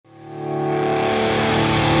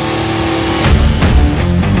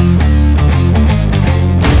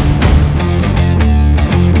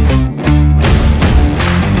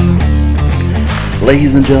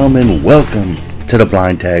Ladies and gentlemen, welcome to the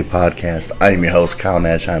Blind Tag Podcast. I am your host, Kyle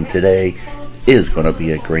Nashheim. Today is going to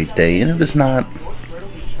be a great day, and if it's not,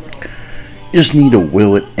 you just need to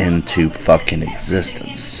will it into fucking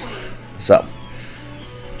existence. So,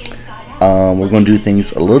 we're going to do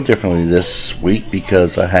things a little differently this week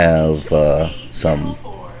because I have some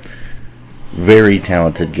very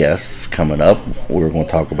talented guests coming up. We're going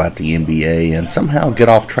to talk about the NBA and somehow get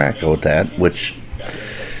off track with that, which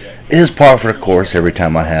is par for the course. Every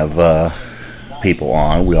time I have people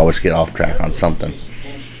on, we always get off track on something.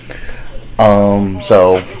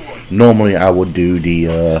 So normally I would do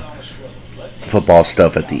the football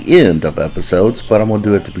stuff at the end of episodes, but I'm going to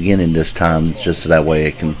do it at the beginning this time, just so that way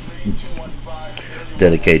I can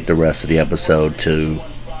dedicate the rest of the episode to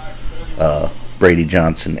Brady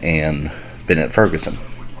Johnson and Bennett Ferguson.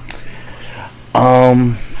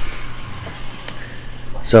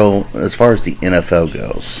 So as far as the NFL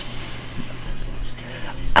goes,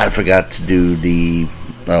 I forgot to do the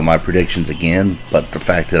my predictions again, but the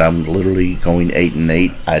fact that I'm literally going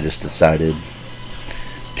 8-8, I just decided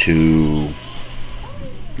to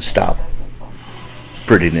stop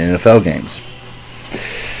predicting NFL games.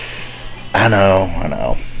 I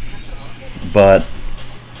know, but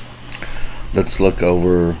let's look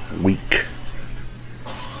over week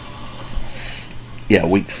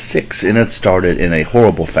 6, and it started in a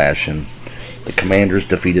horrible fashion. The Commanders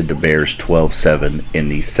defeated the Bears 12-7 in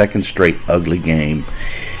the second straight ugly game.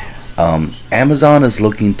 Amazon is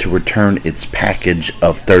looking to return its package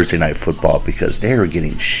of Thursday Night Football because they are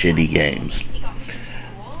getting shitty games.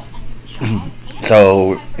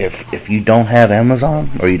 So if you don't have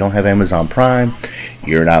Amazon or you don't have Amazon Prime,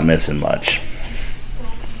 you're not missing much.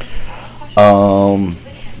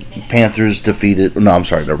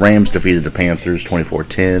 The Rams defeated the Panthers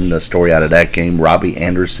 24-10. The story out of that game, Robbie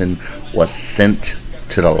Anderson was sent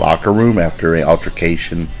to the locker room after a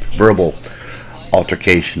verbal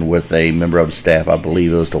altercation with a member of the staff. I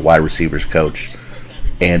believe it was the wide receivers coach,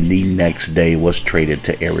 and the next day was traded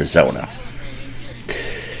to Arizona.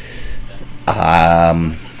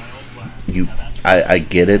 I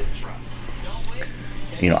get it.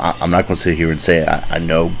 I'm not going to sit here and say I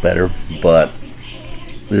know better, but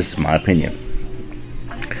this is my opinion.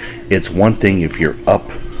 It's one thing if you're up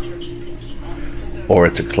or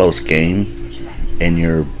it's a close game and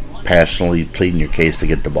you're passionately pleading your case to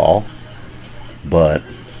get the ball. But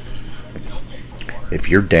if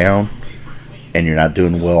you're down and you're not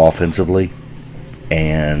doing well offensively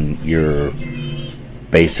and you're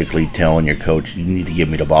basically telling your coach, you need to give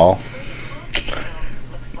me the ball,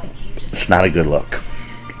 it's not a good look.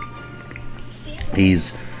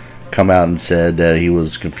 He's come out and said that he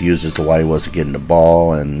was confused as to why he wasn't getting the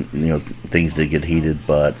ball, and things did get heated,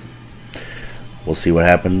 but we'll see what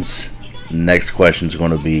happens. Next question is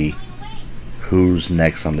going to be, who's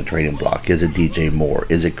next on the trading block? Is it DJ Moore?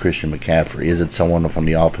 Is it Christian McCaffrey? Is it someone from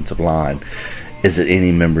the offensive line? Is it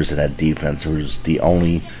any members of that defense, who's the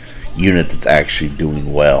only unit that's actually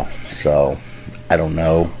doing well? So I don't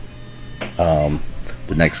know. The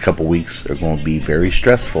next couple weeks are going to be very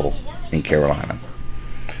stressful in Carolina.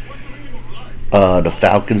 The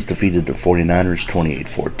Falcons defeated the 49ers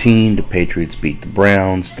 28-14. The Patriots beat the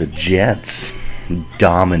Browns. The Jets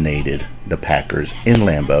dominated the Packers in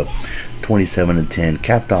Lambeau 27-10,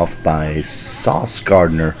 capped off by Sauce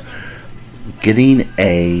Gardner getting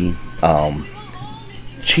a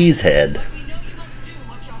cheese head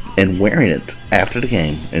and wearing it after the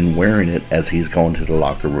game, and wearing it as he's going to the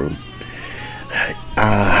locker room.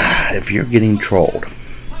 If you're getting trolled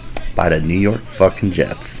by the New York fucking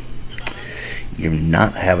Jets, you're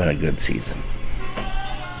not having a good season.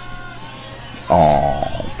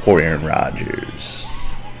 Oh, poor Aaron Rodgers.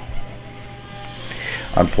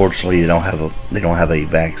 Unfortunately, they don't have a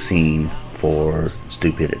vaccine for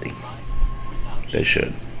stupidity. They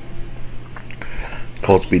should.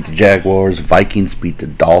 Colts beat the Jaguars. Vikings beat the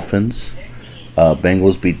Dolphins.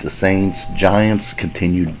 Bengals beat the Saints. Giants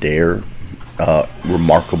continued their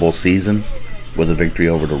remarkable season with a victory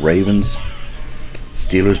over the Ravens.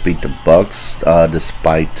 Steelers beat the Bucks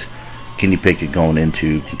despite Kenny Pickett going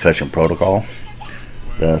into concussion protocol.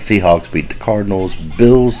 The Seahawks beat the Cardinals.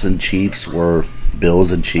 Bills and Chiefs. Bills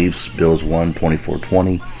won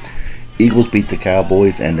 24-20. Eagles beat the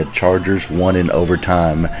Cowboys, and the Chargers won in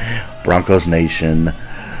overtime. Broncos Nation,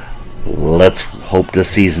 let's hope the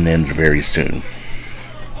season ends very soon.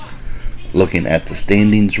 Looking at the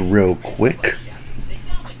standings real quick.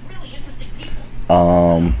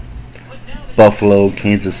 Buffalo,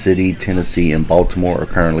 Kansas City, Tennessee, and Baltimore are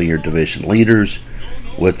currently your division leaders,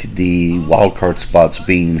 with the wildcard spots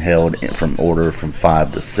being held from order from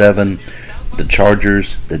 5 to 7. the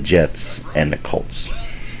Chargers, the Jets, and the Colts.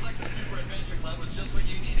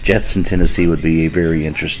 Jets and Tennessee would be a very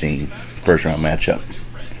interesting first-round matchup.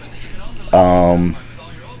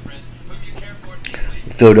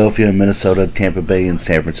 Philadelphia and Minnesota, Tampa Bay and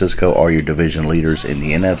San Francisco are your division leaders in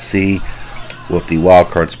the NFC, with the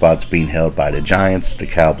wildcard spots being held by the Giants, the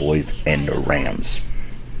Cowboys, and the Rams.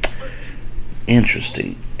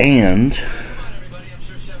 Interesting. And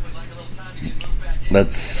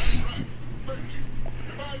let's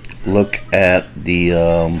look at the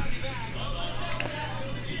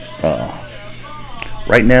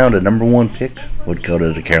right now the number one pick would go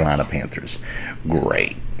to the Carolina Panthers.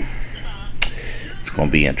 Great. It's going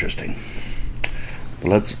to be interesting. But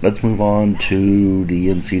let's move on to the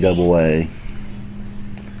NCAA,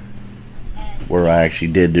 where I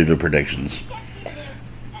actually did do the predictions.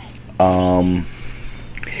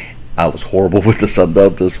 I was horrible with the Sun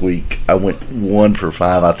Belt this week. I went 1 for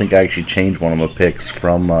 5. I think I actually changed one of my picks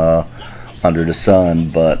from Under the Sun,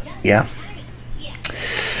 but yeah,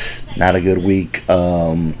 not a good week.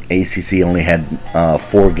 ACC only had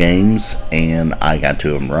 4 games, and I got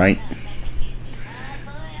 2 of them right.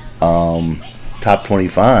 Top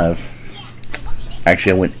 25.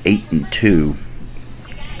 Actually, I went 8-2.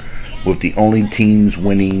 With the only teams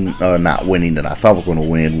winning, not winning, that I thought were going to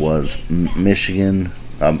win was Michigan.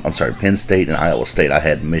 Penn State and Iowa State. I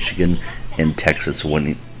had Michigan and Texas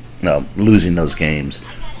losing those games,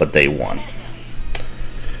 but they won.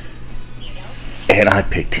 And I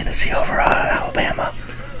picked Tennessee over Alabama.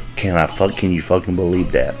 Can you fucking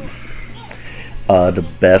believe that? The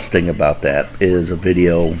best thing about that is a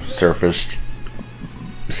video surfaced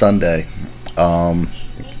Sunday.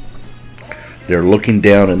 They're looking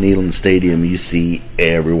down at Neyland Stadium. You see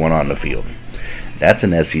everyone on the field. That's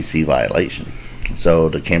an SEC violation. So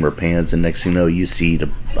the camera pans, and next thing you know, you see the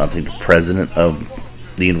president of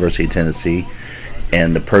the University of Tennessee,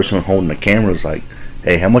 and the person holding the camera is like,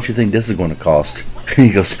 "Hey, how much you think this is going to cost?"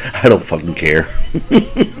 He goes, "I don't fucking care."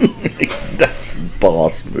 That's a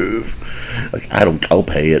boss move. Like, I'll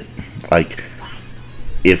pay it. Like,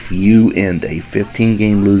 if you end a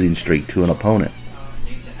 15-game losing streak to an opponent,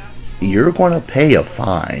 you're going to pay a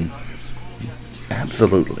fine.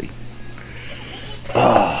 Absolutely.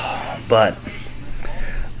 But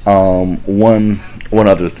one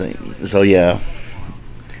other thing. So yeah,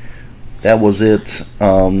 that was it.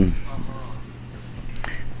 And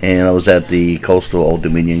I was at the Coastal Old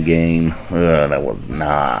Dominion game. That was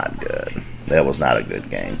not good. That was not a good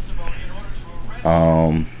game.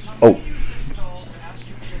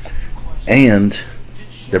 And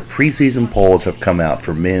the preseason polls have come out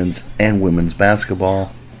for men's and women's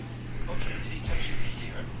basketball.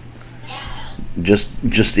 Just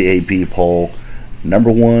the AP poll.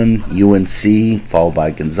 Number 1, UNC, followed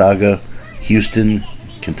by Gonzaga, Houston,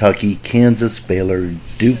 Kentucky, Kansas, Baylor,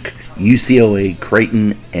 Duke, UCLA,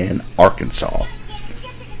 Creighton, and Arkansas.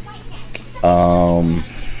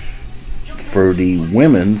 For the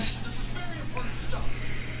women's,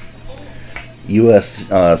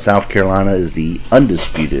 South Carolina is the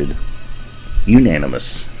undisputed,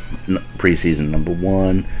 unanimous preseason number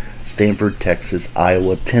 1. Stanford, Texas,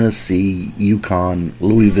 Iowa, Tennessee, UConn,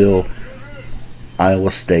 Louisville,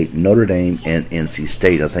 Iowa State, Notre Dame, and NC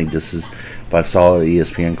State. I think this is, if I saw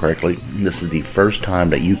ESPN correctly, this is the first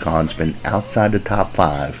time that UConn's been outside the top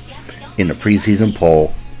 5 in the preseason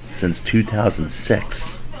poll since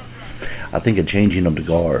 2006. I think a changing of the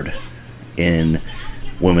guard in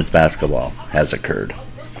women's basketball has occurred.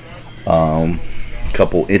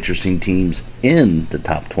 Couple interesting teams in the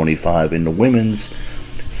top 25 in the women's.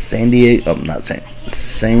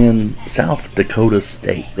 South Dakota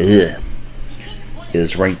State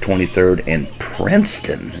is ranked 23rd, and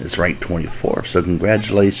Princeton is ranked 24th. So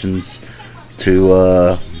congratulations to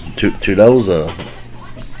those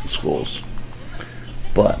schools.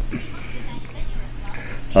 But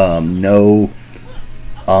no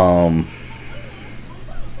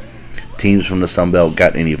teams from the Sun Belt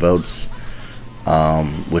got any votes,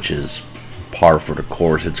 which is par for the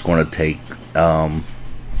course. It's going to take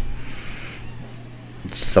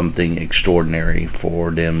something extraordinary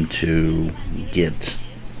for them to get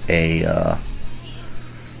a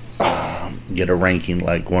ranking.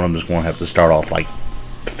 Like, one of them is going to have to start off like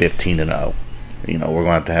 15-0. You know, we're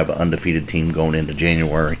going to have an undefeated team going into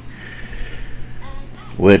January,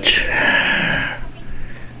 which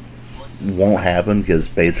won't happen because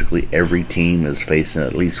basically every team is facing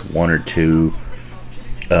at least 1 or 2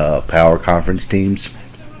 power conference teams.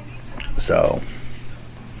 So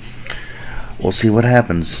we'll see what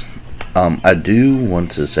happens. I do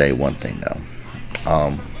want to say one thing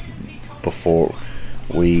though, before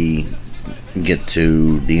we get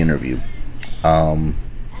to the interview.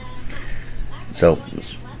 So,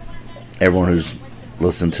 everyone who's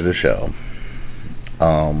listened to the show,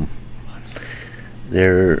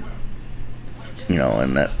 there,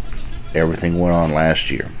 and that everything went on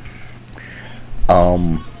last year.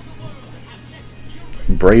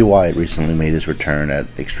 Bray Wyatt recently made his return at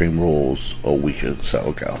Extreme Rules a week or so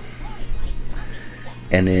ago.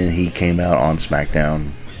 And then he came out on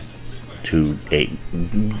SmackDown to a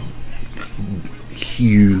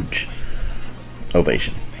huge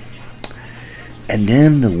ovation. And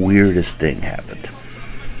then the weirdest thing happened.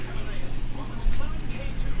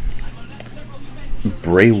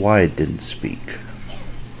 Bray Wyatt didn't speak.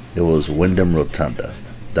 It was Wyndham Rotunda,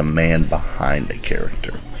 the man behind the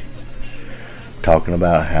character, talking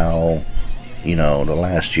about how, the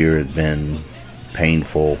last year had been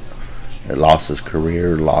painful. He lost his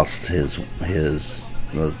career, lost his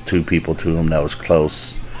the two people to him that was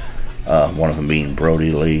close. One of them being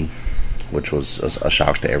Brody Lee, which was a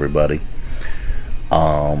shock to everybody.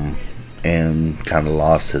 And kind of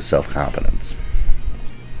lost his self-confidence.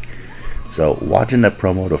 So watching that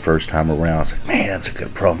promo the first time around, I was like, man, that's a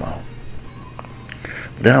good promo.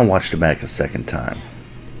 But then I watched it back a second time,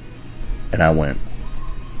 and I went,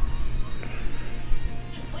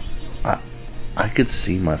 I could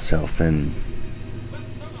see myself in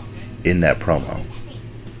that promo.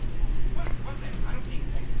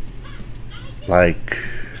 Like,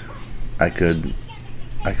 I could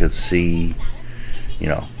see,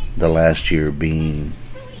 the last year being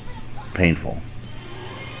painful.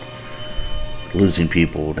 Losing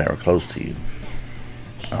people that were close to you.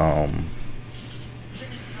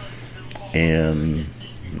 And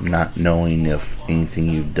not knowing if anything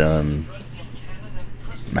you've done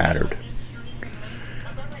mattered.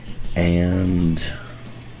 And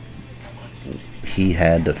he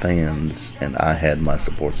had the fans, and I had my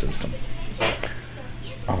support system.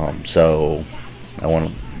 So I want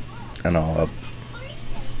to, and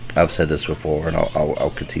I've said this before, and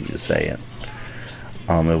I'll continue to say it.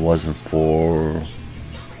 It wasn't for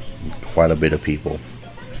quite a bit of people.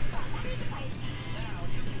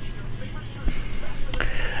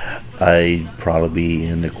 I'd probably be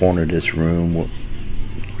in the corner of this room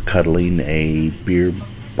cuddling a beer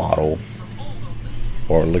bottle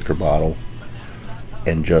or a liquor bottle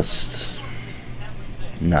and just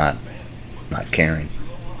not caring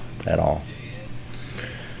at all.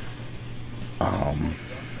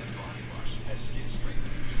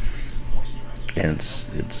 And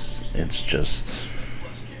it's just,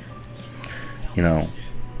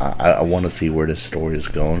 I want to see where this story is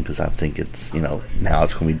going, because I think it's, now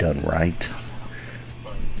it's going to be done right.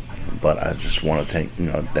 But I just want to take,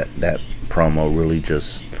 that promo really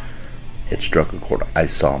just, it struck a chord. I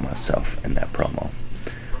saw myself in that promo.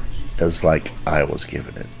 It was like I was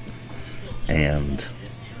given it. And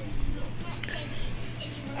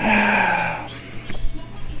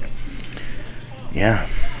yeah,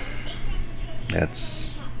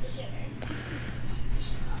 that's,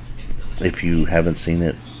 if you haven't seen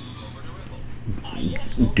it,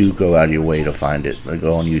 do go out of your way to find it.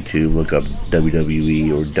 Go on YouTube, look up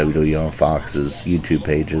WWE or WWE on Fox's YouTube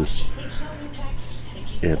pages.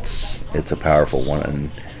 It's a powerful one,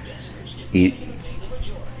 and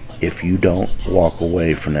if you don't walk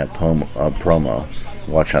away from that promo,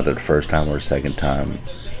 watch either the first time or the second time,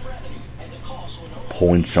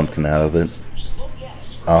 pulling something out of it,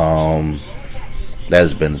 that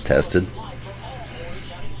has been tested,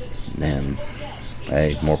 and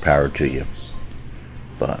hey, more power to you.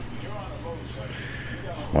 But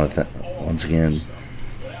once again,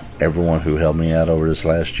 everyone who helped me out over this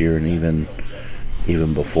last year, and even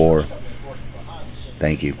before,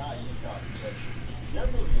 thank you.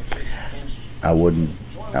 I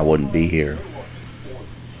wouldn't be here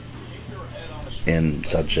in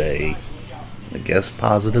such a, I guess,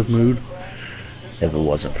 positive mood if it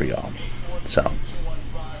wasn't for y'all. So,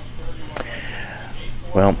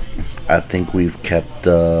 well, I think we've kept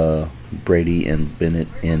Braedy and Bennett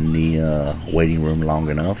in the waiting room long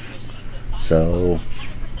enough. So,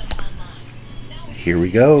 here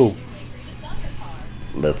we go.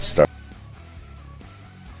 Let's start.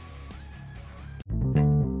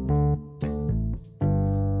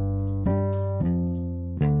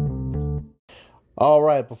 All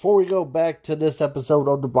right, before we go back to this episode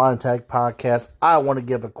of the Blind Tag Podcast, I want to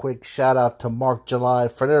give a quick shout out to Mark July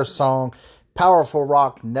for their song Powerful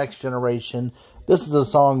Rock Next Generation. This is a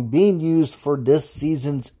song being used for this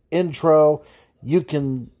season's intro. You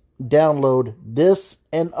can download this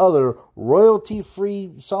and other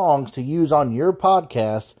royalty-free songs to use on your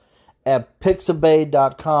podcast at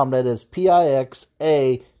pixabay.com. That is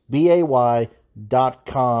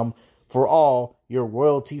PIXABAY.com. for all your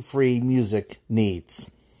royalty-free music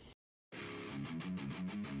needs.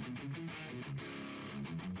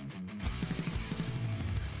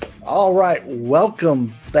 All right,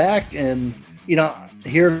 welcome back. And,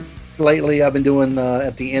 here lately I've been doing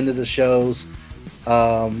at the end of the shows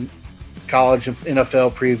college and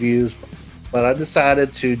NFL previews, but I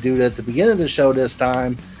decided to do it at the beginning of the show this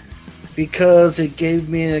time because it gave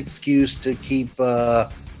me an excuse to keep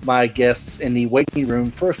my guests in the waiting room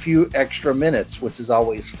for a few extra minutes, which is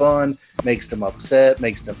always fun, makes them upset,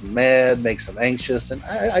 makes them mad, makes them anxious, and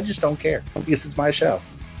I just don't care because it's my show.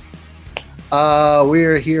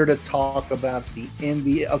 We're here to talk about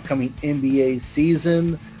the upcoming NBA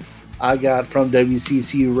season. I got from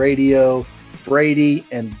WCCU Radio, Brady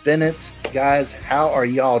and Bennett. Guys, how are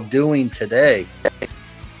y'all doing today?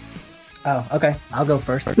 Oh, okay. I'll go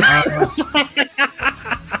first.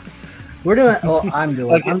 We're doing. Well, I'm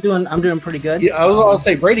doing pretty good. Yeah, I'll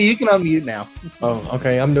say, Brady, you can unmute now. Oh,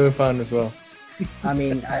 okay. I'm doing fine as well. I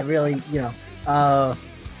mean, I really, I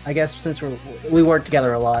guess since we work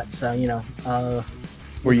together a lot, so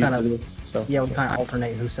we're used to this. So yeah, we kind of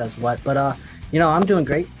alternate who says what. But I'm doing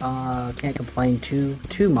great. Can't complain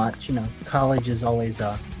too much. College is always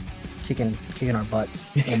kicking our butts.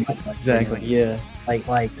 Exactly. Yeah. Like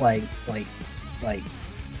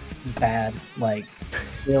bad. Like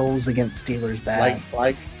Bills against Steelers bad.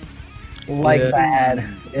 Like yeah. Bad.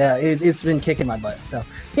 Yeah, it's been kicking my butt. So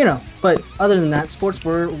but other than that, sports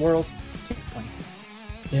world. Can't complain.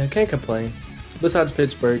 Yeah, can't complain. Besides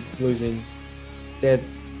Pittsburgh losing, dead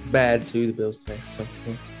bad to the Bills today. So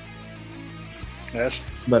that's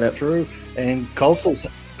but true. And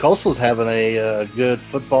Coastal's having a good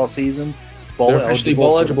football season. They're officially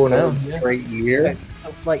bowl eligible now. Straight year.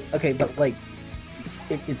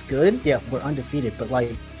 It's good. Yeah, we're undefeated, but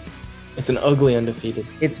it's an ugly undefeated.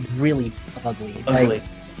 It's really ugly. Ugly.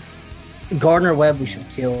 Gardner Webb, we should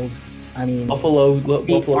have killed. I mean, Buffalo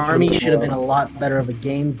Army should have been a lot better of a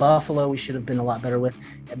game. Buffalo, we should have been a lot better with,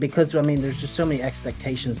 because there's just so many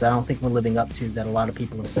expectations that I don't think we're living up to that a lot of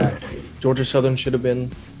people have said. Georgia Southern should have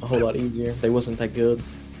been a whole lot easier. They wasn't that good.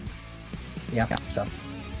 Yeah, so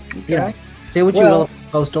say what you will,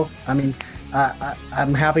 Coastal. I mean,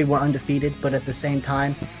 I'm happy we're undefeated, but at the same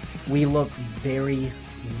time, we look very,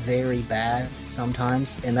 very bad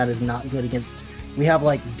sometimes, and that is not good against. We have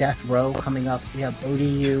death row coming up. We have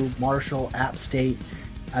ODU, Marshall, App State.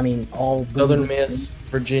 I mean, all Southern Miss,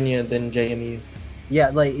 Virginia, then JMU.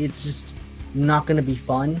 Yeah, it's just not going to be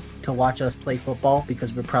fun to watch us play football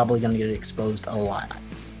because we're probably going to get exposed a lot.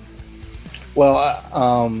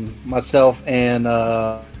 Well, myself and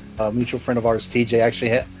a mutual friend of ours, TJ, actually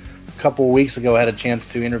had a couple of weeks ago had a chance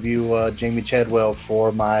to interview Jamie Chadwell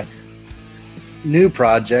for my new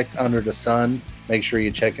project, Under the Sun. Make sure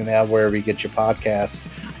you check it out wherever you get your podcasts.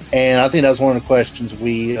 And I think that was one of the questions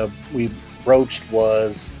we broached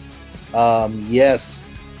was, yes,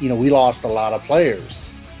 we lost a lot of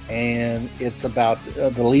players, and it's about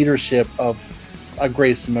the leadership of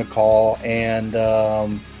Grayson McCall and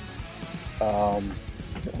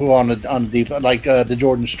who on the defense, the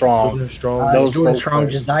Jordan Strong. Jordan Strong,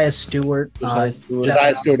 Josiah Stewart. Josiah Stewart,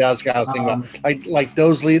 that's what I was thinking about.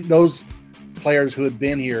 Those players who had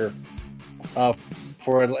been here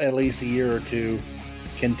for at least a year or two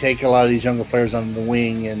can take a lot of these younger players under the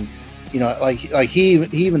wing, and he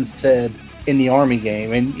even said in the Army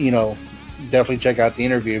game, and definitely check out the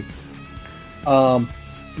interview.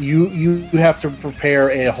 You have to prepare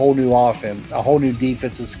a whole new offense, a whole new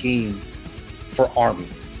defensive scheme for Army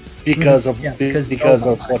because of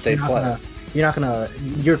what they play. Your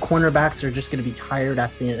cornerbacks are just going to be tired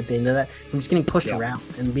at the end of that from just getting pushed around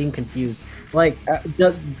and being confused.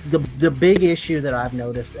 The big issue that I've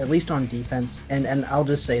noticed, at least on defense, and I'll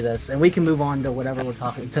just say this, and we can move on to whatever we're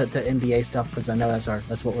talking to NBA stuff because I know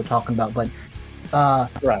that's what we're talking about. But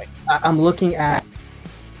I'm looking at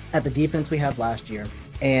the defense we had last year,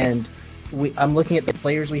 and I'm looking at the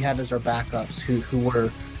players we had as our backups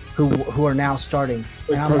who are now starting.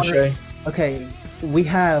 Okay, we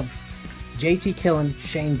have JT Killen,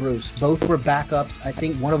 Shane Bruce. Both were backups. I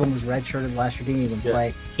think one of them was redshirted last year, didn't even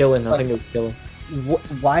play. Killen, I think it was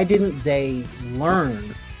Killen. Why didn't they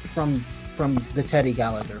learn from the Teddy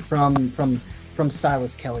Gallagher, from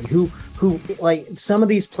Silas Kelly, who some of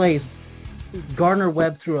these plays, Gardner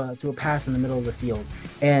Webb threw a pass in the middle of the field,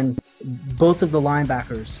 and both of the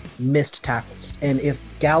linebackers missed tackles. And if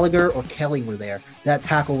Gallagher or Kelly were there, that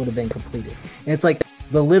tackle would have been completed. And it's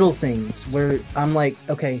the little things where I'm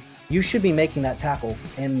okay, you should be making that tackle,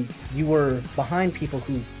 and you were behind people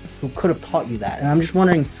who could have taught you that. And I'm just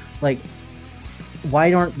wondering,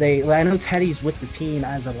 why aren't they? I know Teddy's with the team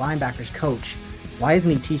as a linebackers coach. Why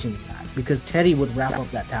isn't he teaching them that? because Teddy would wrap up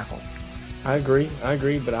that tackle. I agree,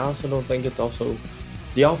 but I also don't think it's also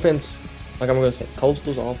the offense. Like I'm going to say,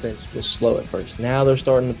 Coastal's offense was slow at first. Now they're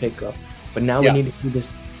starting to pick up, but now we need to do this.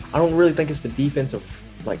 I don't really think it's the defensive,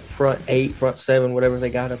 like front 8, front 7, whatever they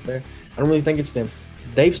got up there. I don't really think it's them.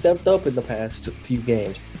 They've stepped up in the past few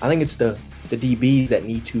games. I think it's the DBs that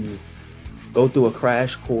need to go through a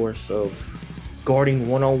crash course of guarding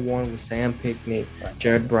one-on-one with Sam Pickney,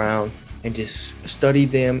 Jared Brown, and just study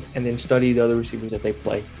them and then study the other receivers that they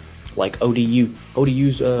play, like ODU.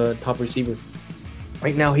 ODU's top receiver.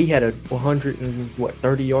 Right now, he had a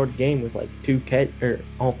 130-yard game with like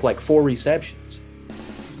 4 receptions,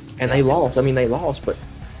 and they lost. I mean, they lost, but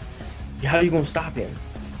how are you gonna stop him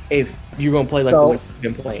if you're gonna play like the way you've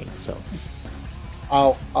been playing? So,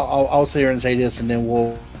 I'll sit here and say this, and then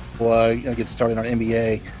we'll get started on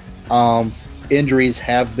NBA. Injuries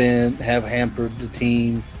have hampered the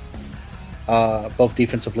team, both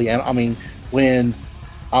defensively and when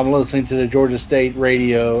I'm listening to the Georgia State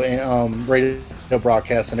radio and radio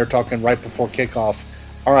broadcast, and they're talking right before kickoff.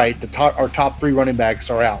 All right, our top 3 running backs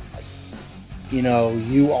are out.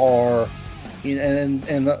 You are,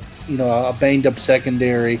 and a banged up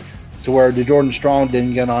secondary, to where Jordan Strong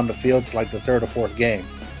didn't get on the field to like the 3rd or 4th game.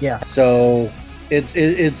 Yeah. So it's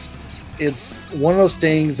one of those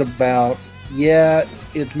things about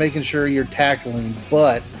it's making sure you're tackling,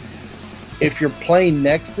 but if you're playing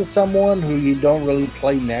next to someone who you don't really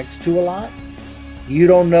play next to a lot, you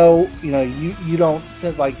don't know, you don't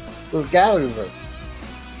sit like Gallagher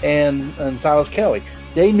and Silas Kelly.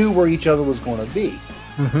 They knew where each other was going to be.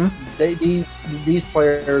 Mm-hmm. These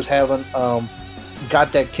players haven't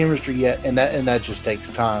got that chemistry yet, and that just takes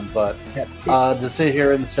time. But to sit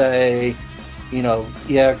here and say,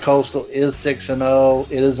 Coastal is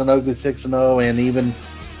 6-0. It is an ugly 6-0, and even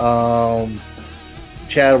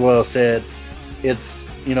Chadwell said it's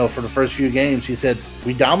for the first few games. He said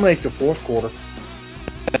we dominate the 4th quarter.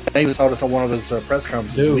 I even saw this on one of his press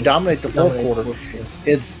conferences. We dominate the 4th quarter.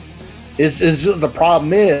 It's the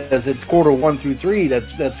problem is it's quarter 1 through 3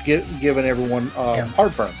 that's giving everyone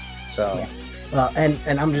heartburn. So,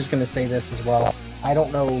 and I'm just going to say this as well. I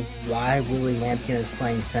don't know why Willie Lampkin is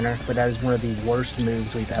playing center, but that is one of the worst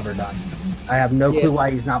moves we've ever done. I have no clue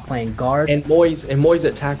why he's not playing guard. And Moyes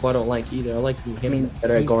at tackle I don't like either. I like him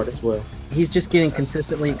better at guard as well. He's just getting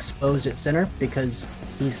consistently exposed at center because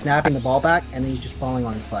he's snapping the ball back and then he's just falling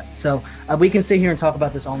on his butt. So we can sit here and talk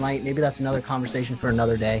about this all night. Maybe that's another conversation for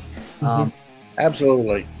another day.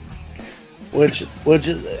 Absolutely. Which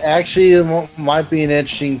actually might be an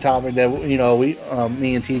interesting topic that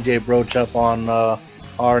me and TJ broach up on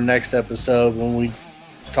our next episode when we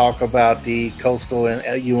talk about the Coastal and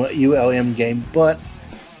ULM game. But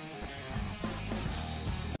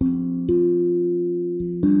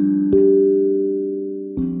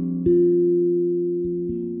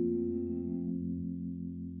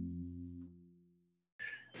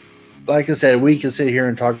like I said, we can sit here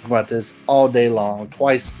and talk about this all day long,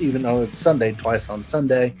 twice, even though it's Sunday, twice on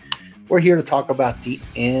Sunday. We're here to talk about the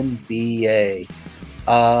NBA.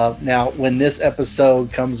 Now, when this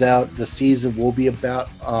episode comes out, the season will be about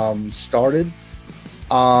started.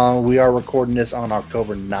 We are recording this on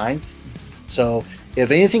October 9th. So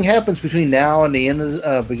if anything happens between now and the end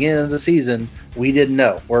of beginning of the season, we didn't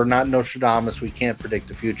know. We're not Nostradamus. We can't predict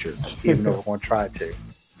the future, even though we're going to try to.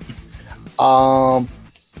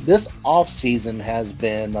 This off season has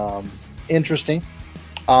been interesting.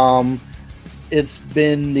 It's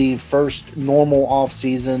been the first normal off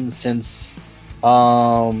season since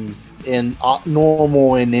normal in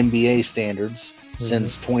NBA standards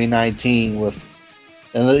since 2019.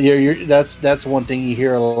 That's one thing you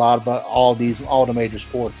hear a lot about all the major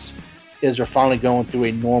sports is they're finally going through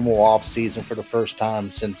a normal off season for the first time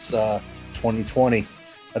since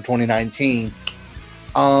 2019.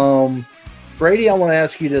 Brady, I want to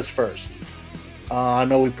ask you this first. I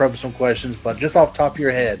know we prepped some questions, but just off the top of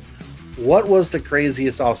your head, what was the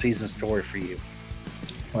craziest offseason story for you?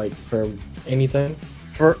 Like for anything?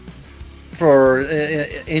 For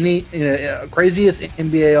any craziest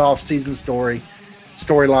NBA offseason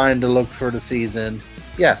storyline to look for the season?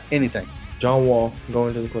 Yeah, anything. John Wall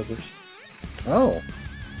going to the Clippers. Oh.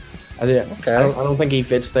 Okay. I don't think he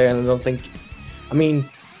fits there, and I don't think. I mean,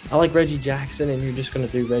 I like Reggie Jackson, and you're just going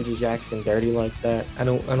to do Reggie Jackson dirty like that. I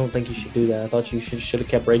don't think you should do that. I thought you should have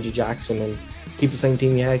kept Reggie Jackson and keep the same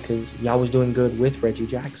team you had because y'all was doing good with Reggie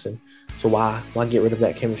Jackson. So why get rid of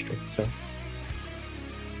that chemistry? So.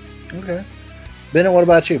 Okay. Bennett, what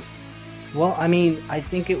about you? Well, I mean, I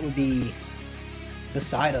think it would be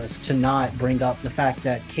beside us to not bring up the fact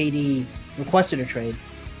that KD requested a trade.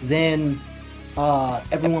 Then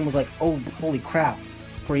everyone was like, oh, holy crap.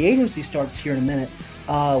 free agency starts here in a minute.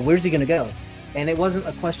 Where's he going to go? And it wasn't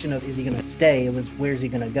a question of is he going to stay? It was where's he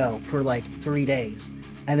going to go for like 3 days.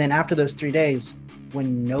 And then after those 3 days,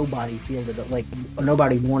 when nobody fielded it, like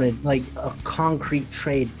nobody wanted, like a concrete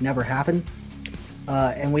trade never happened.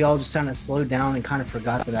 And we all just kind of slowed down and kind of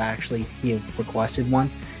forgot that actually he had requested one.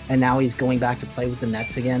 And now he's going back to play with the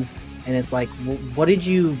Nets again. And it's like, well, what did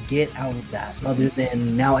you get out of that? Other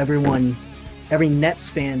than now every Nets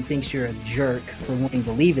fan thinks you're a jerk for wanting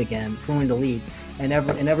to leave again, and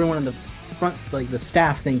everyone in the front, like the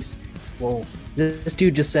staff, thinks, well, this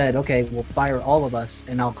dude just said, okay, we'll fire all of us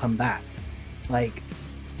and I'll come back. Like,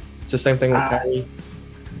 it's the same thing with Kyrie.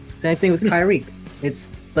 Same thing with Kyrie. It's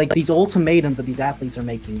like these ultimatums that these athletes are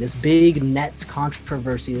making. This big Nets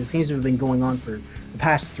controversy that seems to have been going on for the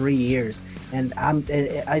past 3 years. And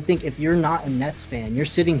I think if you're not a Nets fan, you're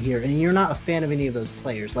sitting here and you're not a fan of any of those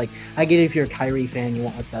players. Like, I get it if you're a Kyrie fan, you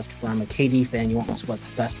want what's best for him. A KD fan, you want what's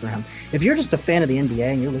best for him. If you're just a fan of the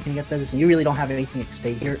NBA and you're looking at this and you really don't have anything at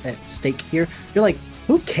stake here, you're like,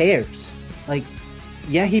 who cares? Like,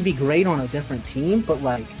 yeah, he'd be great on a different team, but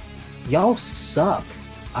like, y'all suck.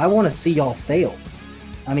 I want to see y'all fail.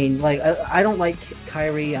 I mean, like, I don't like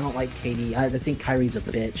Kyrie. I don't like KD. I think Kyrie's a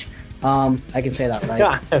bitch. I can say that,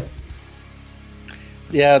 right?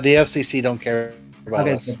 Yeah, the FCC don't care about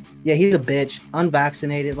us. Yeah, he's a bitch.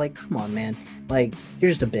 Unvaccinated. Like, come on, man. Like,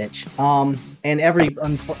 you're just a bitch. And every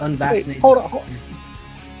unvaccinated. Wait, hold on.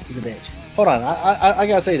 He's a bitch. Hold on. I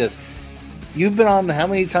gotta say this. You've been on how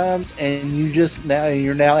many times, and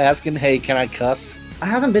you're now asking, hey, can I cuss? I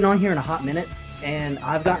haven't been on here in a hot minute, and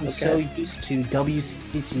I've gotten so used to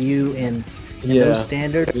WCCU and those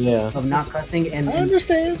standards of not cussing. And I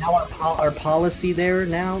understand. Now our policy there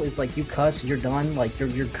now is like, you cuss, you're done. Like,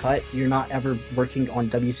 you're cut. You're not ever working on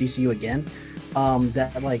WCCU again.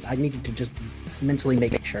 That, like, I needed to just mentally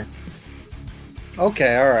make sure.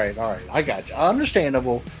 Okay, all right. I got you.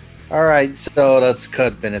 Understandable. All right, so let's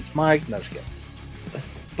cut Bennett's mic. No, just kidding.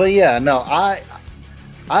 But yeah, no, I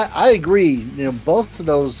agree. You know, both of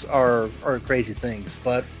those are crazy things.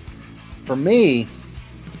 But for me,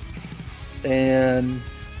 and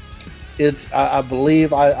it's I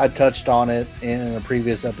believe I touched on it in a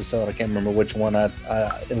previous episode. I can't remember which one it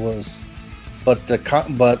was. But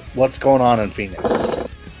what's going on in Phoenix?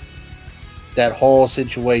 That whole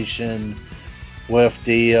situation with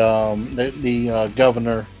the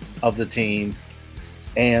governor of the team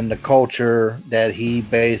and the culture that he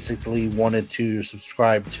basically wanted to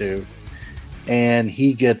subscribe to, and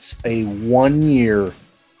he gets a 1-year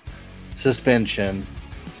suspension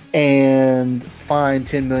and fined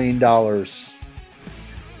 $10 million.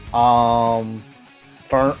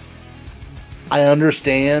 I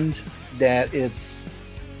understand that it's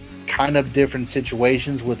kind of different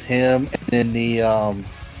situations with him and then the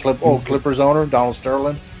Clippers owner, Donald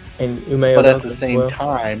Sterling. And Ume but at the same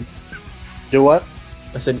time, do what?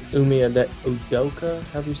 I said Umi Udoka.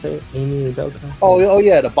 How do you say it? Amy Udoka. Oh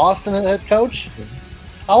yeah, the Boston head coach.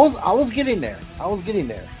 I was getting there.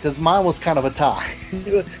 Because mine was kind of a tie.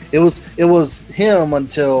 it was him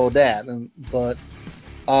until that, but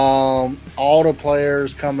all the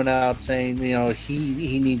players coming out saying, you know,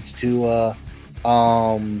 he needs to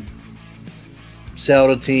sell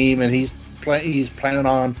the team, and he's planning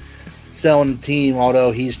on selling the team,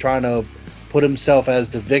 although he's trying to put himself as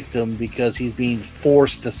the victim because he's being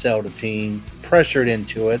forced to sell the team, pressured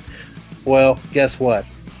into it. Well, guess what?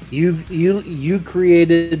 You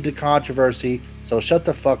created the controversy, so shut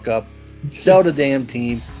the fuck up. Sell the damn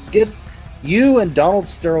team. Get you and Donald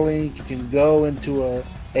Sterling can go into a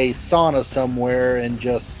sauna somewhere and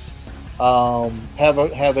just have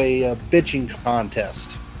a bitching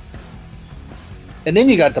contest. And then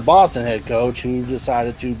you got the Boston head coach who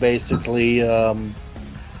decided to basically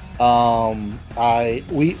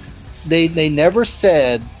they never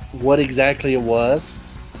said what exactly it was.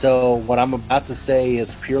 So what I'm about to say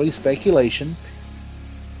is purely speculation.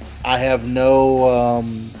 I have no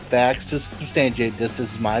facts to substantiate this.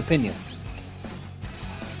 This is my opinion.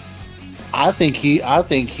 I think he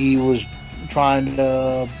was trying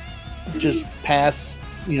to just pass,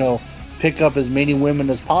 pick up as many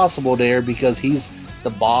women as possible there because he's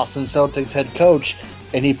the Boston Celtics head coach,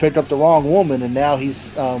 and he picked up the wrong woman, and now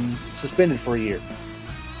he's suspended for a year.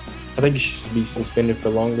 I think he should be suspended for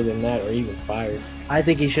longer than that, or even fired. I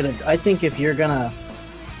think he should have. I think if you're gonna,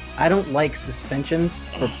 I don't like suspensions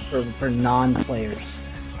for non-players.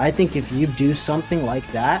 I think if you do something like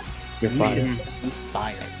that, you're fired. You should be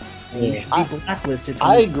fired. You should be blacklisted.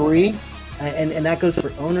 I agree. And that goes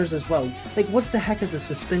for owners as well. Like, what the heck is a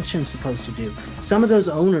suspension supposed to do? Some of those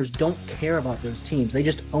owners don't care about those teams; they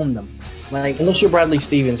just own them. Like, unless you're Bradley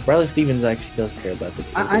Stevens. Bradley Stevens actually does care about the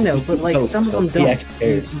team. I know, but like some of them He don't. actually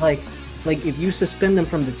cares. Like if you suspend them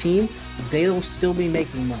from the team, they'll still be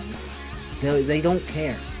making money. They don't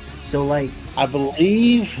care. So like, I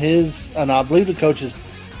believe the coach's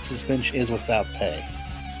suspension is without pay.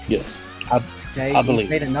 Yes. okay, I believe. he's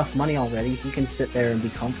made enough money already. He can sit there and be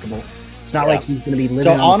comfortable. It's not Yeah. like he's going to be living.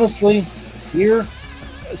 So on honestly,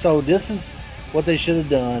 this is what they should have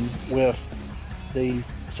done with the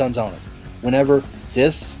Suns owner. Whenever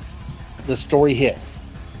the story hit,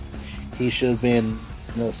 he should have been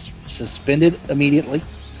suspended immediately,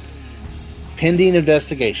 pending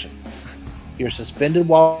investigation. You're suspended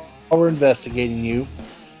while we're investigating you.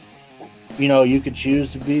 You know, you could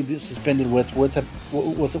choose to be suspended with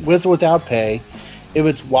without pay. If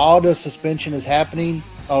it's while the suspension is happening,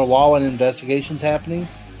 or while an investigation's happening,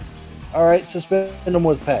 all right, suspend them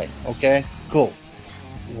with pay. Okay, cool.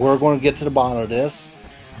 We're going to get to the bottom of this.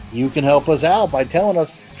 You can help us out by telling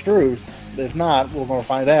us the truth. If not, we're going to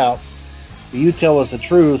find out. If you tell us the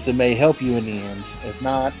truth, it may help you in the end. If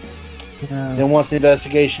not, then once the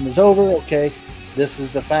investigation is over, okay, this is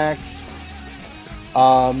the facts.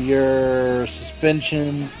 Your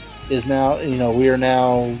suspension is now, we are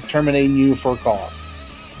now terminating you for cause.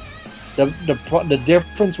 The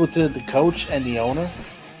difference with the coach and the owner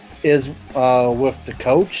is with the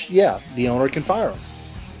coach, the owner can fire him.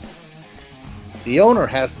 The owner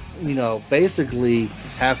has, basically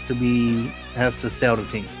has to sell the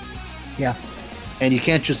team. Yeah. And you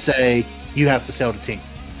can't just say you have to sell the team.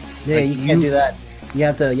 Yeah, Like, you can't do that. You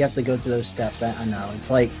have to go through those steps. I know.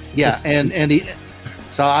 It's like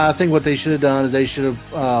so I think what they should have done is they should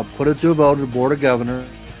have put it to a vote of the board of governors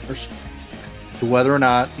to whether or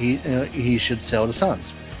not he should sell the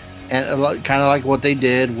Suns, and kind of like what they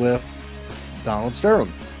did with Donald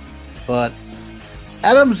Sterling. But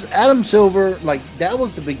Adam Silver, like, that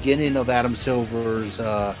was the beginning of Adam Silver's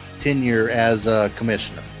tenure as a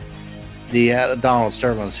commissioner, the Donald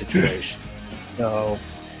Sterling situation. So,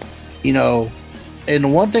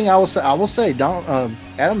 and one thing I will say,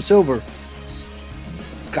 Adam Silver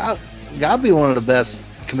got to be one of the best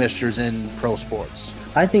commissioners in pro sports.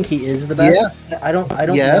 I think he is the best. Yeah. I don't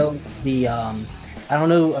Yes. know I don't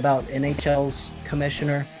know about NHL's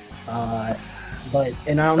commissioner, but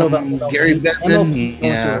I don't know about Gary MLB. Bettman. MLB's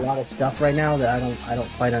going through a lot of stuff right now that I don't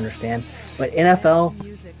quite understand. But NFL,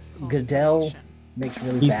 Goodell makes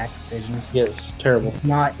really bad decisions. Yes, terrible.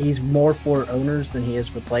 He's more for owners than he is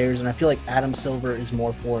for players, and I feel like Adam Silver is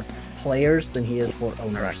more for players than he is for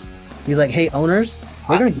owners. Right. He's like, hey, owners,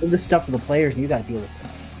 we're going to give this stuff to the players, and you got to deal with it.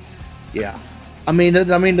 Yeah, I mean,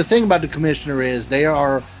 the thing about the commissioner is they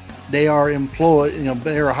are employed,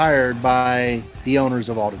 they are hired by the owners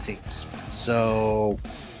of all the teams. So,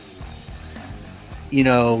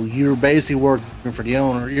 you're basically working for the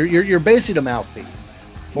owner. You're basically the mouthpiece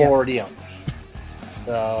for the owners.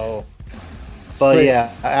 So, but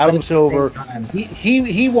Adam Silver,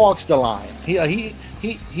 he walks the line.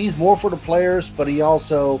 He's more for the players, but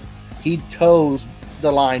he toes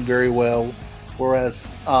the line very well.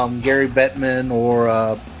 Whereas Gary Bettman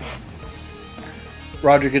or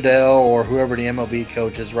Roger Goodell or whoever the MLB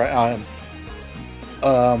coach is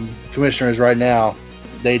commissioner is right now,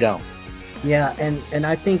 they don't. Yeah, and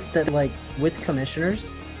I think that, like, with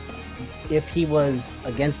commissioners, if he was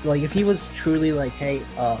truly like, hey,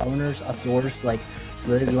 owners up yours,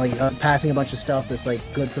 passing a bunch of stuff that's like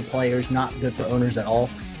good for players, not good for owners at all,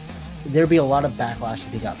 there'd be a lot of backlash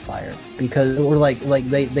if he got fired, because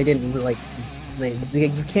they didn't like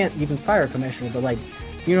you can fire a commissioner, but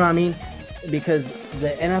you know what I mean, because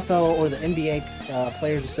the NFL or the NBA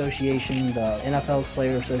Players Association, the NFL's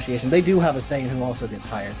Players Association, they do have a say in who also gets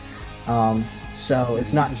hired. So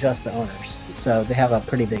it's not just the owners. So they have a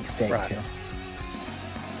pretty big stake too.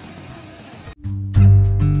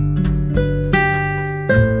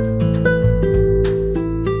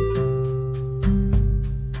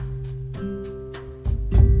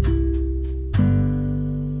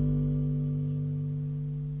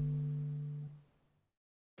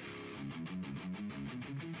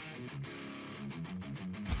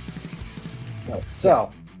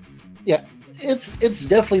 So, it's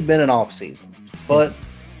definitely been an off season, but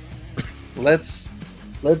let's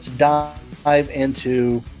dive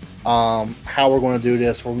into how we're going to do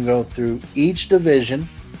this. We're going to go through each division,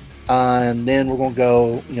 and then we're going to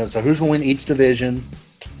go, so who's going to win each division,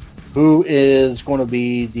 who is going to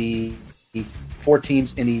be the 4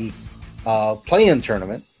 teams in the play-in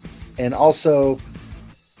tournament, and also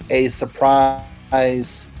a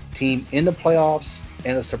surprise team in the playoffs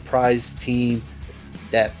and a surprise team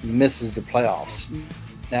that misses the playoffs.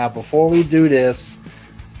 Now, before we do this,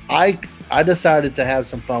 I decided to have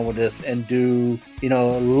some fun with this and do,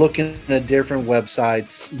 looking at different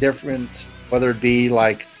websites, whether it be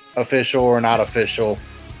like official or not official,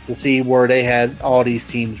 to see where they had all these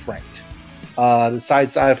teams ranked. The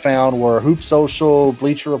sites I found were Hoop Social,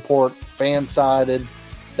 Bleacher Report, Fansided,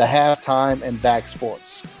 The Halftime, and Back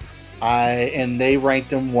Sports. And they ranked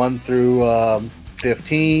them 1 through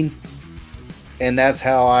 15, and that's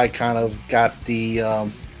how I kind of got the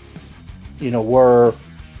where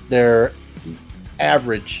their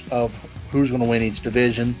average of who's going to win each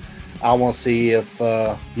division. I want to see if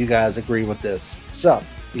you guys agree with this. So,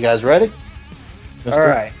 you guys ready? All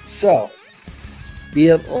right. So, the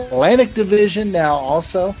Atlantic Division now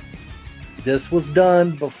also, this was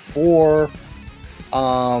done before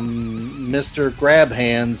Mr. Grab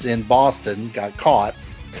Hands in Boston got caught.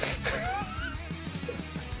 That's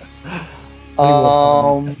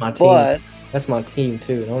my team. But that's my team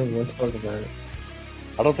too. I don't even want to talk about it.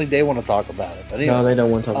 I don't think they want to talk about it. But anyway, No, they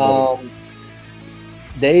don't want to talk about it.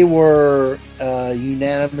 They were a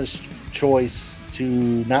unanimous choice to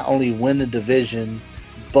not only win the division,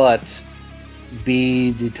 but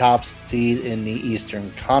be the top seed in the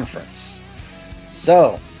Eastern Conference.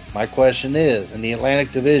 So, my question is, in the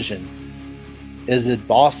Atlantic Division, is it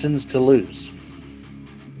Boston's to lose?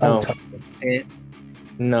 No.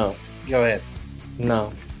 No. Go ahead.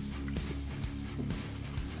 No.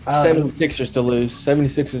 76ers to lose.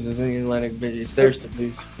 76ers is in the Atlantic Division. It's theirs to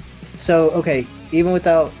lose. So okay, even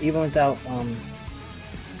without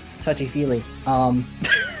touchy feely,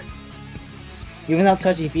 even without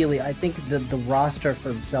touchy feely, I think the roster for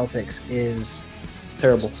the Celtics is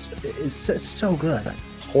terrible. Is so good.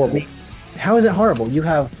 It's horrible. I mean, how is it horrible? You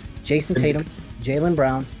have Jason Tatum, Jaylen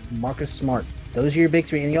Brown, Marcus Smart. Those are your big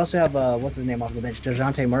three, and you also have what's his name off the bench,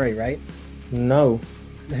 DeJounte Murray, right? No.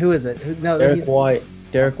 Who is it? No, Derek White.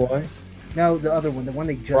 Derek White. No, the other one, the one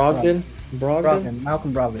they just Brogdon.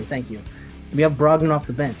 Malcolm Brogdon. Thank you. We have Brogdon off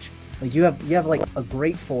the bench. Like you have like a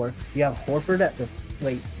great four. You have Horford at the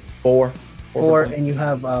four, and you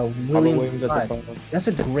have Williams at the 5. That's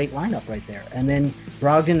a great lineup right there. And then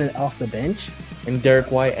Brogdon off the bench, and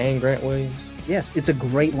Derek White and Grant Williams. Yes, it's a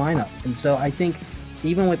great lineup. And so I think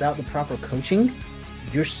even without the proper coaching,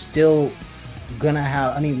 you're still gonna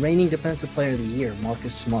have. I mean, reigning defensive player of the year,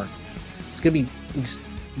 Marcus Smart. It's gonna be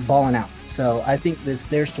balling out. So I think it's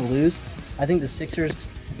theirs to lose. I think the Sixers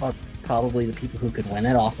are probably the people who could win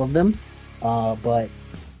it off of them. But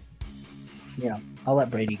I'll let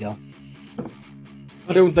Brady go.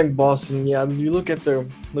 I don't think Boston. Yeah, I mean, you look at their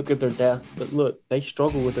depth, but look, they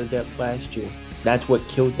struggled with their depth last year. That's what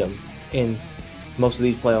killed them in most of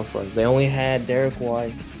these playoff runs. They only had Derek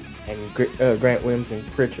White and Grant Williams and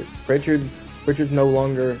Pritchard. Pritchard's no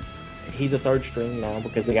longer. He's a third string now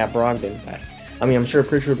because they got Brogdon back. I mean, I'm sure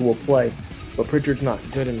Pritchard will play, but Pritchard's not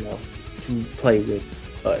good enough to play with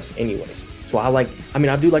us anyways. So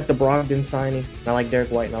I do like the Brogdon signing, and I like Derek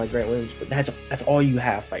White, and I like Grant Williams, but that's all you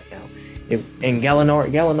have right now. And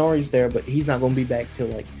Gallinari's there, but he's not going to be back till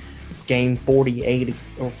like game 48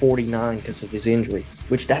 or 49 because of his injury,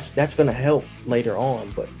 which that's going to help later on,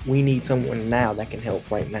 but we need someone now that can help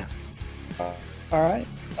right now. All right.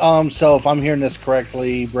 So if I'm hearing this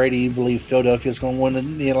correctly, Brady, you believe Philadelphia's going to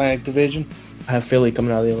win the Atlantic Division? I have Philly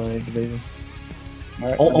coming out of the Atlantic Division. All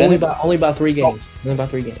right. Only by 3 games. Only by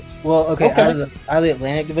 3 games. Well, okay. Out of the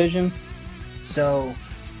Atlantic Division, so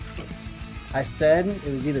I said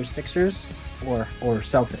it was either Sixers or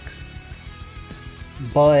Celtics.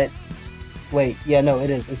 But wait, yeah, no, it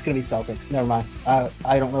is. It's gonna be Celtics. Never mind.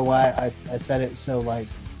 I don't know why I said it so like.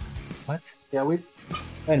 What? Yeah, wait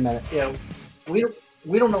a minute. Yeah, we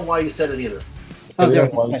don't know why you said it either. Oh,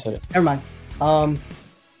 never mind.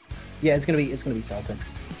 Yeah, it's gonna be Celtics.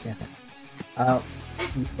 Yeah.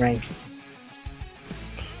 Rank.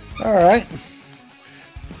 All right.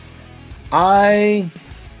 I'm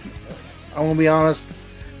gonna be honest.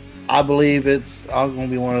 I believe I'm gonna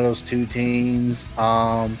be one of those two teams.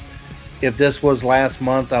 If this was last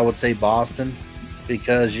month, I would say Boston,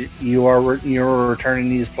 because you're returning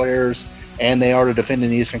these players, and they are the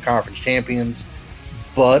defending Eastern Conference champions.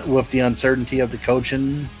 But with the uncertainty of the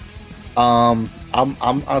coaching, I'll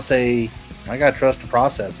say I gotta trust the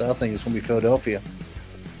process. I think it's gonna be Philadelphia.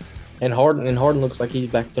 And Harden looks like he's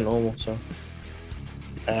back to normal. So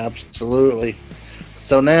absolutely.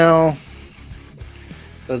 So now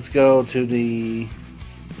let's go to the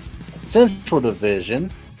Central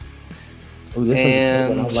Division. Ooh, this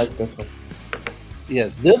one, I like this one.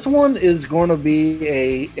 Yes, this one is going to be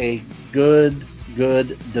a good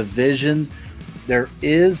division. there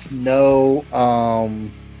is no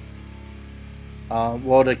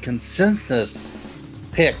the consensus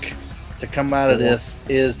pick to come out of this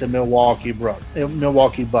is the Milwaukee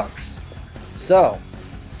Bucks. So,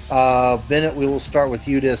 Bennett, we will start with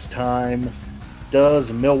you this time.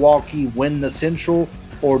 Does Milwaukee win the Central,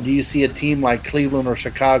 or do you see a team like Cleveland or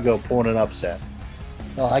Chicago pulling an upset?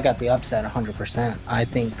 Well, I got the upset 100%. I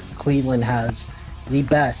think Cleveland has the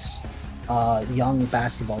best young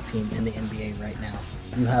basketball team in the NBA right now.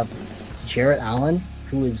 You have Jarrett Allen,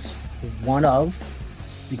 who is one of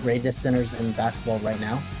the greatest centers in basketball right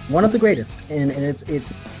now. One of the greatest. And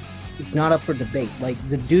it's not up for debate. Like,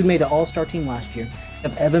 the dude made an all-star team last year. You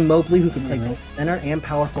have Evan Mobley, who can play both center and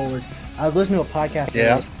power forward. I was listening to a podcast.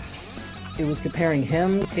 Yeah. It was comparing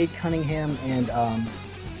him, Cade Cunningham, and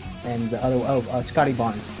the other, Scotty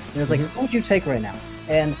Barnes. And it was like, who would you take right now?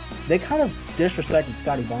 And they kind of disrespected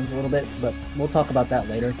Scotty Barnes a little bit, but we'll talk about that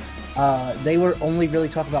later. They were only really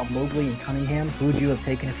talking about Mobley and Cunningham. Who would you have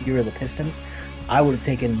taken if you were the Pistons? I would have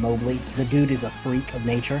taken Mobley. The dude is a freak of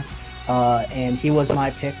nature. And he was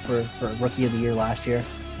my pick for Rookie of the Year last year.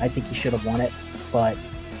 I think he should have won it, but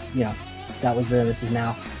that was then. This is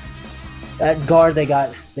now. At guard, they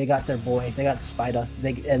got their boy. They got Spida.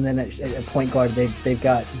 And then at point guard, they've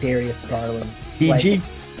got Darius Garland. PG.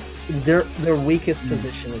 Their weakest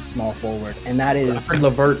position is small forward, and that is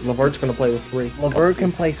LeVert. LeVert's going to play with 3. LeVert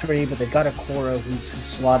can play 3, but they've got a Okoro who's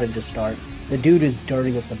slotted to start. The dude is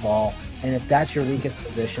dirty with the ball, and if that's your weakest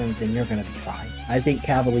position, then you're going to be fine. I think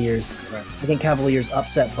Cavaliers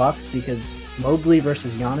upset Bucks because Mobley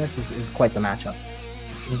versus Giannis is quite the matchup.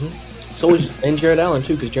 So is Jarrett Allen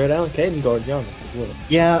too, because Jarrett Allen can guard Giannis as well.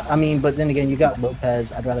 Yeah, I mean, but then again, you got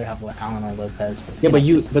Lopez. I'd rather have Allen or Lopez. But,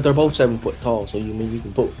 but they're both 7 foot tall, so you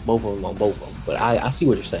can put both of them on both of them. But I see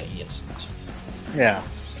what you're saying. Yes. Yeah.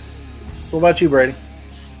 What about you, Brady?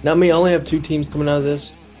 Now, I only have 2 teams coming out of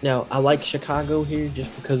this. Now, I like Chicago here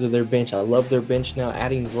just because of their bench. I love their bench now.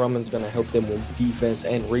 Adding Drummond's going to help them with defense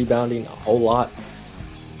and rebounding a whole lot,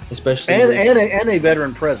 especially and a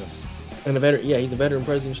veteran presence. And he's a veteran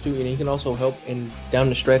presence too, and he can also help in down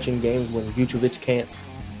the stretch in games when Vucevic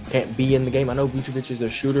can't be in the game. I know Vucevic is their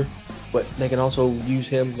shooter, but they can also use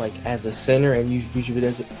him like as a center and use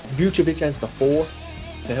Vucevic as the 4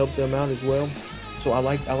 to help them out as well. So I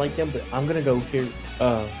like them, but I'm gonna go here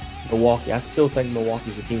Milwaukee. I still think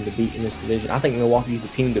Milwaukee's the team to beat in this division. I think Milwaukee's the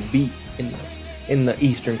team to beat in the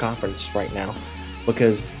Eastern Conference right now.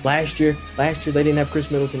 Because last year they didn't have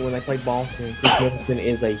Chris Middleton when they played Boston. And Chris Middleton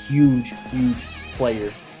is a huge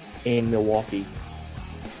player in Milwaukee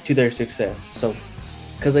to their success. So,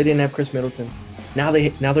 because they didn't have Chris Middleton, now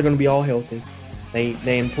they're going to be all healthy.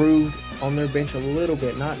 They improved on their bench a little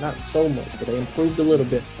bit, not so much, but they improved a little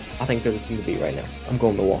bit. I think they're the team to beat right now. I'm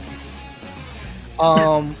going Milwaukee.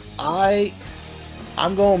 I'm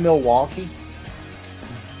going Milwaukee,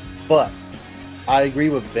 but I agree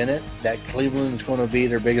with Bennett that Cleveland is going to be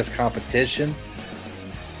their biggest competition.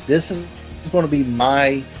 This is going to be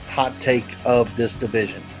my hot take of this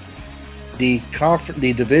division. The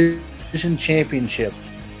division championship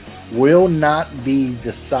will not be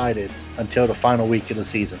decided until the final week of the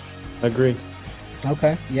season. Agree.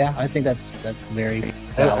 Okay. Yeah, I think that's very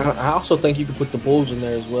valid. I also think you could put the Bulls in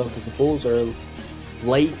there as well, because the Bulls are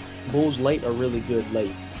late. Bulls late are really good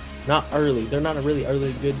late. Not early. They're not a really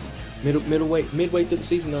early good. Midway through the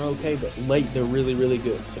season, they're okay, but late, they're really, really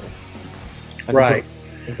good. So, right.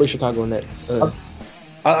 Put Chicago in that.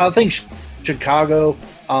 I think Chicago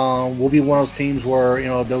will be one of those teams where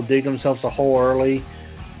they'll dig themselves a hole early.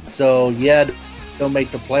 So yeah, they'll make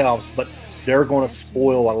the playoffs, but they're going to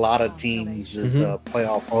spoil a lot of teams'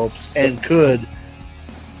 playoff hopes, and could,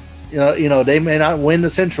 they may not win the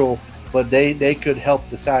Central, but they could help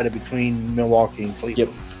decide it between Milwaukee and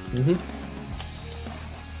Cleveland. Yep.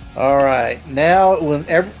 All right, now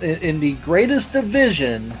in the greatest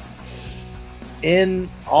division in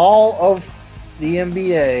all of the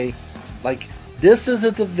NBA, like, this is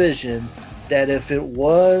a division that if it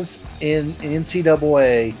was in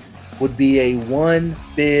NCAA would be a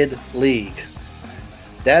 1-bid league.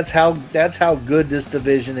 That's how good this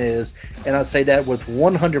division is, and I say that with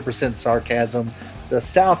 100% sarcasm. The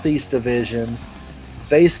Southeast Division,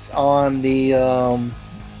 based on the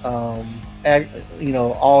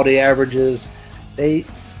all the averages,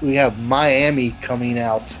 we have Miami coming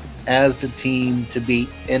out as the team to beat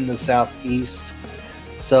in the Southeast.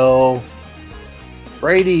 So,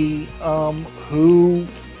 Brady, who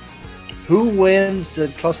wins the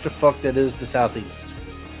clusterfuck that is the Southeast?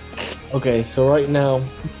 Okay, so right now,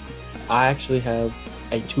 I actually have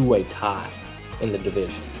a 2-way tie in the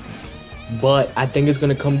division, but I think it's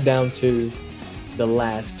going to come down to the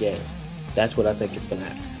last game. That's what I think it's going to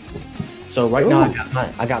happen. So right now,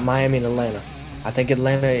 I got Miami and Atlanta. I think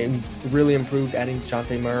Atlanta really improved adding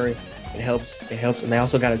DeJounte Murray. It helps, and they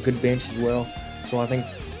also got a good bench as well. So I think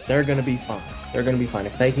they're going to be fine. They're going to be fine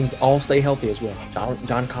if they can all stay healthy as well.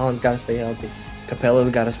 John Collins got to stay healthy.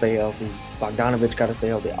 Capella's got to stay healthy. Bogdanovich got to stay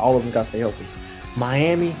healthy. All of them got to stay healthy.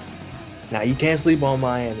 Miami, now you can't sleep on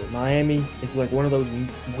Miami. Miami is like one of those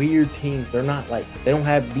weird teams. They're not like, they don't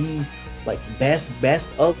have the like best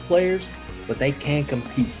of players, but they can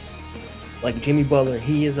compete. Like Jimmy Butler,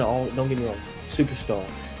 he is don't get me wrong, superstar.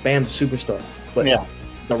 Bam's a superstar. But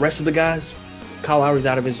the rest of the guys, Kyle Lowry's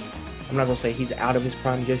out of his, I'm not going to say he's out of his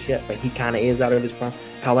prime just yet, but he kind of is out of his prime.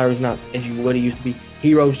 Kyle Lowry's not as what he used to be.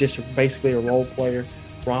 Hero's just basically a role player.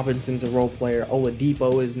 Robinson's a role player.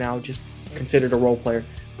 Oladipo is now just considered a role player.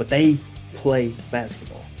 But they play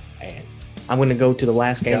basketball. And I'm going to go to the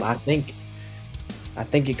last game. I think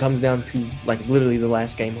it comes down to like literally the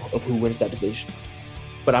last game of who wins that division.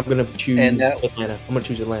 But I'm going to choose Atlanta. I'm going to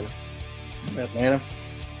choose Atlanta. Atlanta.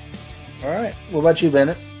 All right. What about you,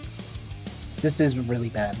 Bennett? This is a really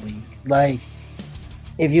bad league. Like,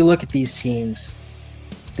 if you look at these teams,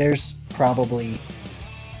 there's probably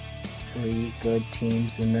 3 good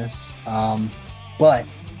teams in this. But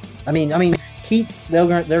I mean, Heat, they're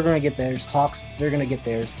going to get theirs. Hawks, they're going to get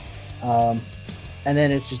theirs. And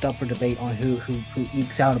then it's just up for debate on who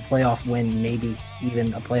ekes out a playoff win, maybe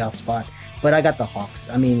even a playoff spot. But I got the Hawks.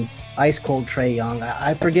 I mean, ice cold Trae Young.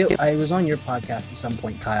 I forget. I was on your podcast at some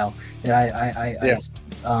point, Kyle. That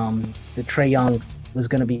that Trae Young was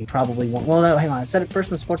going to be probably one. Well, no, hang on. I said it first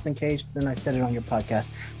in the Sports and Cage, then I said it on your podcast.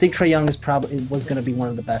 I think Trae Young was going to be one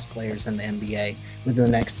of the best players in the NBA within the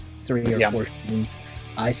next 3 or 4 seasons.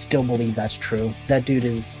 I still believe that's true. That dude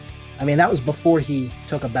is. I mean, that was before he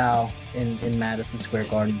took a bow in Madison Square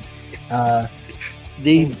Garden.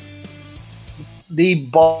 The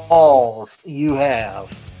balls you have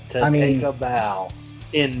to take a bow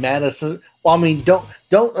in Madison. Well, I mean, don't.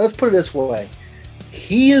 Let's put it this way.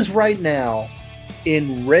 He is right now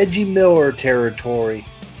in Reggie Miller territory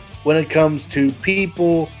when it comes to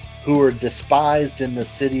people who are despised in the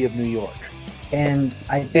city of New York. And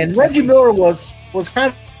Reggie Miller was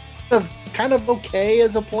kind of okay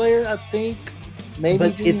as a player, I think. Maybe,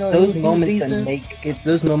 but it's those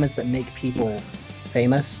moments that make people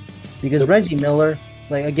famous. Because Reggie Miller,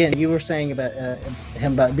 like again, you were saying about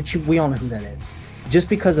him, but we all know who that is. Just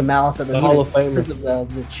because of Malice at the Hall of Famer, because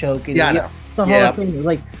of the choke. And, I know. It's a Hall of Famer.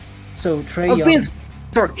 Like, so Trae Young. I was being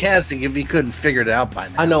sarcastic if he couldn't figure it out by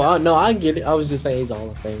now. I know, I get it. I was just saying he's a Hall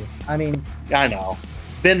of Famer. I mean, I know.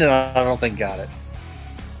 Bennett, I don't think got it.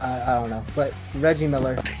 I don't know, but Reggie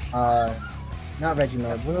Miller, not Reggie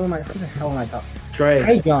Miller. Who the hell am I talking?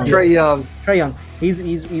 Trae Young.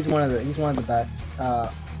 He's one of the best.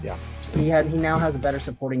 He now has a better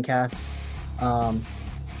supporting cast.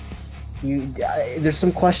 There's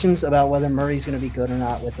some questions about whether Murray's going to be good or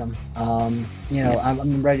not with him.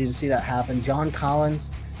 I'm ready to see that happen. John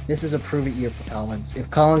Collins, this is a prove-it year for Collins.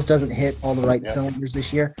 If Collins doesn't hit all the right cylinders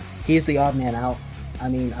this year, he's the odd man out. I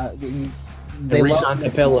mean, they re-sign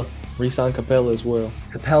Capella. Re-sign Capella as well.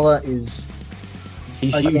 Capella is.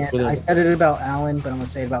 He's again, huge. I said it about Allen, but I'm going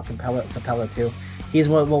to say it about Capella too. He's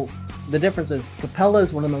one. Well, the difference is Capella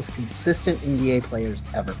is one of the most consistent NBA players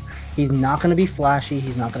ever. He's not going to be flashy.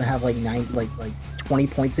 He's not going to have like 20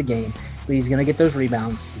 points a game, but he's going to get those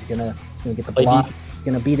rebounds. He's going to get the blocks. He's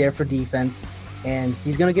going to be there for defense, and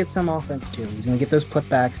he's going to get some offense too. He's going to get those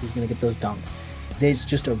putbacks. He's going to get those dunks. It's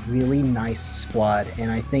just a really nice squad,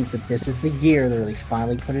 and I think that this is the year they really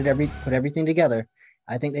finally put everything together.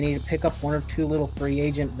 I think they need to pick up 1 or 2 little free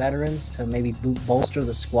agent veterans to maybe bolster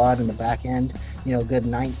the squad in the back end. Good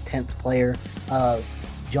 9th, 10th player.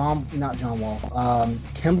 Not John Wall.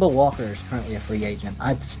 Kemba Walker is currently a free agent.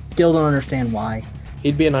 I still don't understand why.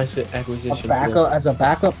 He'd be a nice acquisition. As a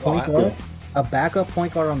backup point guard. A backup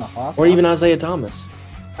point guard on the Hawks. Or even Isaiah Thomas.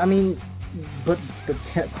 I mean, but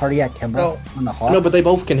cardiac Kemba on the Hawks. No, but they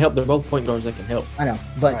both can help. They're both point guards that can help. I know,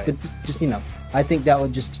 but just I think that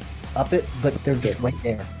would just up it. But they're just right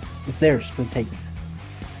there. It's theirs for the taking.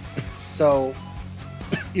 So,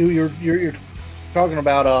 you're talking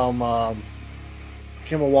about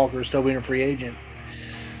Kemba Walker still being a free agent.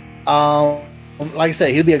 Like I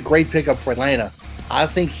said, he'd be a great pickup for Atlanta. I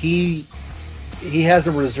think he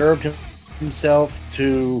hasn't reserved himself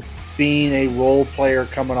to being a role player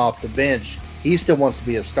coming off the bench. He still wants to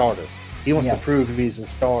be a starter. He wants to prove he's a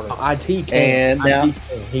starter. IT can. And now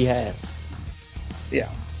he has.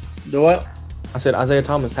 Yeah. Do what? I said Isaiah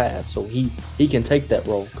Thomas has, so he can take that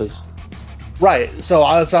role because. Right. So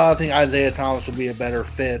I think Isaiah Thomas would be a better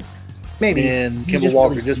fit maybe than Kemba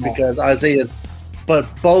Walker, really just because Isaiah's. But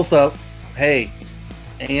both of Hey,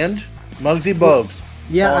 and Muggsy Bogues.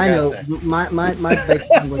 Yeah, all I gotta know. say. My big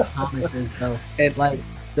thing with Thomas is though, And- like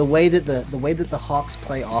the way that the Hawks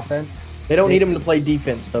play offense. They don't need him to play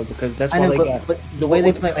defense though, because that's I why know, they but, got but the way they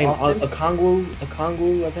what's his play name? offense.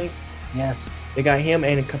 Okongwu, I think. Yes, They got him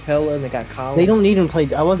and Capella, and they got Collins. they don't need him to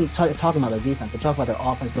play. I wasn't talking about their defense. I'm talking about their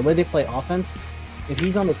offense. The way they play offense. If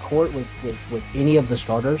he's on the court with any of the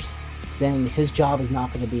starters, then his job is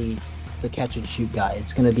not going to be the catch and shoot guy.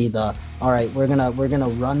 It's going to be the all right. We're gonna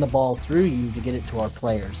run the ball through you to get it to our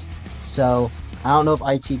players. So I don't know if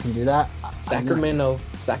IT can do that. Sacramento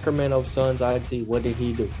Suns IT. What did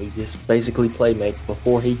he do? He just basically playmate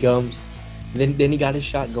before he comes. Then he got his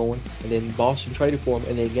shot going, and then Boston traded for him,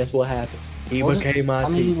 and then guess what happened? He became IT. I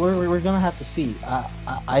mean, we're gonna have to see.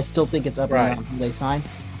 I still think it's up Right. and down who they sign.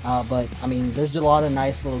 But I mean, there's a lot of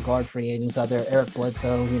nice little guard free agents out there. Eric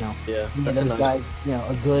Bledsoe, Yeah, those guys,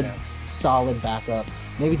 a good, solid backup.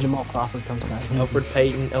 Maybe Jamal Crawford comes back. Alfred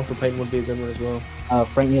Payton would be a good one as well.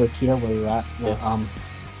 Frank Ntilikina, where you're at. Yeah.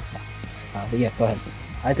 But yeah, go ahead.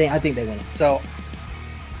 I think they win it. So,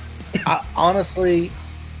 honestly,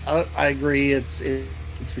 I agree. It's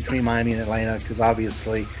between Miami and Atlanta because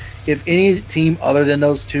obviously, if any team other than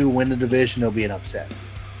those two win the division, it'll be an upset.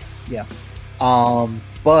 Yeah.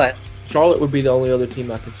 But Charlotte would be the only other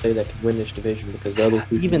team I could say that could win this division because the other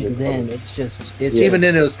two even teams are then, covered. it's even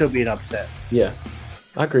then, it'll still be an upset. Yeah,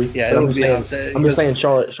 I agree. Yeah, But it'll be an upset. I'm just saying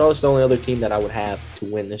Charlotte's the only other team that I would have to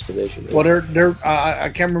win this division. Well, they're I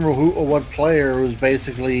can't remember what player was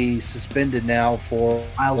basically suspended now for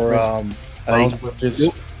Miles Bridges.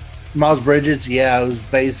 Miles Bridges. Yeah, it was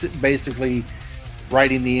basically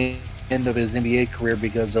writing the end of his NBA career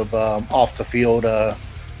because of off the field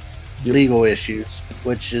legal issues,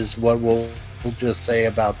 which is what we'll just say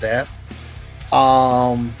about that.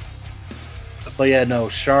 But yeah, no,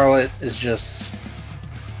 Charlotte is just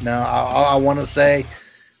no. I want to say,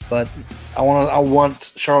 but I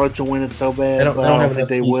want Charlotte to win it so bad, but I don't think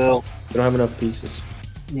they will. They don't have enough pieces.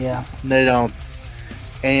 Yeah, they don't,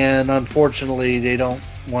 and unfortunately, they don't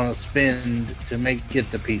want to spend to get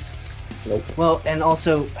the pieces. Nope. Well, and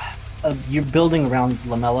also, you're building around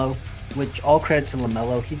LaMelo, which all credit to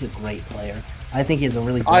LaMelo. He's a great player. I think he has a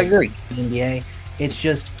really great I agree. NBA. It's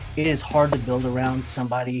just it is hard to build around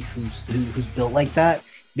somebody who's built like that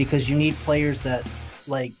because you need players that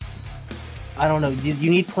I don't know.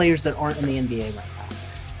 You need players that aren't in the NBA right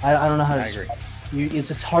now. I don't know how to. I agree. It's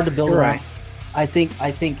just hard to build You're around. right. I think,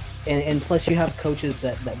 and plus you have coaches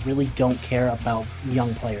that really don't care about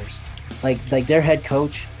young players. Like their head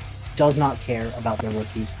coach does not care about their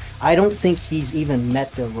rookies. I don't think he's even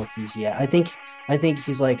met their rookies yet. I think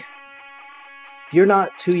he's like, if you're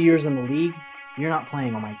not 2 years in the league, you're not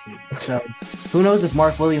playing on my team. So who knows if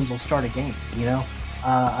Mark Williams will start a game?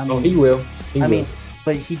 I mean, He will. I mean,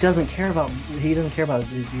 but he doesn't care about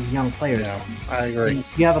his young players. Yeah, I agree. And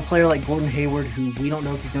you have a player like Gordon Hayward who we don't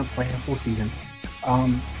know if he's going to play a full season.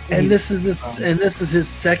 And this is his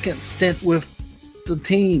second stint with the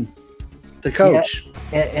team, the coach.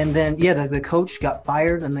 Yeah, and then the coach got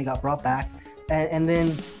fired and they got brought back, and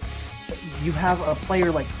then you have a player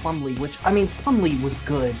like Plumlee, which I mean Plumlee was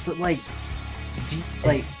good, but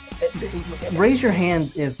raise your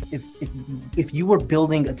hands if you were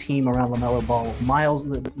building a team around LaMelo Ball, Miles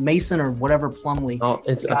Mason or whatever Plumlee. Oh,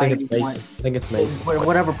 I think it's Mason.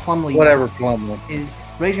 Whatever Plumlee. Whatever Plumlee.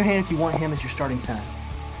 Raise your hand if you want him as your starting center.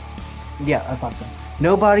 Yeah, I thought so.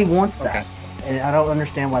 Nobody wants that. Okay. And I don't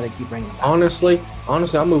understand why they keep bringing it back. Honestly,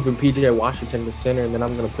 I'm moving PJ Washington to center, and then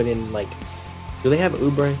I'm gonna put in do they have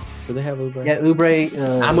Oubre? Yeah,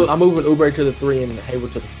 Oubre. I'm moving Oubre to the 3 and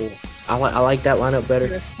Hayward to the 4. I like that lineup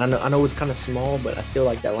better. I know it's kind of small, but I still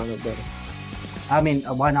like that lineup better. I mean,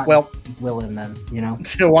 why not? Well, Will in then,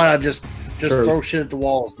 why not just Sure. throw shit at the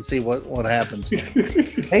walls and see what happens?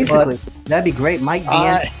 Basically, that'd be great. Mike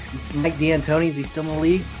D'Antoni, is he still in the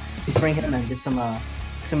league? Let's bring him in and get some of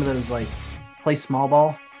those play small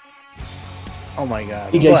ball. Oh my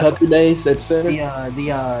God! PJ Tucker days at center.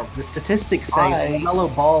 The statistics say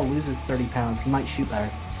LaMelo Ball loses 30 pounds. He might shoot better.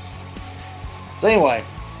 So anyway,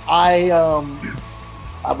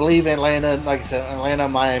 I believe Atlanta, like I said, Atlanta,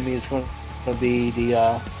 Miami is going to be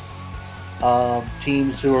the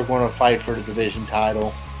teams who are going to fight for the division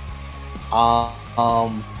title.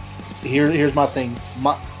 Here's my thing.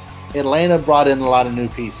 Atlanta brought in a lot of new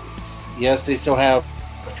pieces. Yes, they still have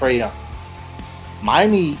Trae Young.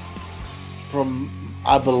 Miami,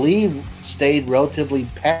 I believe, stayed relatively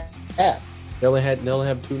pat. They only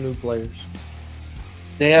have 2 new players.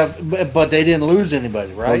 But they didn't lose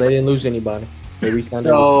anybody, right? Well, they didn't lose anybody. They re-signed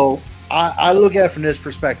So I look at it from this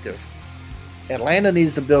perspective. Atlanta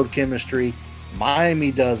needs to build chemistry.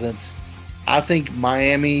 Miami doesn't. I think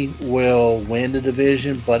Miami will win the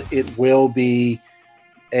division, but it will be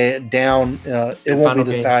down. It won't be Final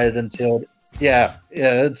game. decided until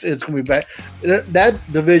it's going to be back. That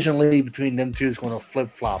division lead between them two is going to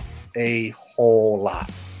flip flop a whole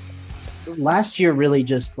lot. Last year really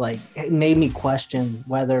just like it made me question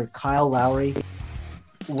whether Kyle Lowry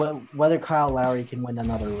can win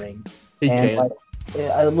another ring. He can. Like,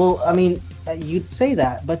 well, I mean, you'd say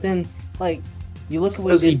that, but then like you look at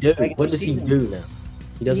What does he do? What does he do now?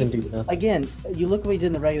 He doesn't do nothing. Again, you look at what he did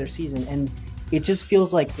in the regular season, and it just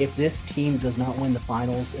feels like if this team does not win the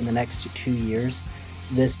finals in the next 2 years,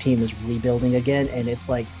 this team is rebuilding again. And it's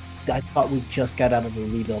like, I thought we just got out of a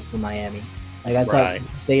rebuild for Miami. Like, I thought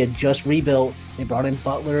they had just rebuilt. They brought in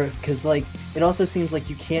Butler because, like, it also seems like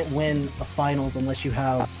you can't win a finals unless you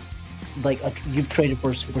have, like, you've traded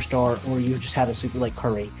for a superstar or you just had a super, like,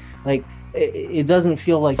 Curry. Like, it doesn't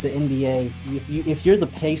feel like the NBA. If you're the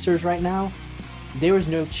Pacers right now, there is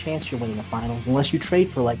no chance you're winning the finals unless you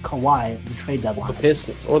trade for like Kawhi at the trade deadline. The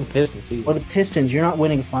Pistons. Or the Pistons. You're not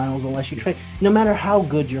winning the finals unless you trade. No matter how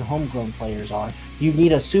good your homegrown players are, you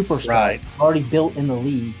need a superstar already built in the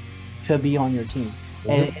league to be on your team.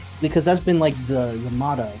 And because that's been like the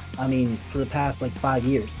motto, I mean, for the past like 5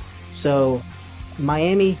 years. So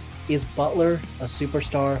Miami, is Butler a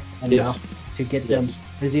superstar enough to get them?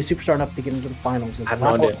 Is he a superstar enough to get into the finals? I have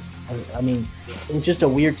no idea. I mean, it's just a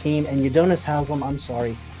weird team, and Udonis Haslem, I'm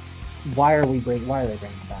sorry. Why are they bringing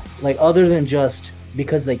him back? Like, other than just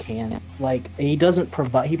because they can. Like, he doesn't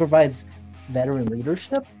provide. He provides veteran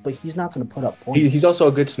leadership, but he's not going to put up points. He's also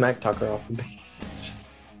a good smack talker off the bench.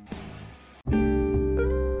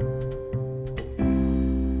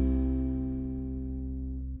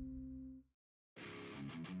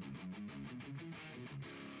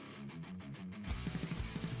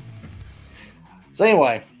 So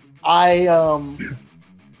anyway, I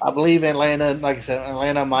believe Atlanta, like I said,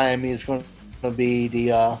 Atlanta, Miami is going to be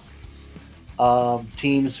the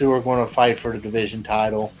teams who are going to fight for the division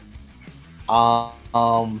title.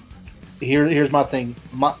 Here's my thing.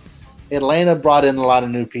 Atlanta brought in a lot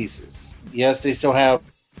of new pieces. Yes, they still have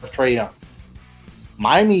Trae Young.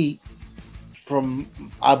 Miami,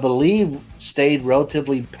 I believe, stayed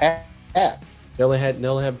relatively pat. They only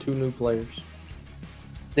have 2 new players.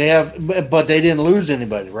 They have, but they didn't lose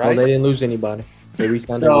anybody, right? No, they didn't lose anybody. They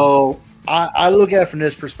re-signed So I look at it from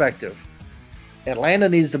this perspective. Atlanta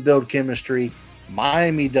needs to build chemistry.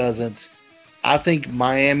 Miami doesn't. I think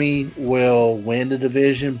Miami will win the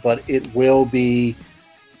division, but it will be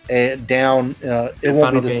down. It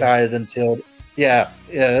won't be decided until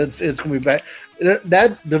it's going to be back.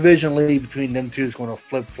 That division lead between them two is going to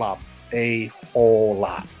flip flop a whole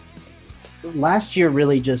lot. Last year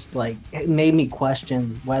really just like it made me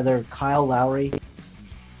question whether Kyle Lowry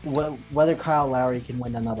can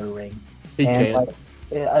win another ring. He can. Like,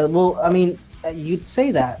 well, I mean, you'd say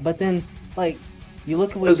that, but then like you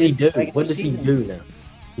look at what he do? What does he do now?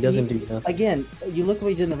 He doesn't do nothing. Again, you look at what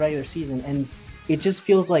he did in the regular season, and it just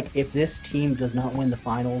feels like if this team does not win the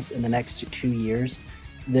finals in the next 2 years,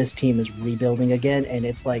 this team is rebuilding again. And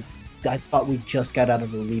it's like, I thought we just got out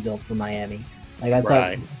of a rebuild for Miami. Like, I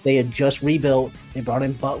thought they had just rebuilt. They brought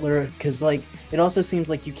in Butler because, like, it also seems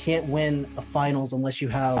like you can't win a finals unless you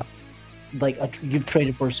have, like, you've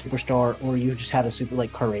traded for a superstar or you just had a super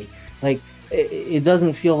like Curry. Like, it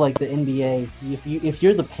doesn't feel like the NBA. If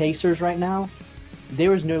you're the Pacers right now,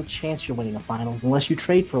 there is no chance you're winning the finals unless you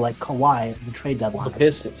trade for like Kawhi at the trade deadline. Or the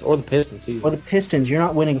Pistons. Or the Pistons. You're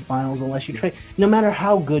not winning finals unless you trade. No matter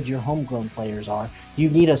how good your homegrown players are, you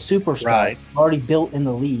need a superstar already built in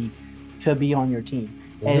the league to be on your team.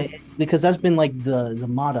 And because that's been like the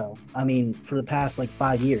motto, I mean, for the past like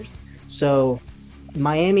 5 years. So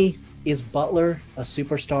Miami, is Butler a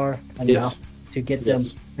superstar enough to get them?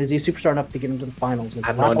 Is he a superstar enough to get into the finals? I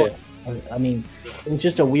have no idea. I mean, it's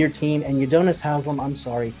just a weird team. And Udonis Haslem, I'm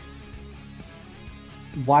sorry.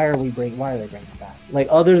 Why are they bringing him back? Like,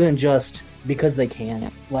 other than just because they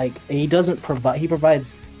can. Like, he doesn't provide. He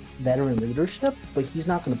provides veteran leadership, but he's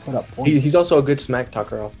not going to put up points. He's also a good smack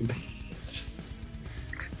talker off the bench.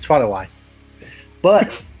 That's probably why.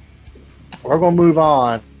 But we're going to move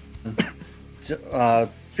on.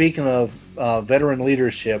 Speaking of veteran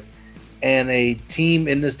leadership and a team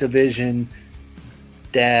in this division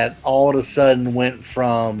that all of a sudden went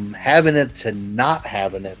from having it to not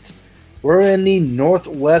having it. We're in the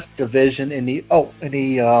Northwest Division in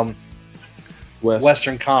the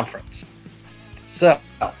Western Conference. So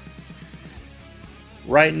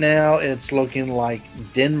right now it's looking like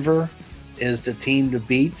Denver is the team to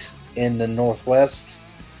beat in the Northwest.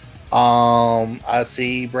 I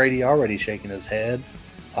see Brady already shaking his head.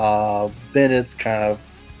 Bennett's kind of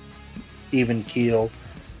even keel.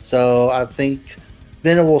 So I think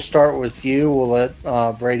Bennett, will start with you. We'll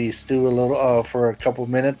let Brady stew a little for a couple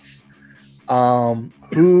minutes.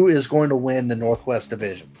 Who is going to win the Northwest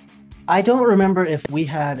Division? I don't remember if we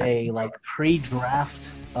had a pre-draft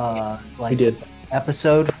We did.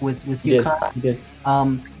 episode with you, Kyle. We did.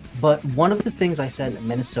 But one of the things I said that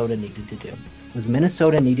Minnesota needed to do was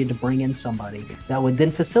Minnesota needed to bring in somebody that would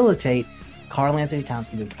then facilitate Karl Anthony Towns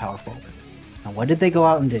to move to power forward. Now, what did they go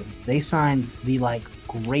out and do? They signed the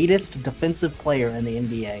greatest defensive player in the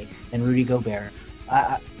NBA, and Rudy Gobert.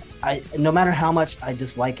 I no matter how much I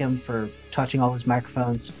dislike him for touching all his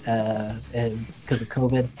microphones because of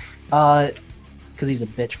COVID, because he's a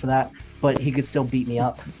bitch for that, but he could still beat me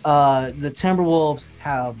up. The Timberwolves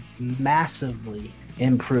have massively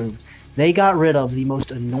improved. They got rid of the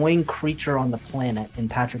most annoying creature on the planet in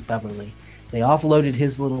Patrick Beverley. They offloaded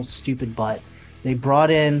his little stupid butt. They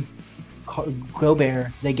brought in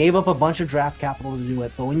Gobert. They gave up a bunch of draft capital to do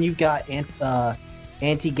it. But when you've got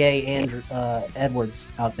anti-gay Andrew Edwards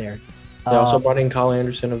out there, They also brought in Kyle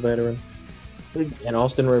Anderson, a veteran, and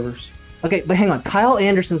Austin Rivers. Okay, but hang on. Kyle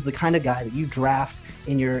Anderson's the kind of guy that you draft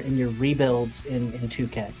in your rebuilds in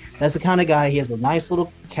 2K. That's the kind of guy. He has a nice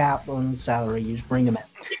little cap on his salary. You just bring him in.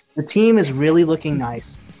 The team is really looking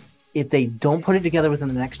nice. If they don't put it together within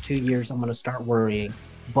the next 2 years, I'm going to start worrying.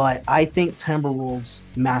 But I think Timberwolves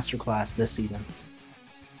masterclass this season.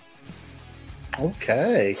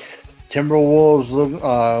 Okay.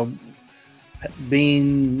 Timberwolves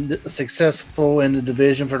being successful in the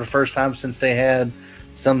division for the first time since they had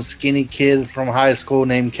some skinny kid from high school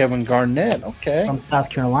named Kevin Garnett. Okay. From South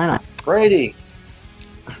Carolina. Brady.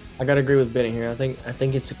 I gotta agree with Bennett here. I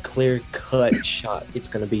think it's a clear cut shot. It's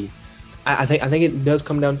gonna be. I think it does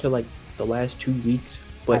come down to the last 2 weeks,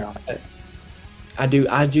 but I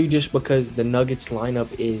do just because the Nuggets lineup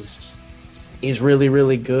is really,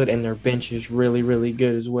 really good, and their bench is really, really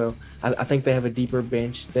good as well. I think they have a deeper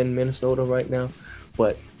bench than Minnesota right now,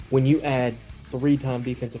 but when you add 3-time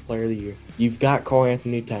Defensive Player of the Year, you've got Karl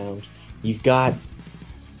Anthony Towns, you've got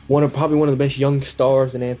probably one of the best young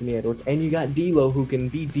stars in Anthony Edwards, and you got D'Lo, who can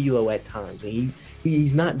be D'Lo at times.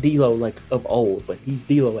 He's not D'Lo of old, but he's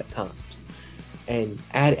D'Lo at times. And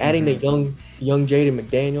adding the young Jaden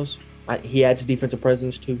McDaniels, he adds defensive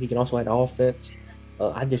presence too. He can also add offense.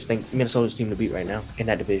 I just think Minnesota's team to beat right now in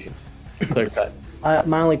that division. Clear cut.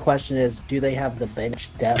 My only question is, do they have the bench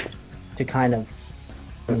depth to kind of?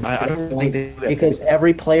 I don't think they do. Because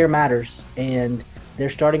every player matters, and their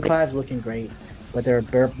starting five's looking great, but the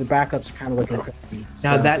backups are kind of looking crazy.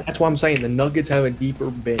 Now that's why I'm saying the Nuggets have a deeper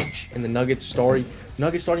bench, and the Nuggets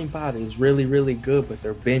starting five is really, really good, but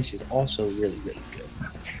their bench is also really, really good.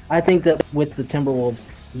 I think that with the Timberwolves,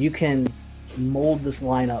 you can mold this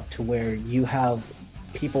lineup to where you have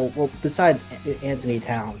people, well, besides Anthony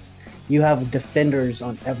Towns, you have defenders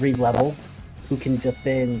on every level who can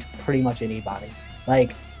defend pretty much anybody.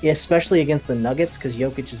 Especially against the Nuggets, because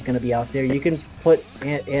Jokic is going to be out there. You can put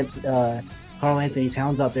Karl Anthony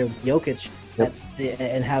Towns out there with Jokic,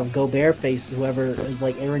 and have Gobert face whoever,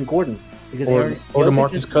 like Aaron Gordon. Because or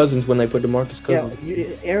DeMarcus Cousins when they put DeMarcus Cousins. Yeah,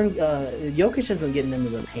 Jokic isn't getting into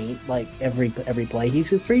the paint every play.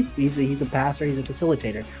 He's a passer. He's a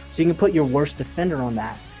facilitator. So you can put your worst defender on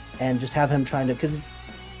that and just have him trying to, because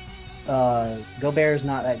Gobert is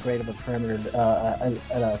not that great of a perimeter,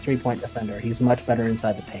 a 3-point defender. He's much better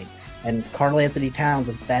inside the paint. And Karl Anthony Towns,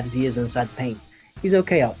 as bad as he is inside the paint, he's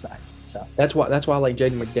okay outside. So that's why I like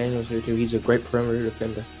Jaden McDaniels here too. He's a great perimeter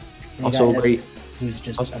defender. Also great. Who's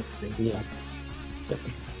just yeah.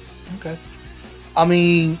 Okay. I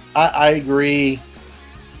mean, I agree.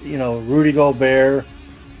 Rudy Gobert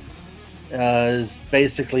is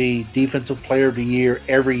basically Defensive Player of the Year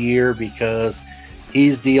every year because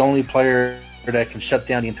he's the only player that can shut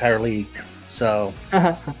down the entire league. So,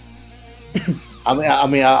 I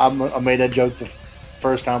made that joke the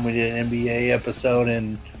first time we did an NBA episode,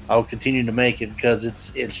 and I'll continue to make it because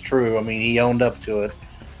it's true. I mean, he owned up to it.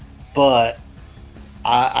 But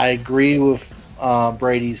I agree with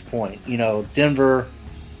Brady's point. Denver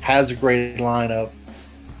has a great lineup,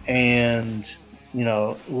 and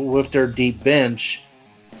with their deep bench,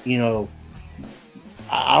 I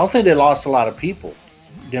don't think they lost a lot of people.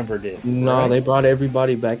 Denver did. No, right? They brought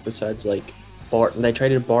everybody back besides Barton. They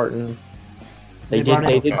traded Barton. They did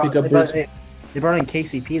pick up Bruce. They brought in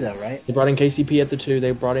KCP though, right? They brought in KCP at the 2.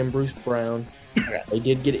 They brought in Bruce Brown. They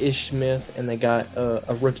did get Ish Smith, and they got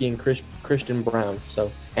a rookie in Christian Brown.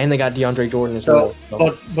 And they got DeAndre Jordan as well.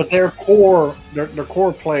 So. But their core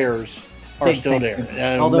players are still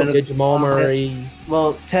there. Although Jamal Murray,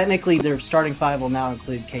 well, technically their starting five will now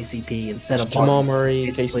include KCP instead of Jamal Barton.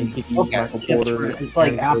 Murray, Basically, KCP, okay. Michael Porter. It's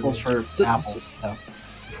like Aaron apples Gordon. for apples. So.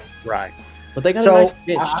 Right. But they got So, a nice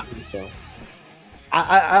bench too.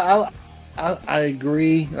 So. I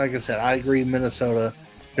agree. Like I said, I agree. Minnesota,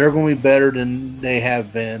 they're going to be better than they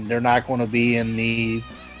have been. They're not going to be in the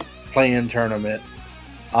play-in tournament.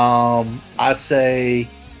 I say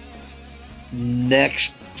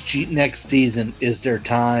next season is their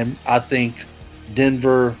time. I think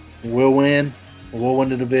Denver will win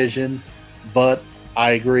the division, but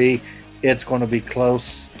I agree it's going to be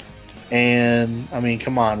close. And I mean,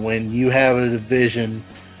 come on, when you have a division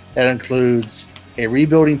that includes a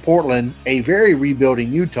rebuilding Portland, a very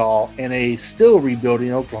rebuilding Utah, and a still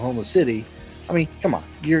rebuilding Oklahoma City, I mean, come on,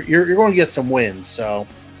 you're going to get some wins. So,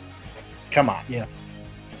 come on. Yeah.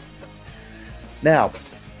 Now,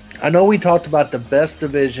 I know we talked about the best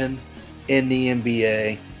division in the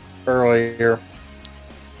NBA earlier.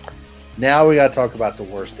 Now we got to talk about the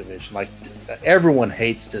worst division. Like, everyone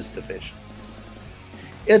hates this division.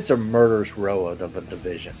 It's a murderous row of a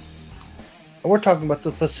division. And we're talking about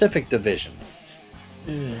the Pacific Division.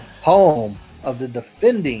 Home of the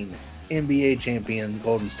defending NBA champion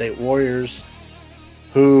Golden State Warriors,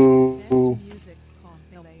 who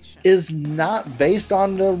is not, based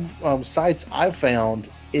on the sites I found,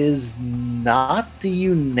 is not the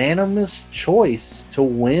unanimous choice to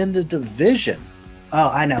win the division. Oh,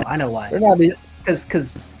 I know why. They're not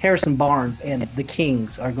because Harrison Barnes and the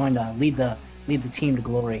Kings are going to lead the team to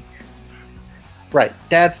glory. Right.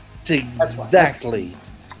 That's exactly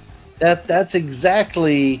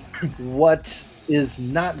what is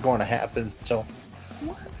not going to happen. So,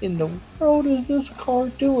 what in the world is this car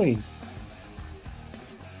doing?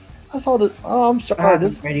 I saw the. Oh, I'm sorry.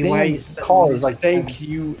 This damn car is like. Thank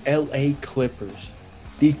you, LA Clippers.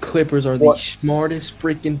 The Clippers are the smartest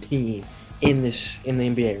freaking team in the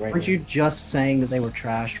NBA right now. Weren't you just saying that they were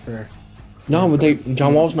trash for? No, but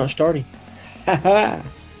John Wall's not starting. Oh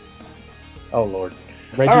Lord.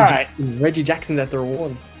 Reggie Jackson's at their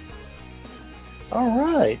one. All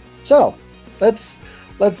right. So let's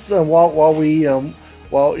while we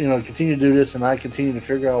continue to do this, and I continue to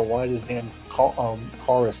figure out why this damn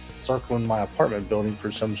car is circling my apartment building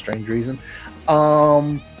for some strange reason.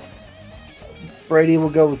 Brady, we'll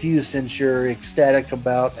go with you since you're ecstatic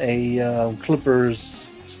about a Clippers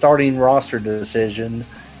starting roster decision.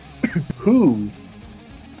 Who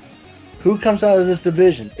comes out of this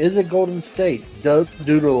division? Is it Golden State? Do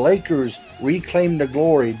the Lakers reclaim the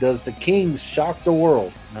glory? Does the Kings shock the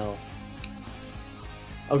world? No.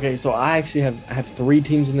 Okay, so I actually have three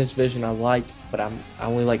teams in this division I like, but I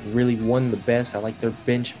only like really one the best. I like their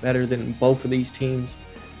bench better than both of these teams,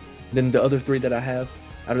 than the other three that I have.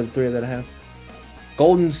 Out of the three that I have,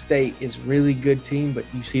 Golden State is a really good team, but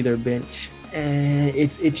you see their bench,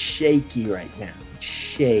 it's shaky right now. It's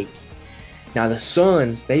shaky. Now the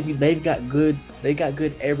Suns, they've got good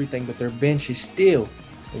everything, but their bench is still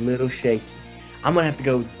a little shaky. I'm gonna have to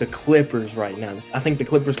go the Clippers right now. I think the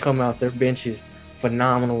Clippers come out, their bench is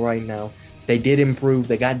phenomenal right now. They did improve.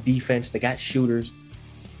 They got defense. They got shooters,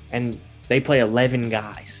 and they play 11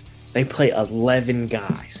 guys. That's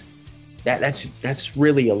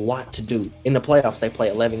really a lot to do in the playoffs. They play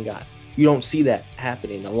 11 guys. You don't see that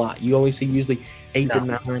happening a lot. You only see usually 8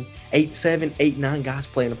 to 9, 8, 7, 8, 9 guys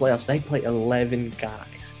play in the playoffs. They play 11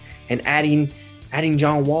 guys. And adding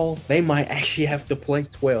John Wall, they might actually have to play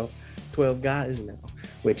 12 guys now,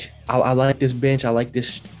 which I like this bench. I like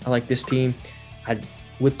this team.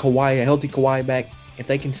 With Kawhi, a healthy Kawhi back, if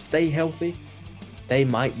they can stay healthy, they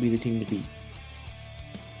might be the team to beat.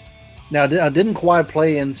 Now, didn't Kawhi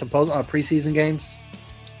play in some preseason games?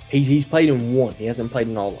 He's played in one. He hasn't played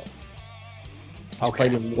in all of them.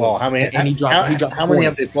 Okay. Well, how many? How many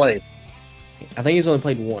have they played? I think he's only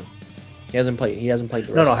played one. He hasn't played the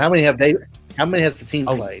rest. No. How many have they? How many has the team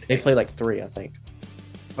played? They played like 3, I think.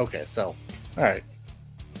 Okay, so all right.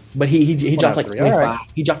 But he dropped like 25. Right.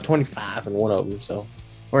 He dropped 25 in one of them. So,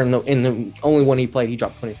 or in the only one he played, he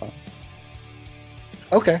dropped 25.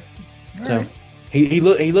 Okay. So right.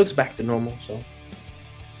 he looks back to normal. So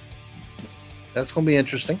that's gonna be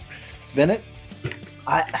interesting. Bennett,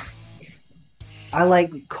 I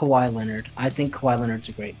like Kawhi Leonard. I think Kawhi Leonard's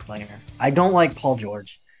a great player. I don't like Paul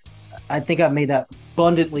George. I think I've made that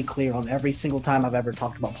abundantly clear on every single time I've ever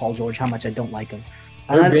talked about Paul George, how much I don't like him.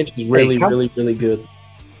 Their bench is really good.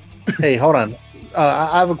 Hey, hold on.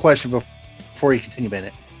 I have a question before you continue,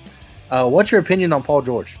 Bennett. What's your opinion on Paul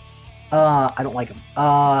George? I don't like him.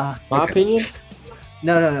 My opinion?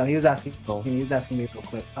 No. He was asking. He was asking me real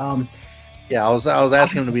quick. Yeah, I was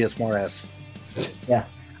asking him to be a smart ass. Yeah.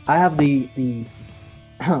 I have the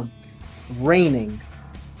reigning,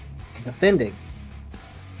 defending,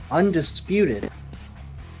 undisputed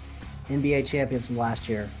NBA champions from last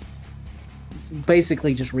year,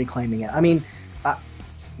 basically just reclaiming it. I mean,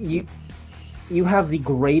 you have the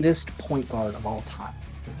greatest point guard of all time,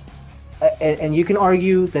 and you can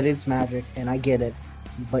argue that it's Magic, and I get it,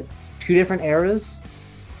 but two different eras.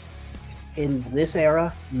 In this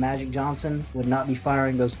era, Magic Johnson would not be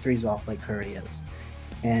firing those threes off like Curry is,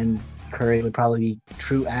 and Curry would probably be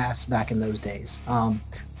true ass back in those days.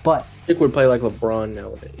 But Nick would play like LeBron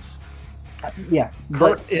nowadays. Yeah,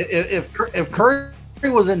 but if Curry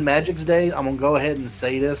was in Magic's day, I'm gonna go ahead and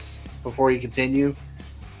say this before you continue.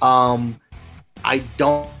 I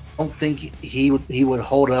don't think he would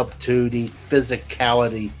hold up to the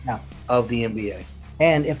physicality of the NBA.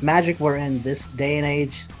 And if Magic were in this day and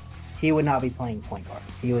age, he would not be playing point guard.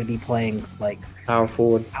 He would be playing like power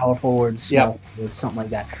forward, small forward, something like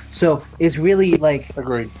that. So it's really like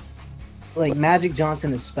agreed. Like Magic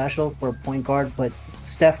Johnson is special for a point guard, but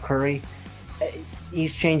Steph Curry,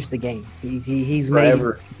 he's changed the game. He's made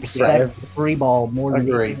you respect the three ball more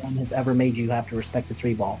than anyone has ever made you have to respect the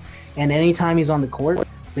three ball. And anytime he's on the court,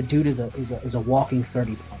 the dude is a walking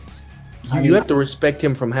 30 points. You have to respect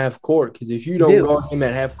him from half court, because if you don't guard him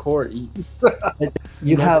at half court,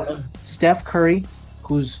 you have Steph Curry,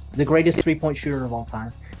 who's the greatest 3-point shooter of all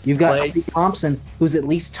time. You've got Klay Thompson, who's at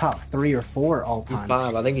least top 3 or 4 all time. He's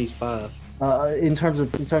 5. I think he's 5. In terms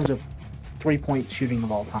of 3-point shooting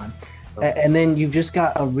of all time. And then you've just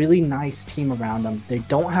got a really nice team around them. They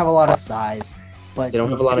don't have a lot of size, but they don't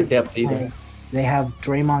have a lot of depth either. They have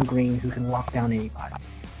Draymond Green, who can lock down anybody.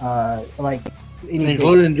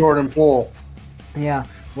 Including Jordan Poole. Yeah,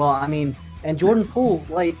 well, I mean, and Jordan Poole,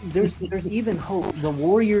 like, there's even hope. The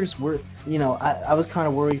Warriors were, I was kind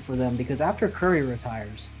of worried for them because after Curry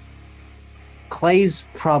retires, Klay's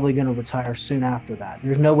probably going to retire soon after that.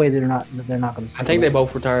 There's no way they're not going to. I think they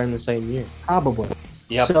both retire in the same year. Probably.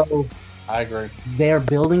 Yeah. So I agree. They're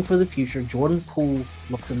building for the future. Jordan Poole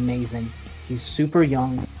looks amazing. He's super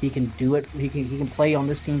young. He can do it. He can play on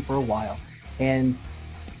this team for a while, and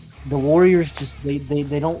the Warriors just they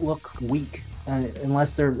don't look weak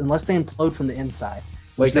unless they implode from the inside,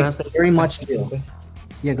 which they very much do.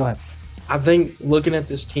 Yeah, go ahead. I think looking at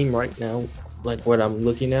this team right now, like what I'm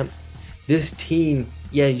looking at, this team,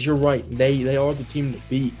 yeah, you're right. They are the team to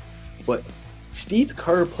beat, but Steve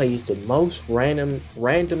Kerr plays the most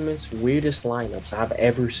randomest, weirdest lineups I've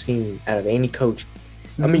ever seen out of any coach.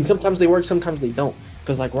 I mean, sometimes they work, sometimes they don't.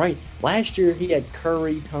 Because, last year he had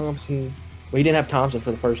Curry, Thompson. Well, he didn't have Thompson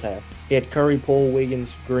for the first half. He had Curry, Poole,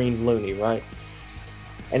 Wiggins, Green, Looney, right?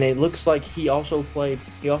 And it looks like he also played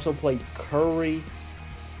Curry,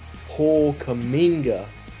 Poole, Kuminga,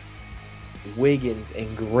 Wiggins,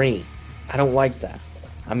 and Green. I don't like that.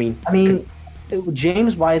 I mean,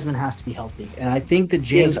 James Wiseman has to be healthy, and I think that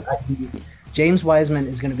James Wiseman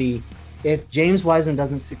is going to be. If James Wiseman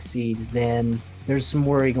doesn't succeed, then there's some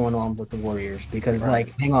worry going on with the Warriors because,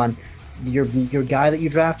 hang on, your guy that you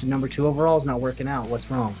drafted number 2 overall is not working out.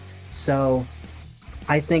 What's wrong? So,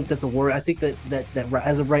 I think that that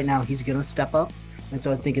as of right now, he's going to step up, and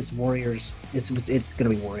so I think it's Warriors. It's going to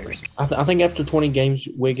be Warriors. I think after 20 games,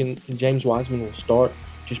 James Wiseman will start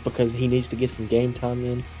just because he needs to get some game time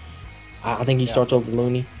in. I think he starts over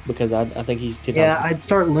Looney because I think he's 10. Yeah, I'd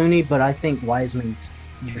start Looney, but I think Wiseman's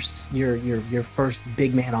your first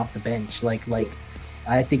big man off the bench.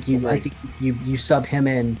 I think you sub him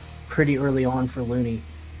in pretty early on for Looney.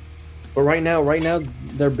 But right now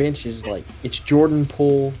their bench is it's Jordan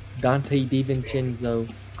Poole, Dante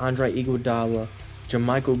DiVincenzo, Andre Iguodala,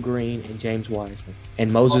 JaMychal Green, and James Wiseman,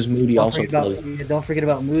 and Moses Moody also plays. Don't forget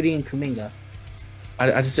about Moody and Kuminga.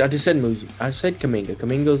 I just said Moody. I said Kuminga.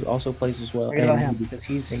 Kuminga also plays as well. Forget about him because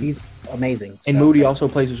he's amazing. And Moody also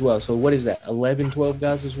plays as well. So what is that? 11, 12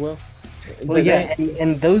 guys as well? Well, yeah,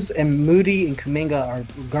 and Moody and Kuminga are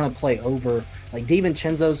gonna play over.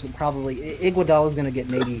 DiVincenzo's probably Iguodala's gonna get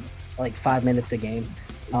maybe 5 minutes a game.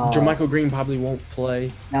 JaMychal Green probably won't play.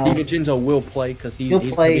 Now, DiVincenzo will play because he'll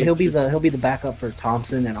play. He'll be the backup for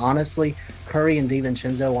Thompson. And honestly, Curry and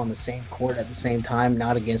DiVincenzo on the same court at the same time,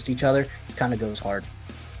 not against each other, just kind of goes hard.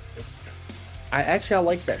 I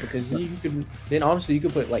like that because you could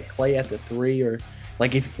put Klay at the 3 or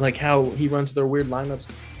how he runs their weird lineups.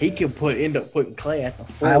 He could end up putting Klay at the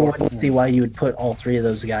 4. I wouldn't see why you would put all 3 of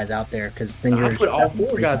those guys out there because then I put all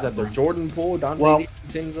 4 guys out there: Jordan Poole, Dante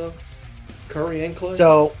DiVincenzo, Curry, and Klay.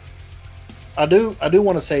 So I do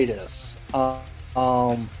want to say this.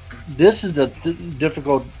 This is the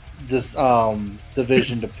difficult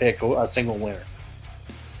division to pick a single winner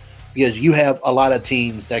because you have a lot of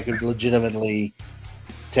teams that could legitimately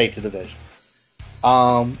take the division.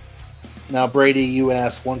 Now, Brady, you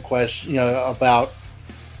asked one question, about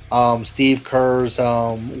Steve Kerr's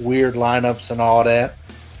weird lineups and all that.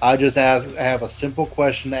 I have a simple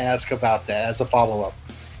question to ask about that as a follow-up.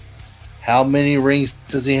 How many rings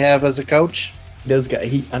does he have as a coach? I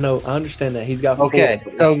understand that he's got 4. Okay,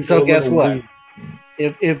 so guess what?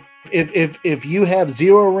 If you have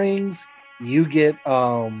 0 rings, you get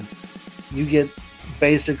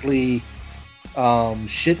basically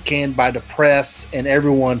shit canned by the press and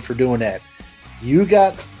everyone for doing that. You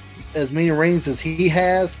got as many rings as he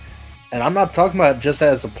has, and I'm not talking about just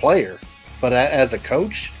as a player, but as a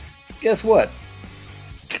coach. Guess what?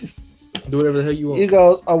 Do whatever the hell you want. You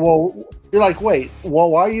go, oh, well, you're like, wait,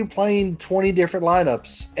 well, why are you playing 20 different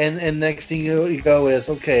lineups? And next thing you go is,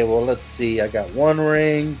 okay, well, let's see. I got 1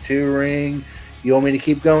 ring, 2 ring. You want me to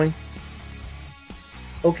keep going?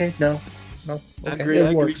 Okay, no. Okay, I agree,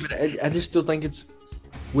 but I just still think it's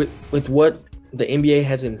with what the NBA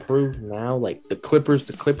has improved now. Like the Clippers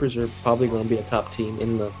are probably going to be a top team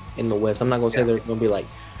in the West. I'm not going to say they're going to be like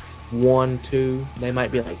 1, 2. They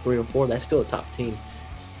might be like 3 or 4. That's still a top team.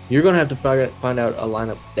 You're going to have to find out a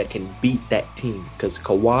lineup that can beat that team, because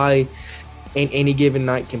Kawhi, in any given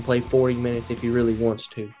night, can play 40 minutes if he really wants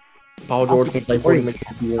to. Paul George can play 40 minutes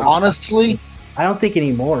if he wants to. Honestly, I don't think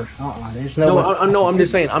anymore. There's no. I'm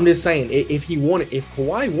just saying. If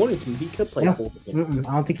Kawhi wanted to, he could play 40 minutes.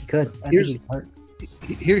 I don't think he could.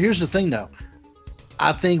 Here's the thing, though.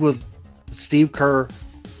 I think with Steve Kerr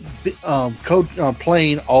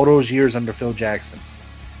playing all those years under Phil Jackson,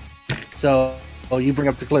 so you bring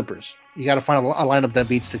up the Clippers. You got to find a lineup that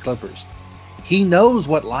beats the Clippers. He knows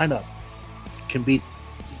what lineup can beat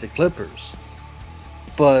the Clippers,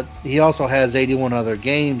 but he also has 81 other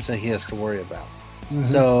games that he has to worry about. Mm-hmm.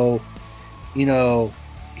 So,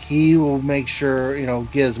 he will make sure,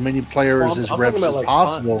 get as many players as reps as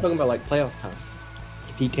possible. I'm talking about like playoff time.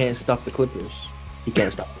 If he can't stop the Clippers, he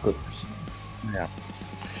can't stop the Clippers. Yeah.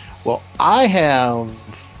 Well,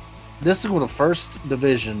 this is the first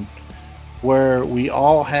division where we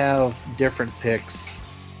all have different picks.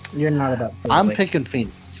 You're not about to say I'm picking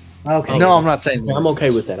Phoenix. Okay. No, I'm not saying I'm okay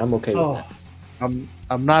with that. With that.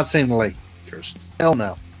 I'm not saying the Lakers. Hell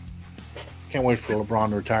no. Can't wait for LeBron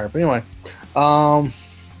to retire. But anyway, but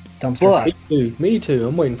me too.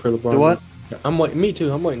 I'm waiting for LeBron. What? Me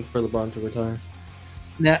too. I'm waiting for LeBron to retire.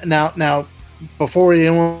 Now, before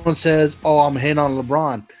anyone says, "Oh, I'm hating on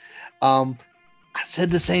LeBron," I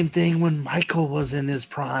said the same thing when Michael was in his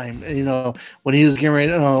prime. When he was getting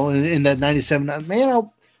ready, in that '97. Man,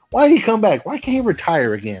 why did he come back? Why can't he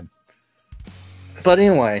retire again? But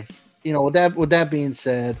anyway, with that being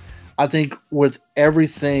said, I think with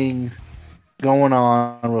everything going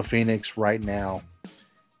on with Phoenix right now,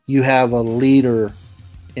 you have a leader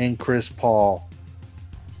in Chris Paul,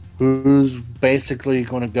 who's basically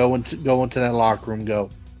going to go into that locker room and go,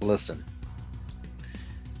 listen,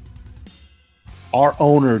 our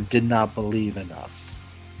owner did not believe in us.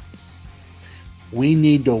 We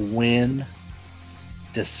need to win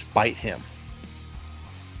despite him.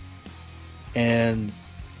 And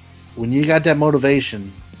when you got that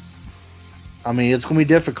motivation, I mean, it's going to be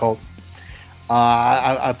difficult.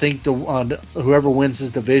 I think whoever wins this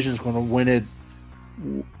division is going to win it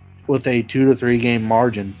with a 2 to 3 game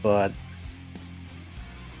margin. But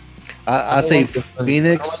I say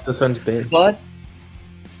Phoenix.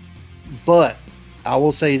 But I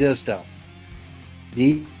will say this though: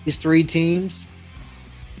 these 3 teams,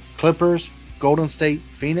 Clippers, Golden State,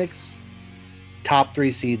 Phoenix, top 3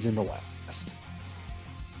 seeds in the West.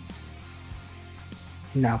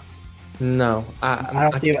 No, I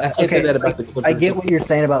don't see. I can't say that about the Clippers. I get what you're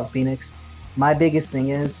saying about Phoenix. My biggest thing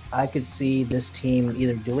is I could see this team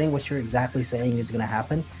either doing what you're exactly saying is going to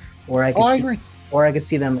happen, or I could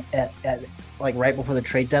see them at like right before the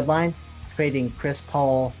trade deadline trading Chris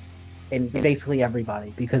Paul and basically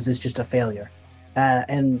everybody because it's just a failure,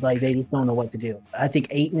 and like they just don't know what to do. I think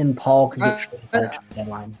Ayton and Paul could get traded at the trade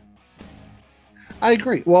deadline. I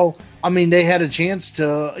agree. Well, I mean, they had a chance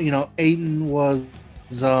to. Ayton was.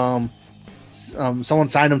 Someone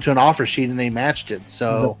signed him to an offer sheet and they matched it.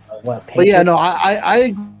 So, but yeah, no,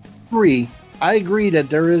 I agree. I agree that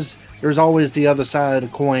there's always the other side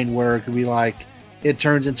of the coin where it could be like it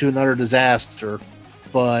turns into another disaster.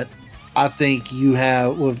 But I think you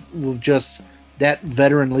have with just that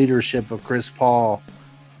veteran leadership of Chris Paul,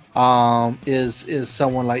 is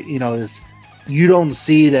someone like is you don't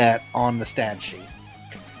see that on the stat sheet.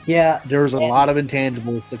 Yeah, there's a lot of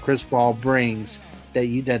intangibles that Chris Paul brings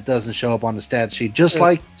that doesn't show up on the stat sheet, just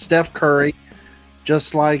like Steph Curry,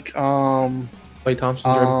 just like Klay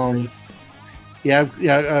Thompson,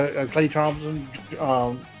 Clay Thompson.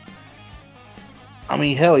 I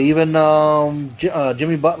mean, hell, even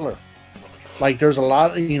Jimmy Butler. Like, there's a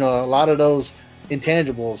lot of those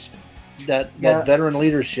intangibles that veteran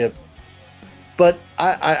leadership. But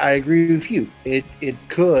I agree with you. It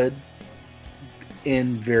could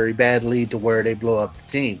end very badly to where they blow up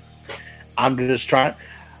the team. I'm just trying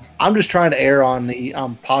to err on the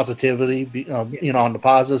positivity, on the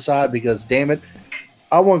positive side, because damn it,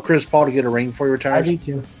 I want Chris Paul to get a ring before he retires. I do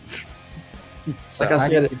too. So, Like I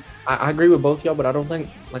said, I agree with both y'all, but I don't think,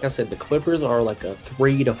 like I said, the Clippers are like a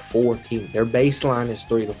 3 to 4 team. Their baseline is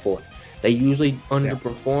 3 to 4. They usually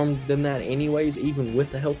underperformed than that, anyways. Even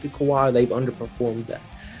with the healthy Kawhi, they've underperformed that.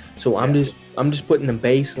 So I'm just putting the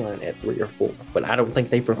baseline at 3 or 4, but I don't think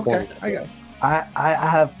they performed. Okay, I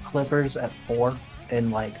have Clippers at 4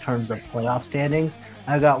 in like terms of playoff standings.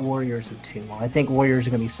 I got Warriors at 2. I think Warriors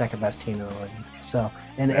are going to be second best team in the league. So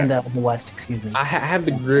in the West, excuse me. I have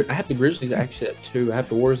the Grizzlies actually at 2. I have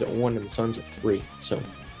the Warriors at 1 and the Suns at 3. So,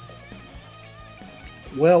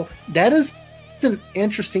 well, that is an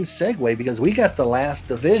interesting segue because we got the last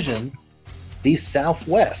division, the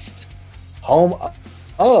Southwest, home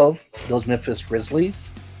of those Memphis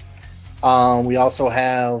Grizzlies. We also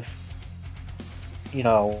have,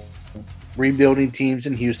 rebuilding teams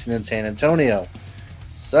in Houston and San Antonio.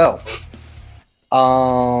 So,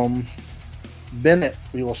 Bennett,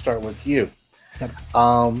 we will start with you.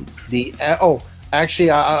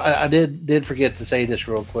 Actually, I did forget to say this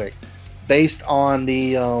real quick. Based on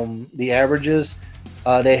the averages,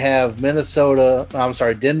 they have Denver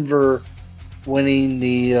winning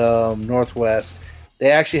the Northwest.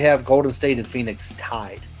 They actually have Golden State and Phoenix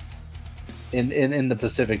tied in the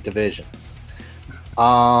Pacific Division.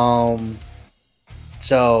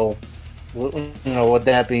 So, with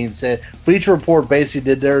that being said, Bleacher Report basically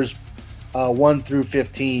did theirs 1 through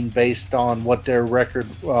 15 based on what their record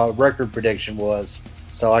prediction was.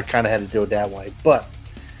 So I kind of had to do it that way. But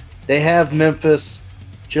they have Memphis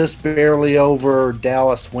just barely over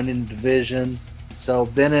Dallas winning the division. So,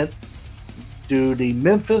 Bennett, do the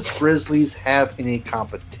Memphis Grizzlies have any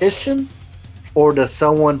competition, or does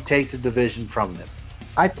someone take the division from them?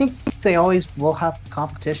 I think they always will have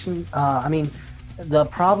competition. I mean, the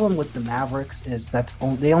problem with the Mavericks is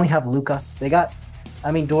they only have Luka.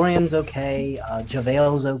 Dorian's okay,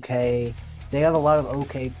 JaVale's okay. They have a lot of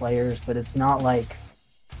okay players, but it's not like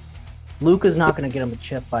Luka's not going to get him a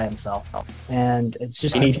chip by himself, and it's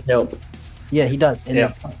just he needs help. Yeah, he does, and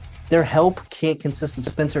their help can't consist of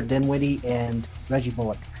Spencer Dinwiddie and Reggie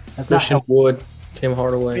Bullock. That's not Christian Wood, Tim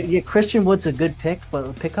Hardaway. Yeah, Christian Wood's a good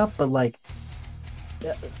pickup, but like.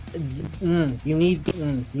 You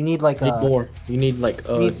need like more. You need like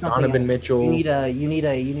Donovan Mitchell. You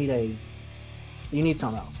need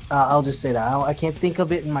something else. I'll just say that. I can't think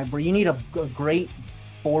of it in my brain. You need a great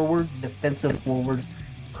defensive forward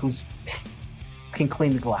who can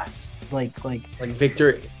clean the glass. Like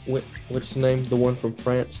Victor. What's his name? The one from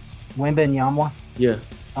France. Wembanyama. Yeah.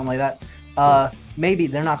 Something like that. Maybe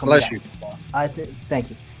they're not going to. Bless you. Thank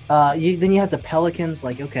you. Then you have the Pelicans.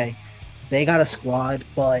 Like, okay. They got a squad,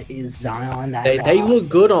 but is Zion that guy? They look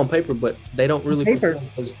good on paper, but they don't really perform.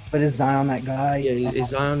 But is Zion that guy? Yeah,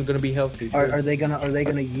 is Zion going to be healthy? Are they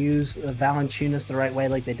gonna use Valanciunas the right way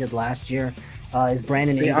like they did last year? Is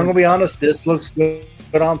Brandon? I'm gonna be honest. This looks good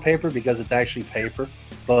on paper because it's actually paper,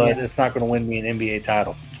 but it's not going to win me an NBA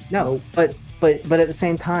title. No, but at the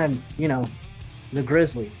same time, the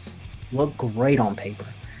Grizzlies look great on paper.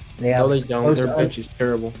 They don't. Their bench is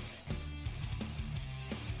terrible.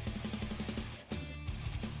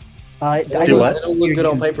 They don't look good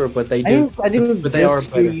on paper, but they do. But they are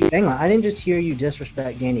better. Hang on, I didn't just hear you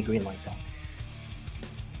disrespect Danny Green like that.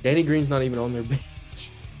 Danny Green's not even on their bench.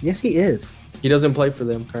 Yes, he is. He doesn't play for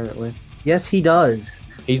them currently. Yes, he does.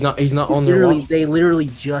 He's not on their roster. They literally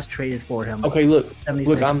just traded for him. Okay, look.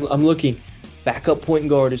 I'm looking. Backup point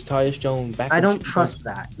guard is Tyus Jones. I don't trust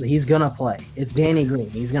that. He's gonna play. It's Danny Green.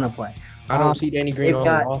 He's gonna play. I don't see Danny Green on the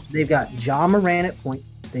roster. They've got Ja Morant at point.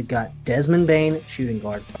 They've got Desmond Bane at shooting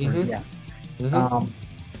guard. Mm-hmm. Yeah. Mm-hmm.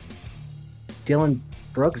 Dylan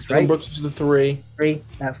Brooks, right? Dylan Brooks is the 3. 3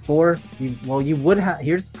 at 4. You would have.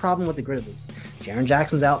 Here's the problem with the Grizzlies. Jaren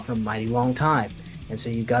Jackson's out for a mighty long time, and so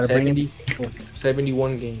you got to bring him.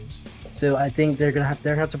 71 games. So I think they're gonna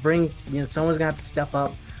have to bring. Someone's gonna have to step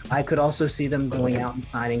up. I could also see them going out and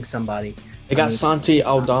signing somebody. They got Santi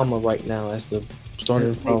Aldama right now as the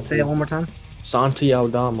starting. Say it one more time. Santi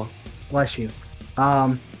Aldama. Bless you.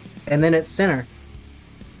 And then at center,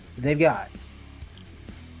 they've got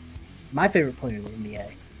my favorite player in the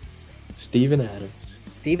NBA, Steven Adams.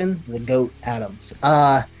 Steven the GOAT Adams.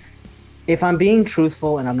 If I'm being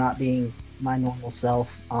truthful and I'm not being, my normal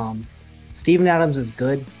self. Steven Adams is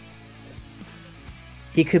good.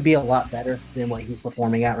 He could be a lot better than what he's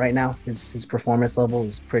performing at right now. His performance level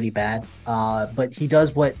is pretty bad. But he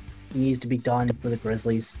does what needs to be done for the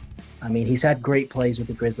Grizzlies. I mean, he's had great plays with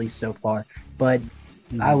the Grizzlies so far. But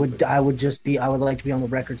I would like to be on the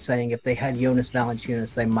record saying if they had Jonas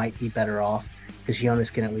Valanciunas, they might be better off because Jonas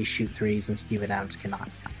can at least shoot threes and Steven Adams cannot.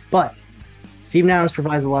 But Steven Adams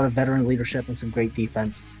provides a lot of veteran leadership and some great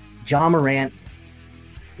defense. Ja Morant,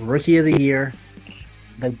 Rookie of the Year,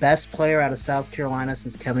 the best player out of South Carolina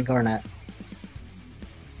since Kevin Garnett.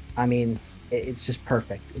 I mean, it's just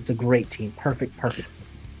perfect. It's a great team. Perfect.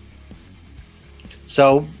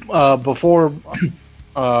 So before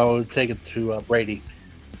we take it to Brady,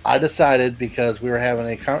 I decided because we were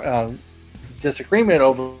having a disagreement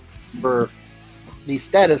over the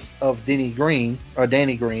status of Danny Green.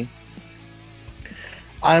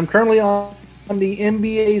 I'm currently on the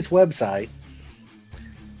NBA's website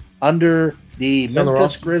under the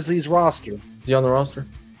Memphis Grizzlies roster. Is he on the roster?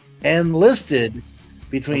 And listed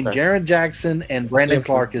between Jaren Jackson and Brandon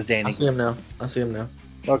Clark as Danny. I see him now.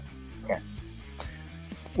 Okay.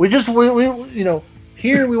 We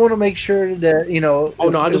here we want to make sure that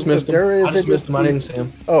I just missed him. I didn't see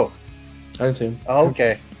him. Oh, I didn't see him. Oh,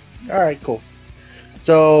 okay. All right. Cool.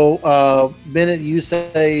 So Bennett, you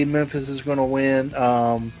say Memphis is going to win.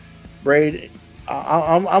 Brady,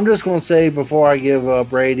 I'm just going to say before I give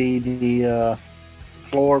Brady the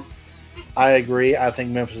floor, I agree. I think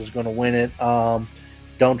Memphis is going to win it.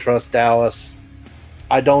 Don't trust Dallas.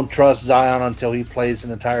 I don't trust Zion until he plays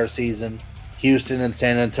an entire season. Houston and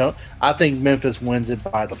San Antonio. I think Memphis wins it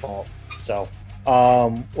by default. So,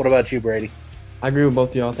 what about you, Brady? I agree with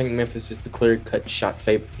both of y'all. I think Memphis is the clear-cut shot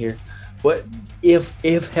favorite here. But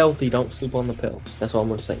if healthy, don't sleep on the Pels. That's all I'm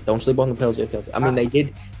going to say. Don't sleep on the Pels if healthy. I mean, they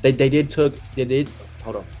did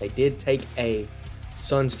take a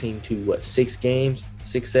Suns team to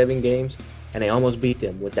 6-7 games, and they almost beat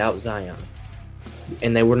them without Zion.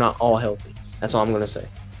 And they were not all healthy. That's all I'm going to say.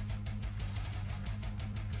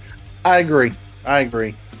 I agree.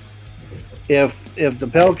 If the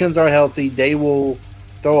Pelicans are healthy, they will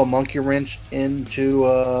throw a monkey wrench into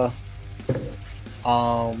the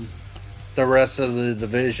rest of the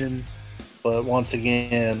division. But once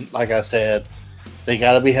again, like I said, they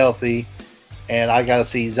got to be healthy, and I got to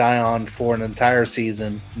see Zion for an entire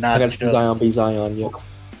season, not just Zion be Zion. Yep.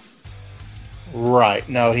 Right?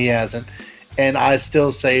 No, he hasn't, and I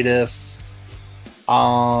still say this.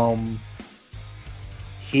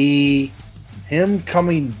 Him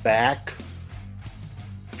coming back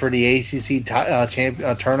for the ACC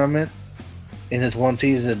tournament in his one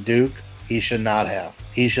season at Duke, he should not have.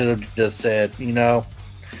 He should have just said,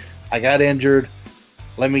 I got injured.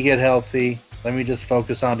 Let me get healthy. Let me just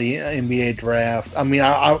focus on the NBA draft. I mean,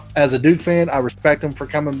 I as a Duke fan, I respect him for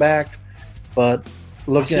coming back, but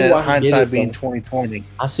looking at hindsight being 2020,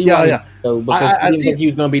 I see why. Because he didn't think he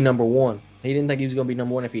was going to be number one. He didn't think he was going to be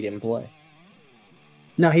number one if he didn't play.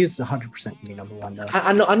 No, he was 100% going to be number one, though.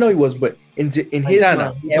 I know he was, but in his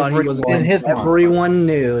mind, he thought he wasn't. In his mind, everyone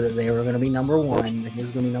knew that they were going to be number one. That he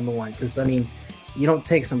was going to be number one. Because you don't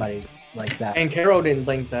take somebody like that. And Carroll didn't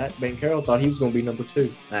think that. Ben Carroll thought he was going to be number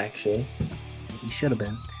two. Actually, he should have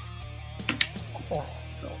been. Oh,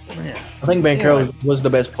 man. I think Ben Carroll was the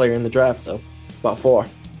best player in the draft, though, by far.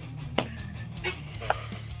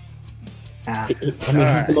 He's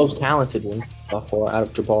the most talented one by far out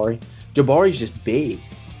of Jabari. Jabari's just big.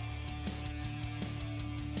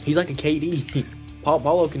 He's like a KD.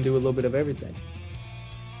 Paulo can do a little bit of everything.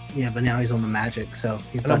 Yeah, but now he's on the Magic, so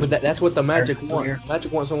he's. But that's what the Magic want.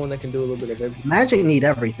 Magic wants someone that can do a little bit of everything. Magic need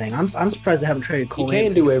everything. I'm surprised they haven't traded Cole. He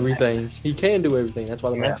can do everything. He can do everything. That's why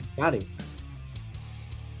the Magic got him.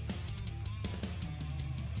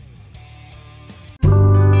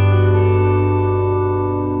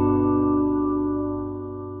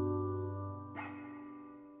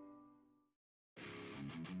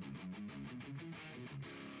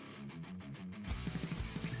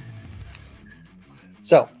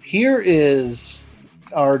 So here is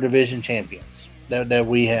our division champions that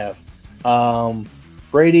we have.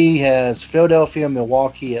 Brady has Philadelphia,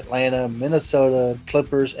 Milwaukee, Atlanta, Minnesota,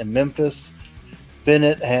 Clippers, and Memphis.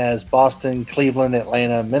 Bennett has Boston, Cleveland,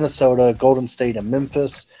 Atlanta, Minnesota, Golden State, and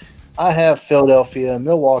Memphis. I have Philadelphia,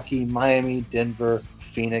 Milwaukee, Miami, Denver,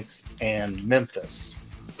 Phoenix, and Memphis.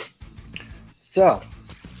 So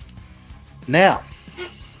now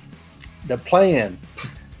the play-in.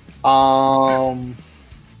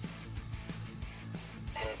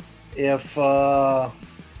 If I'm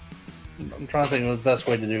trying to think of the best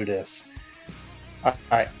way to do this. All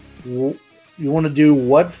right, you want to do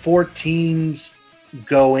what 4 teams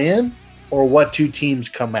go in, or what two teams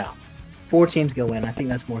come out? 4 teams go in. I think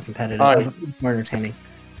that's more competitive. All right. It's more entertaining.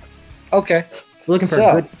 Okay. We're looking for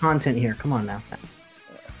So- good content here. Come on now.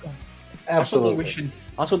 Absolutely.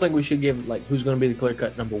 I also think we should give like who's going to be the clear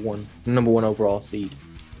cut number one overall seed.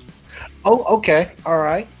 Oh, okay. All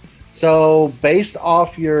right. So based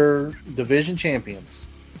off your division champions,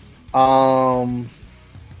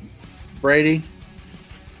 Brady,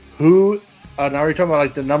 who? Now are you talking about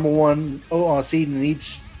like the number one seed in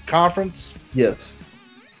each conference? Yes.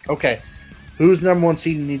 Okay. Who's number one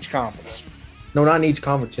seed in each conference? No, not in each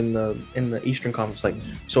conference. In the Eastern Conference,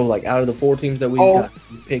 like out of the 4 teams that we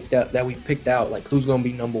picked out, like who's going to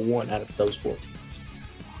be number 1 out of those 4 teams?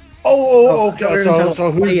 Okay.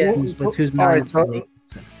 So Play-ins with who's all right, 9,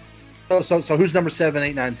 8, so who's number 7,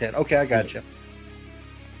 8, 9, 10? Okay, I got you.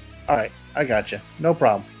 All right, I got you. No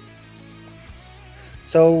problem.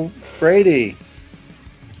 So Brady,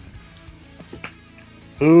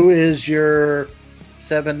 who is your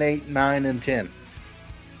 7, 8, 9, and 10?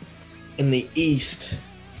 In the East,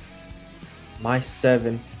 my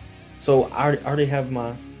 7. So I already have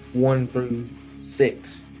my 1 through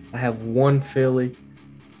 6. I have 1 Philly.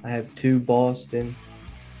 I have 2 Boston.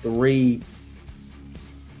 3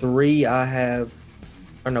 I have,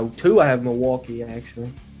 or no, 2 I have Milwaukee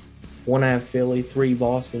actually. 1 I have Philly. 3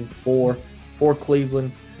 Boston. 4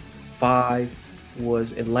 Cleveland. 5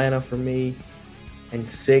 was Atlanta for me, and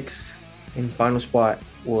 6 in final spot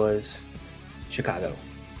was Chicago.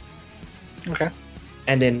 Okay.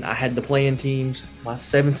 And then I had the play-in teams. My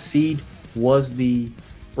 7th seed was the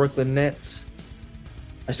Brooklyn Nets.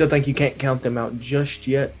 I still think you can't count them out just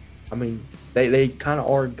yet. I mean, they kind of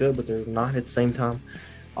are good, but they're not at the same time.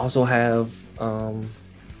 Also have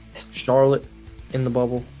Charlotte in the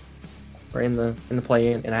bubble, or in the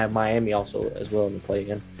play-in, and I have Miami also as well in the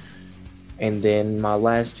play-in. And then my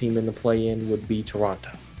last team in the play-in would be Toronto.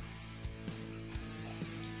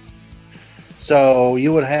 So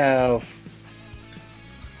you would have,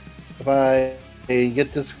 if I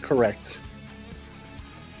get this correct,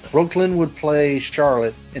 Brooklyn would play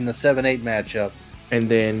Charlotte in the 7-8 matchup. And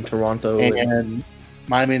then Toronto and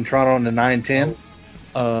Miami and Toronto in the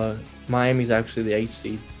 9-10. Miami's actually the 8th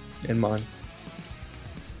seed in mine.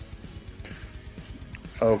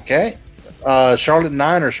 Okay. Charlotte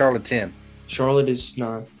 9 or Charlotte 10? Charlotte is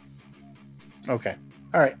 9. Okay.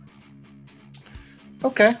 All right.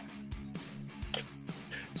 Okay.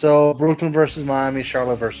 So Brooklyn versus Miami,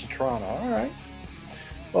 Charlotte versus Toronto. All right.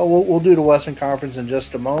 Well, we'll do the Western Conference in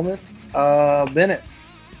just a moment. Bennett,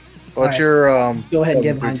 what's your go ahead and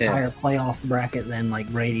give my 7 through 10? entire playoff bracket then, like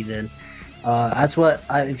Brady did. That's what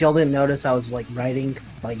if y'all didn't notice, I was like writing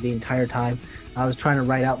like the entire time. I was trying to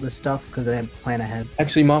write out this stuff because I didn't plan ahead.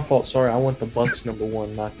 Actually, my fault. Sorry, I want the Bucks number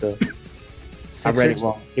 1, not the. Sixers? I read it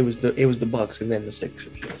wrong. It was the Bucks and then the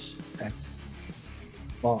Sixers. Yes. Okay.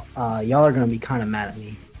 Well, y'all are gonna be kind of mad at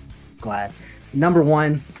me. Glad. Number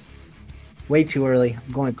 1, way too early.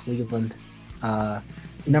 I'm going Cleveland.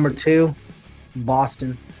 Number 2,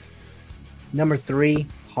 Boston. Number 3,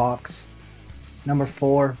 Hawks. Number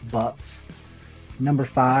 4, Bucks. Number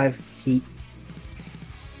 5, Heat.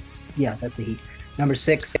 Yeah, that's the Heat. Number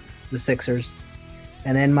 6, the Sixers.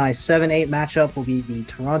 And then my 7-8 matchup will be the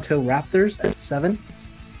Toronto Raptors at 7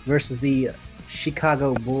 versus the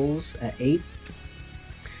Chicago Bulls at 8.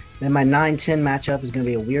 Then my 9-10 matchup is going to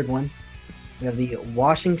be a weird one. We have the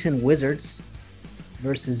Washington Wizards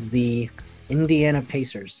versus the Indiana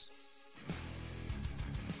Pacers.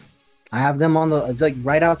 I have them on the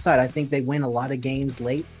right outside. I think they win a lot of games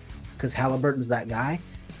late because Halliburton's that guy,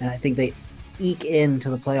 and I think they eke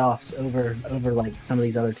into the playoffs over like some of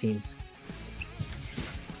these other teams.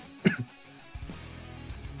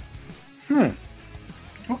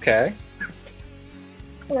 Okay.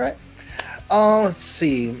 All right. Let's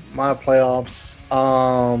see my playoffs.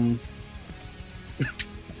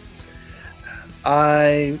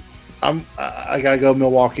 I gotta go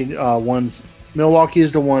Milwaukee. Milwaukee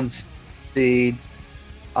is the 1 seed.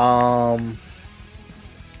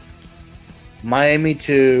 Miami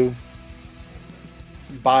 2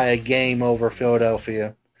 by a game over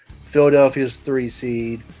Philadelphia. Philadelphia's 3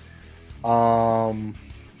 seed.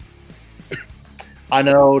 I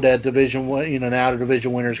know that division now the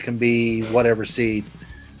division winners can be whatever seed.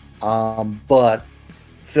 But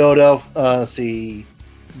Philadelphia,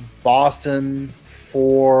 Boston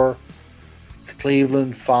 4,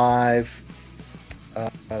 Cleveland 5,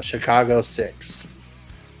 Chicago 6.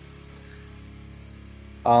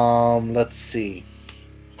 Let's see.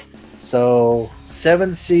 So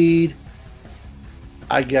 7 seed,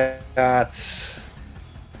 I got.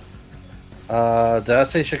 Did I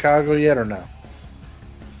say Chicago yet or no?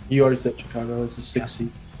 You already said Chicago. It's a 6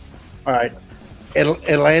 seed. All right.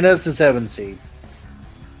 Atlanta's the 7 seed.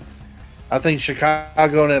 I think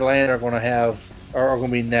Chicago and Atlanta are going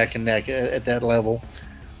to be neck and neck at that level.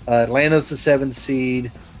 Atlanta's the 7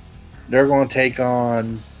 seed. They're going to take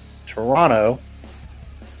on Toronto.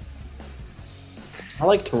 I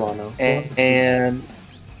like Toronto.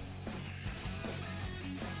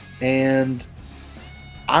 And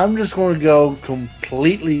I'm just going to go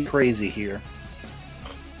completely crazy here.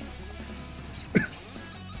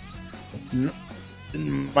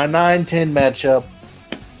 My 9-10 matchup,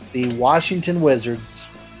 the Washington Wizards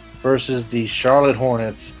versus the Charlotte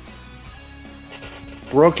Hornets.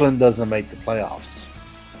 Brooklyn doesn't make the playoffs.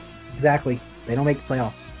 Exactly. They don't make the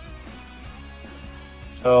playoffs.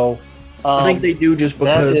 So I think they do just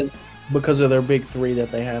because of their big three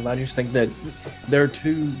that they have. I just think that they're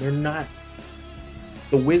not.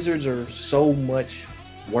 The Wizards are so much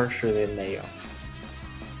worse than they are.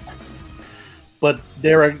 But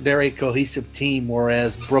they're a cohesive team,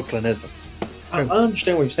 whereas Brooklyn isn't. I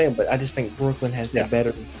understand what you're saying, but I just think Brooklyn has the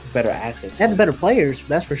better assets. They have the better players,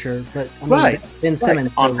 that's for sure. But I mean, Right. Ben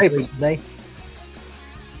Simmons On paper. They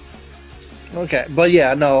Okay, but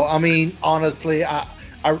yeah, no. I mean, honestly, I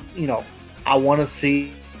want to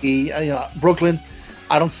see Brooklyn.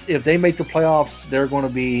 If they make the playoffs, they're going to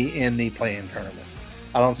be in the play-in tournament.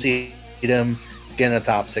 I don't see them getting a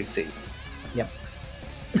top 6 seed. Yep.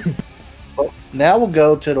 Well, now we'll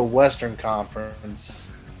go to the Western Conference.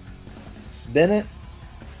 Bennett,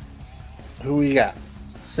 who we got?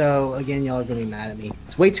 So again, y'all are gonna be mad at me.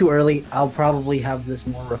 It's way too early. I'll probably have this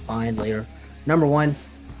more refined later. Number 1,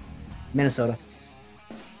 Minnesota.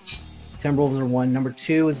 Timberwolves are 1. Number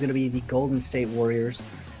 2 is gonna be the Golden State Warriors.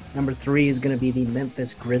 Number 3 is gonna be the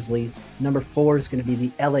Memphis Grizzlies. Number 4 is gonna be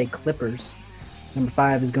the LA Clippers. Number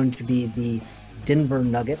 5 is going to be the Denver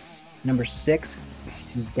Nuggets. Number 6,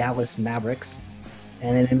 the Dallas Mavericks.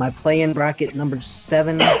 And then in my play-in bracket, number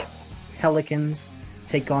 7, Pelicans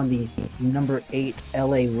take on the number 8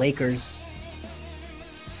 LA Lakers.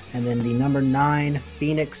 And then the number 9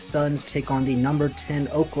 Phoenix Suns take on the number 10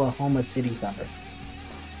 Oklahoma City Thunder.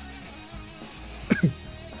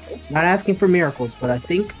 Not asking for miracles, but I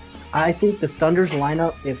think the Thunder's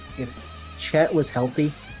lineup, if Chet was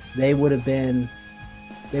healthy, they would be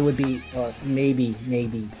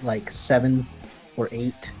maybe like 7 or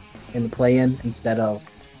 8 in the play-in instead of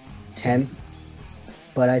 10.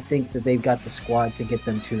 But I think that they've got the squad to get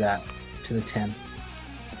them to the 10.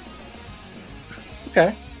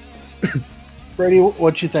 Okay. Brady,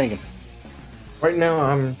 what you thinking? Right now,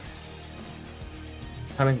 I'm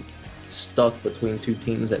kind of stuck between two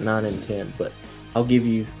teams at 9 and 10, but I'll give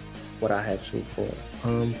you what I have so far.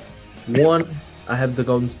 One, I have the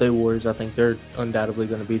Golden State Warriors. I think they're undoubtedly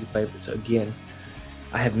going to be the favorites again.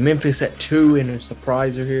 I have Memphis at 2 and a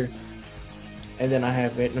surpriser here. And then I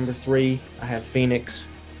have at number 3, I have Phoenix.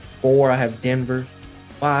 4, I have Denver.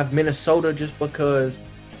 5, Minnesota, just because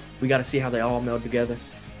we got to see how they all meld together.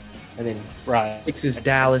 And then 6 is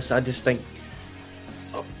Dallas. I just think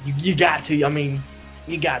you got to. I mean,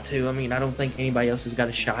 you got to. I mean, I don't think anybody else has got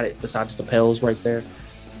a shot at besides the Pels right there.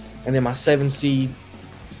 And then my 7 seed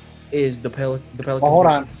is the Pelicans. Well, hold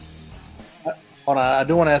on. I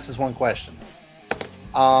do want to ask this one question.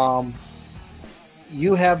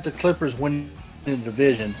 You have the Clippers winning the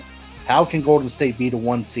division. How can Golden State be the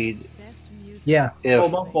 1 seed? Yeah. My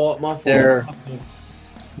fault.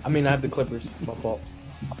 I mean, I have the Clippers. My fault.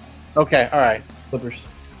 Okay. All right. Clippers.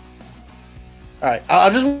 All right. I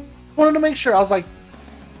just wanted to make sure. I was like,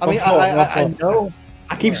 I know.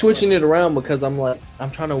 I keep switching it around because I'm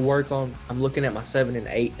trying to work on. I'm looking at my 7 and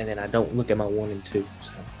 8, and then I don't look at my 1 and 2.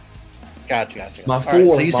 So. Gotcha. My 4. Right,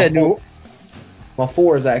 so you said my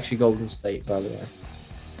 4 is actually Golden State, by the way.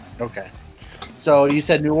 Okay. So you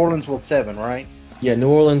said New Orleans with 7, right? Yeah, New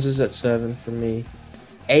Orleans is at 7 for me.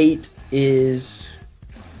 8 is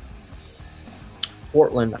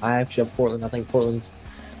Portland. I actually have Portland. I think Portland's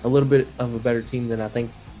a little bit of a better team than I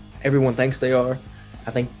think everyone thinks they are.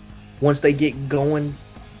 I think once they get going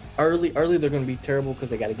early they're going to be terrible because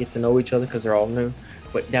they got to get to know each other because they're all new.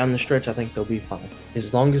 But down the stretch, I think they'll be fine.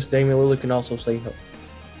 As long as Damian Lillard can also stay healthy.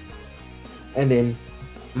 And then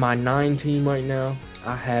my 9 team right now,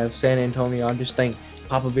 I have San Antonio. I just think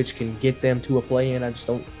Popovich can get them to a play-in. I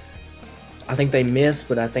think they miss,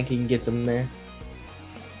 but I think he can get them there.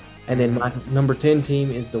 And then my number 10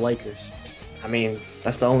 team is the Lakers. I mean,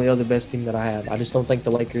 that's the only other best team that I have. I just don't think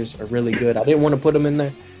the Lakers are really good. I didn't want to put them in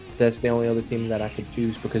there. That's the only other team that I could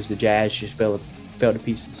choose because the Jazz just fell to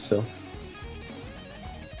pieces. So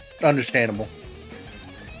understandable.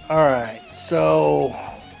 All right. So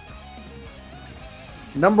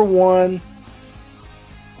number 1,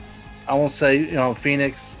 I won't say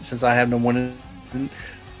Phoenix since I have them winning.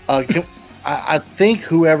 I think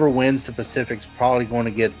whoever wins the Pacific's probably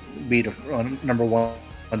going to beat a number one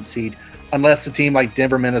seed, unless a team like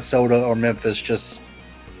Denver, Minnesota, or Memphis just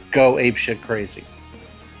go apeshit crazy.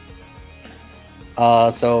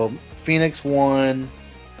 So Phoenix 1,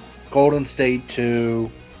 Golden State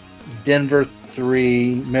 2, Denver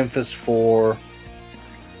 3, Memphis 4,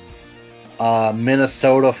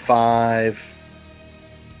 Minnesota 5,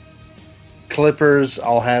 Clippers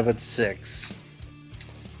I'll have at 6.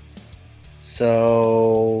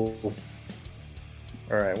 So,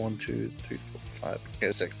 all right, 1, 2, 3, 4, 5.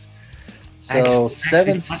 Okay, 6. So Actually,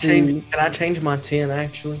 7 seed. Can I change my 10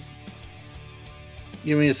 actually?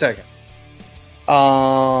 Give me a second.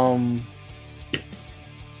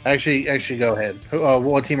 Actually, go ahead.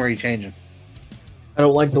 What team are you changing? I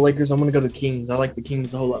don't like the Lakers. I'm gonna go to the Kings. I like the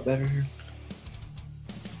Kings a whole lot better here.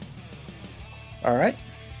 All right,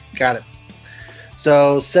 got it.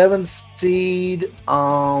 So 7 seed.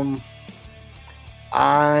 I'm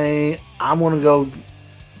gonna go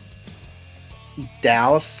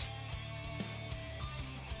Dallas.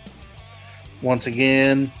 Once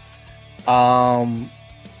again, I'll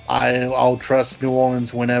trust New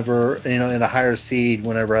Orleans whenever in a higher seed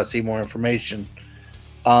whenever I see more information.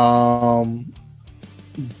 But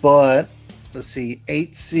let's see,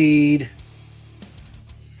 8 seed.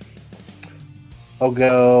 I'll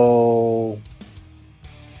go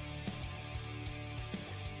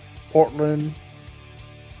Portland.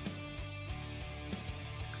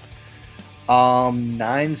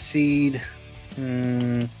 9 seed.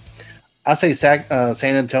 I say San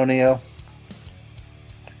Antonio.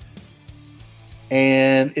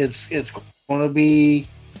 And it's going to be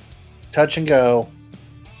touch and go.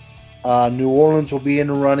 New Orleans will be in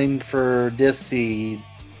the running for this seed,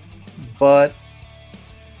 but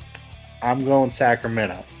I'm going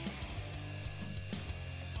Sacramento.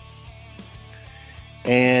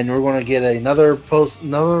 And we're going to get another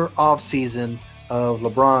off season of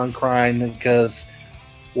LeBron crying because,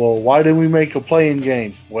 well, why didn't we make a play-in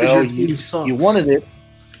game? Well, you wanted it.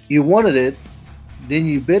 You wanted it. Then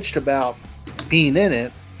you bitched about being in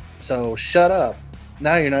it. So shut up.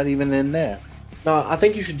 Now you're not even in that. No, I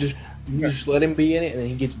think you should just let him be in it, and then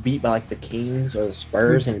he gets beat by like the Kings or the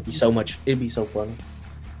Spurs, and it'd be so funny.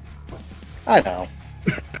 I know,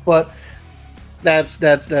 but that's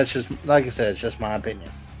just like I said. It's just my opinion.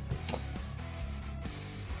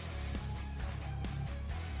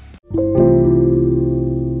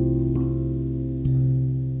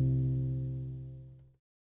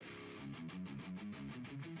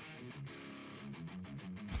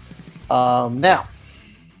 Now,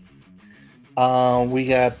 we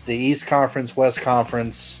got the East Conference, West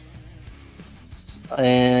Conference,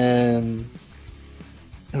 and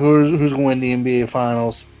who's going to win the NBA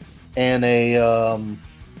Finals, and a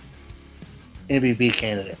MVP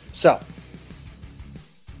candidate. So,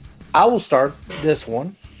 I will start this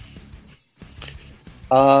one.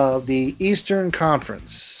 The Eastern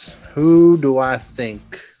Conference. Who do I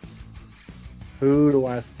think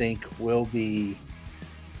will be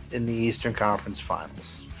in the Eastern Conference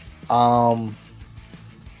Finals?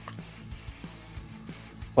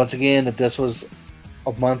 Once again, if this was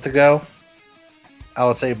a month ago, I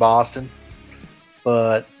would say Boston,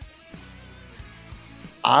 but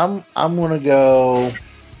I'm gonna go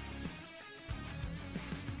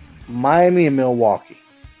Miami and Milwaukee.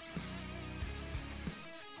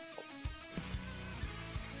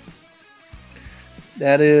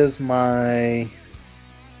 That is my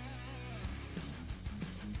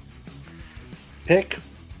pick,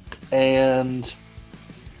 and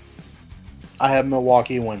I have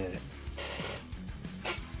Milwaukee winning it.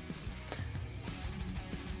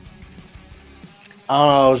 I don't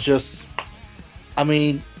know. It's just,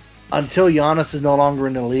 until Giannis is no longer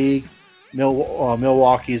in the league,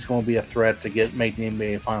 Milwaukee is going to be a threat to make the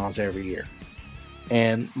NBA Finals every year.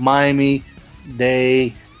 And Miami,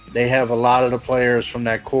 they have a lot of the players from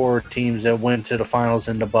that core teams that went to the finals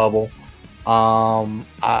in the bubble.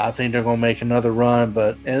 I think they're going to make another run,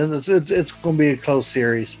 but it's going to be a close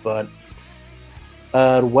series. But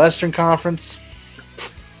the Western Conference,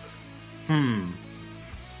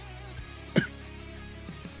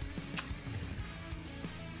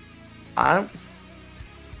 I'm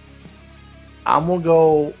gonna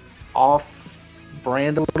go off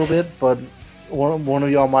brand a little bit, but one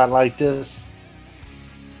of y'all might like this.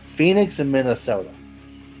 Phoenix and Minnesota.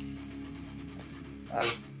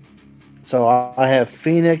 So I have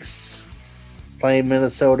Phoenix playing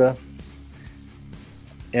Minnesota,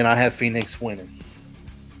 and I have Phoenix winning.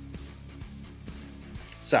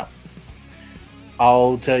 So,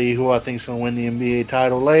 I'll tell you who I think is going to win the NBA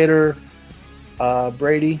title later.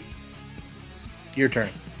 Brady, your turn.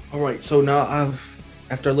 All right, so now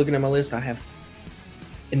after looking at my list,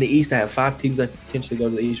 in the East, I have 5 teams that potentially go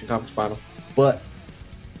to the Eastern Conference Final. But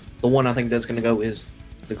the one I think that's going to go is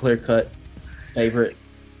the clear-cut favorite,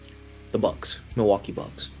 the Bucks, Milwaukee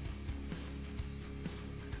Bucks.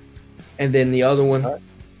 And then the other one,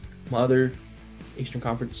 my other Eastern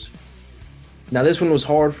Conference. Now, this one was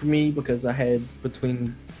hard for me because I had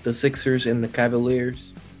between the Sixers and the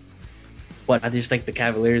Cavaliers. But I just think the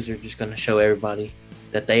Cavaliers are just going to show everybody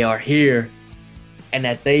that they are here and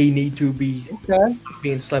that they need to be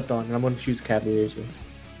being slept on. And I'm going to choose the Cavaliers here.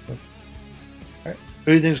 So. All right.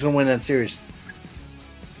 Who do you think is going to win that series?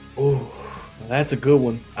 Oh, that's a good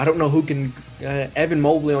one. I don't know who can Evan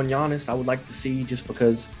Mobley on Giannis. I would like to see just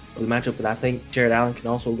because of the matchup, but I think Jared Allen can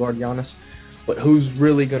also guard Giannis. But who's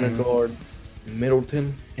really going to guard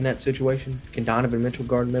Middleton in that situation? Can Donovan Mitchell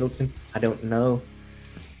guard Middleton? I don't know.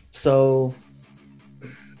 So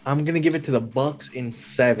I'm going to give it to the Bucks in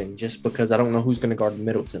 7 just because I don't know who's going to guard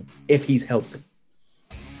Middleton if he's healthy.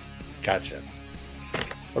 Gotcha.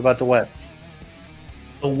 What about the West?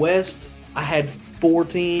 The West, I had 4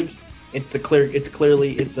 teams. It's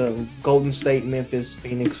clearly a Golden State, Memphis,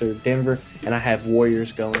 Phoenix, or Denver, and I have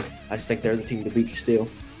Warriors going. I just think they're the team to beat still.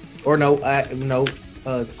 Or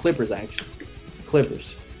the Clippers actually.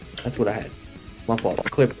 Clippers. That's what I had. My fault.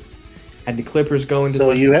 Clippers. I had the Clippers going to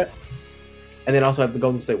so you had, and then also have the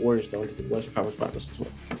Golden State Warriors going to the Western Conference Finals as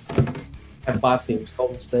well. I have 5 teams.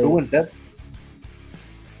 Golden State. Who wins that?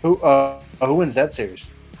 Who wins that series?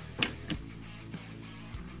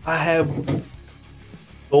 I have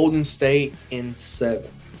Golden State in 7.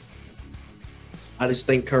 I just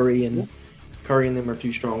think Curry and them are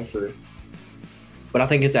too strong for. But I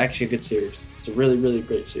think it's actually a good series. It's a really, really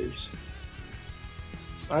great series.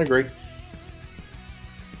 I agree.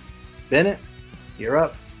 Bennett, you're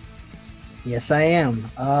up. Yes, I am.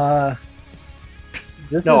 No.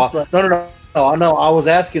 I was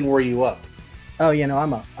asking, were you up? Oh, yeah, no,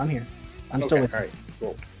 I'm up. I'm here. I'm still with you. All right,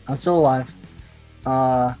 cool. I'm still alive.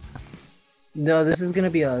 No, this is gonna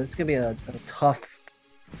be a tough.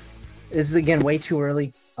 This is again way too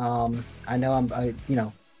early. I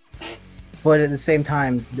know but at the same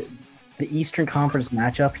time, the Eastern Conference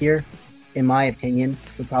matchup here, in my opinion,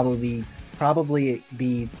 would probably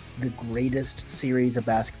be the greatest series of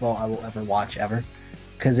basketball I will ever watch ever,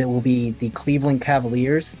 because it will be the Cleveland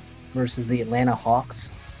Cavaliers versus the Atlanta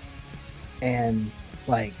Hawks, and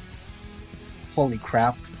like, holy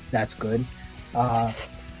crap, that's good.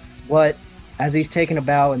 But as he's taking a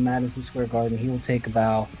bow in Madison Square Garden, he will take a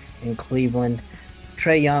bow in Cleveland.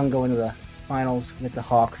 Trae Young going to the finals with the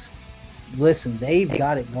Hawks. Listen, they've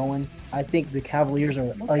got it going. I think the Cavaliers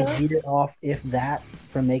are a year off, if that,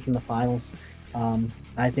 from making the finals.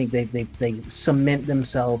 I think they cement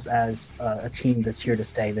themselves as a team that's here to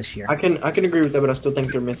stay this year. I can agree with that, but I still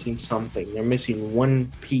think they're missing something. They're missing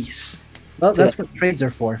one piece. Well, that's what trades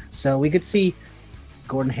are for. So we could see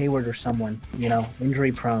Gordon Hayward or someone,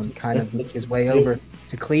 injury prone, kind of make his way over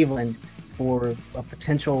to Cleveland for a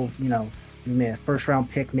potential, first round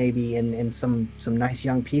pick maybe, and some nice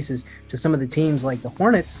young pieces to some of the teams like the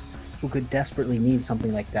Hornets, who could desperately need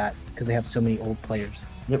something like that because they have so many old players.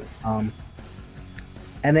 Yep.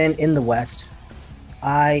 And then in the West,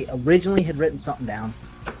 I originally had written something down,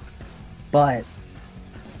 but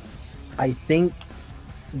I think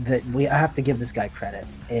that I have to give this guy credit.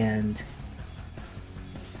 And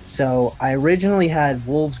so I originally had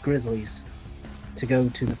Wolves Grizzlies to go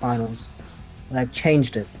to the finals, and I've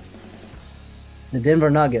changed it. The Denver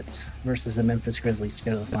Nuggets versus the Memphis Grizzlies to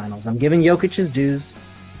go to the finals. I'm giving Jokic his dues.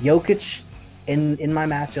 Jokic in my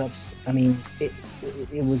matchups, I mean, it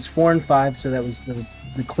was 4 and 5, so that was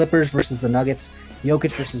the Clippers versus the Nuggets.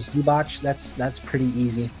 Jokic versus Zubac, that's pretty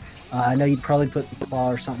easy. I know you'd probably put the claw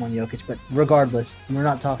or something on Jokic, but regardless, we're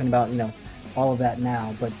not talking about all of that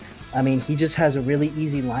now. But I mean, he just has a really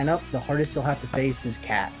easy lineup. The hardest he'll have to face is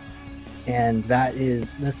Cat, and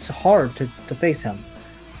that's hard to face him,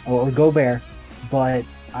 or Gobert. But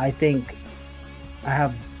I think I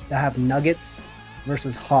have Nuggets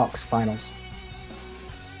versus Hawks finals.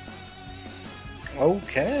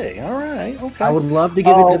 Okay, all right, okay. I would love to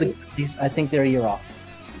give it to the Grizzlies. I think they're a year off.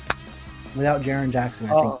 Without Jaren Jackson,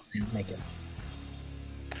 I think they didn't make it.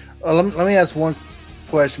 Let me ask one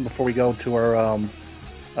question before we go to our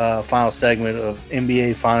final segment of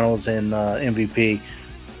NBA Finals and MVP.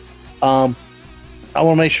 I want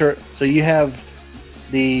to make sure. So you have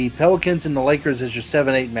the Pelicans and the Lakers as your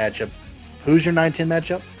 7-8 matchup. Who's your 9-10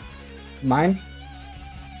 matchup? Mine?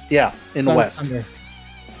 Yeah, in the West. Thunder.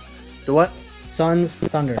 The what? Suns,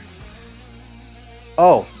 Thunder.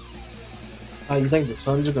 Oh, You think the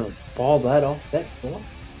Suns are gonna fall that off that far?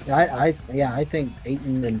 I think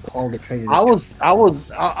Ayton and Paul get traded.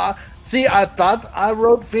 See, I thought I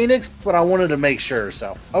wrote Phoenix, but I wanted to make sure.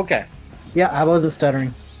 So, okay. Yeah, I wasn't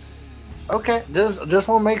stuttering. Okay, just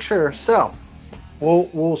want to make sure. So,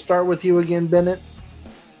 we'll start with you again, Bennett.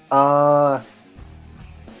 And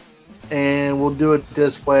we'll do it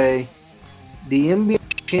this way. The NBA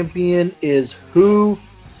champion is who,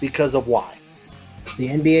 because of why? The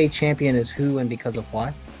NBA champion is who and because of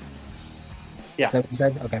why? Yeah. Is that what you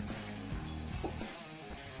said? Okay.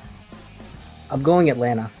 I'm going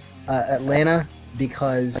Atlanta. Atlanta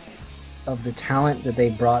because of the talent that they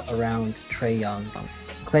brought around Trae Young.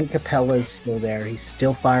 Clint Capella is still there. He's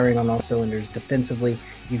still firing on all cylinders. Defensively,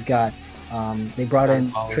 you've got they brought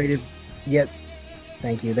in traded. Yep.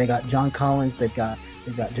 Thank you. They got John Collins. They've got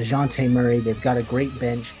DeJounte Murray. They've got a great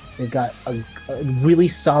bench. They've got a really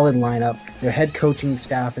solid lineup. Their head coaching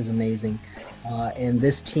staff is amazing, and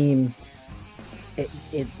this team,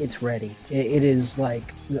 it's ready. It is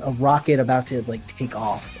like a rocket about to like take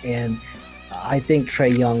off, and I think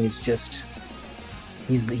Trae Young is just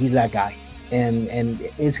he's that guy, and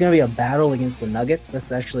it's gonna be a battle against the Nuggets.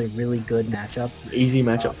 That's actually a really good matchup. Easy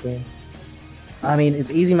matchup for him. I mean, it's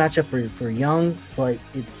easy matchup for Young, but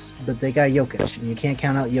they got Jokic, and you can't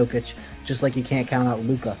count out Jokic, just like you can't count out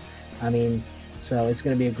Luka. I mean, so it's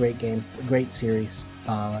going to be a great game, a great series.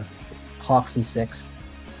 Hawks in 6.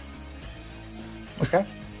 Okay.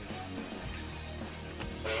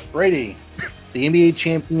 Brady, the NBA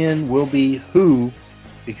champion will be who,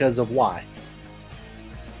 because of why?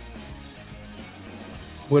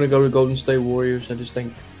 I'm gonna go to Golden State Warriors. I just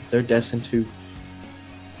think they're destined to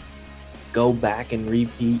go back and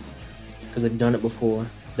repeat because they've done it before.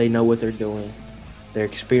 They know what they're doing. They're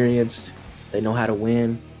experienced. They know how to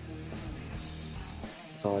win.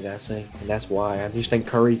 That's all I gotta say, and that's why I just think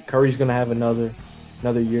Curry's gonna have another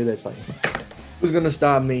year that's like, who's gonna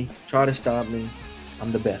stop me? Try to stop me.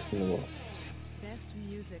 I'm the best in the world. Best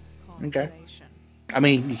music Okay. compilation. I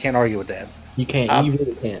mean, you can't argue with that. You can't. You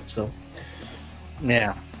really can't. So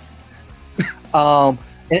Yeah.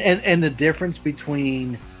 And the difference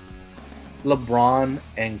between LeBron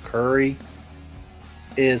and Curry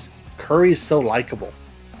is Curry is so likable.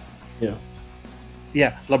 yeah,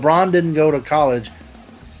 Yeah, LeBron didn't go to college.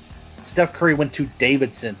 Steph Curry went to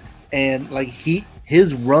Davidson, and like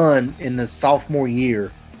his run in the sophomore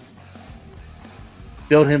year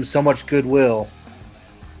built him so much goodwill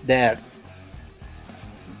that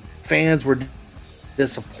fans were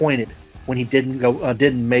disappointed when he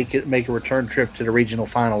didn't make a return trip to the regional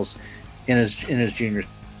finals in his junior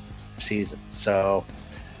season. So,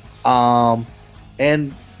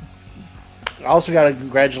 and also got a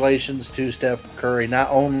congratulations to Steph Curry, not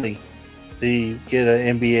only to get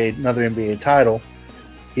another NBA title,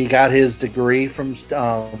 he got his degree from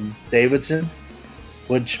Davidson,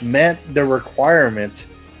 which met the requirement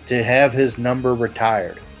to have his number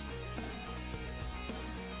retired.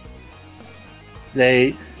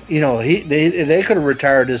 They could have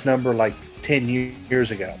retired his number like 10 years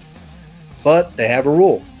ago, but they have a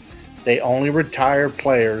rule. They only retire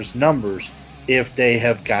players' numbers if they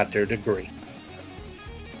have got their degree.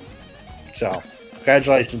 So,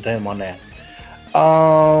 congratulations to him on that.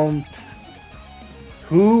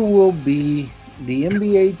 Who will be the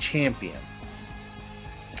NBA champion?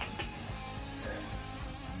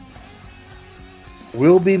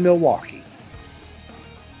 Will be Milwaukee.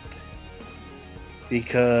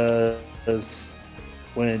 Because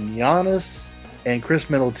when Giannis and Chris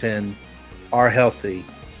Middleton are healthy,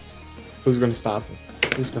 who's gonna stop him?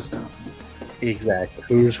 Who's gonna stop him? Exactly.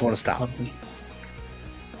 Who's going to stop him?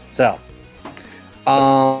 So,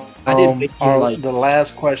 I did think the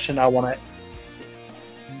last question I want to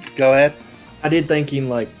go ahead. I did thinking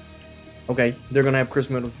like, okay, they're gonna have Chris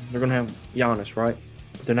Middleton, they're gonna have Giannis, right?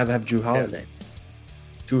 But they're not gonna have Drew Holiday.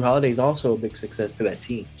 Drew Holiday is also a big success to that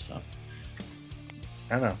team. So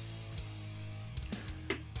I know,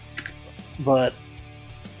 but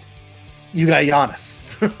you got Giannis.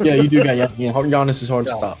 yeah, you do got Giannis is hard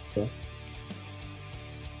to stop. So.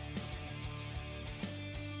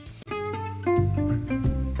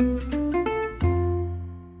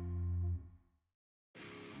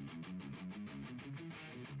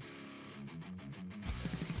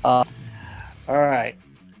 All right.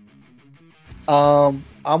 I'm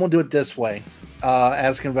gonna do it this way.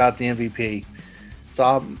 Asking about the MVP. So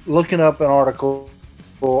I'm looking up an article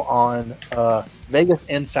on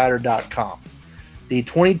VegasInsider.com. The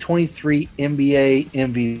 2023 NBA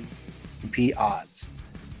MVP odds.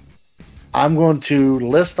 I'm going to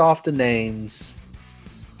list off the names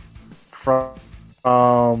from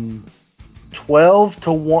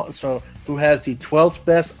 12-1. So who has the 12th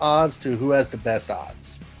best odds to who has the best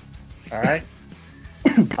odds? All right.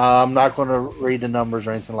 I'm not going to read the numbers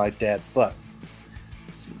or anything like that, but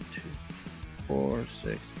 2, 4,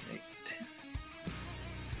 6, 8, 10.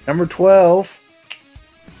 Number 12,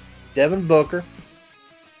 Devin Booker,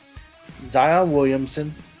 Zion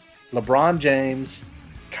Williamson, LeBron James,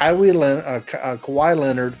 Kawhi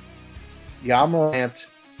Leonard, Ja Morant,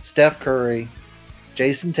 Steph Curry,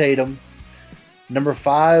 Jason Tatum. Number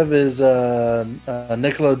 5 is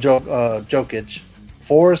Nikola Jokic.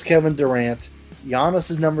 4 is Kevin Durant. Giannis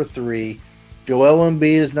is number 3. Joel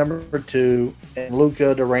Embiid is number 2. And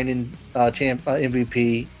Luka, the reigning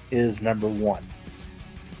MVP, is number 1.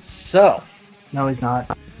 So. No, he's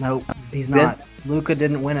not. Nope, he's not. Luka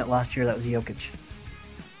didn't win it last year. That was Jokic.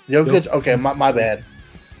 Jokic? Okay, my bad.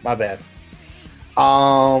 My bad.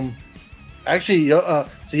 Actually, so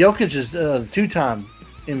Jokic is 2-time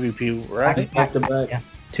MVP, right? Back to back. Yeah,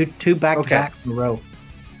 two back-to-backs in a row.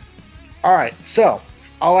 All right, so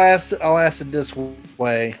I'll ask it this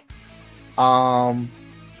way.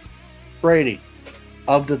 Brady,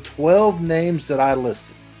 of the 12 names that I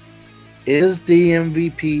listed, is the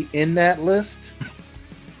MVP in that list?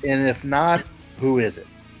 And if not, who is it?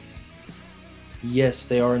 Yes,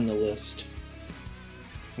 they are in the list.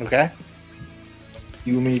 Okay.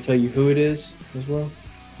 You want me to tell you who it is as well?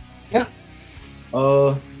 Yeah.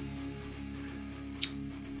 I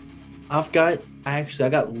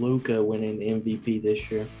got Luka winning the MVP this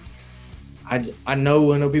year. I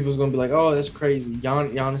know people's gonna be like, oh, that's crazy.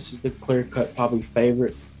 Giannis is the clear cut probably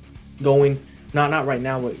favorite going. Not right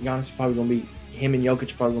now, but Giannis is probably gonna be him and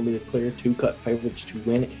Jokic are probably gonna be the clear 2-cut favorites to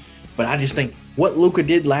win it. But I just think what Luka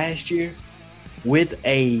did last year with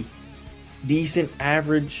a decent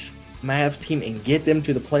average Mavs team and get them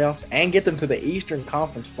to the playoffs and get them to the Eastern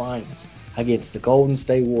Conference Finals against the Golden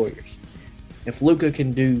State Warriors. If Luka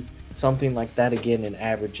can do something like that again and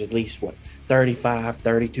average at least 35,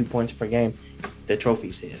 32 points per game, the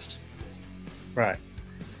trophy's his. Right.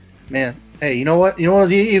 Man, hey, you know what? You know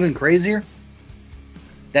what's even crazier?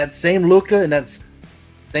 That same Luka in that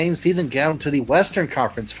same season got him to the Western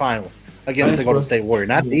Conference Final against the Golden State Warriors,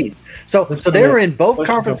 not the East. So they were in both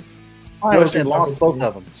conference finals and lost both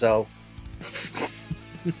of them. So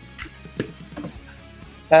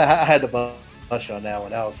I had to bust on that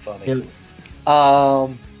one. That was funny. Yeah.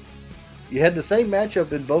 You had the same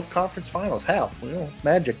matchup in both conference finals. How? Well,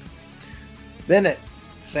 magic. Bennett,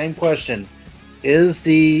 same question. Is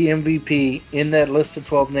the MVP in that list of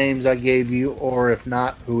 12 names I gave you, or if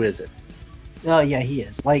not, who is it? Oh, yeah, he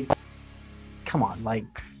is. Like, come on. Like,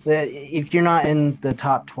 if you're not in the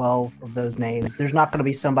top 12 of those names, there's not going to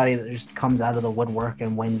be somebody that just comes out of the woodwork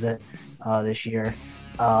and wins it this year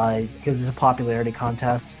because it's a popularity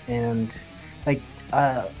contest. And, like,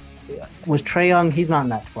 was Trae Young? He's not in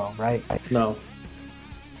that 12, right? No.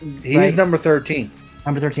 He's right? number 13.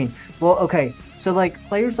 Number 13. Well, okay. So, like,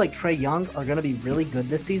 players like Trae Young are going to be really good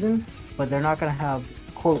this season, but they're not going to have,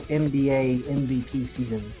 quote, NBA MVP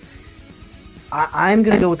seasons. I'm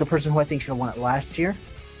going to go with the person who I think should have won it last year,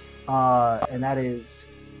 and that is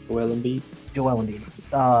Joel Embiid. Joel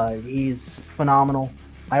Embiid. He's phenomenal.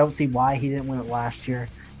 I don't see why he didn't win it last year.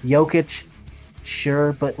 Jokic,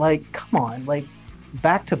 sure, but, like, come on. Like,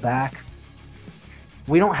 back-to-back.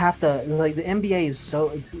 We don't have to, like, the NBA is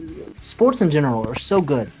so, sports in general are so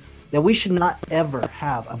good that we should not ever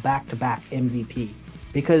have a back-to-back MVP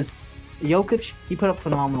because Jokic, he put up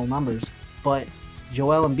phenomenal numbers, but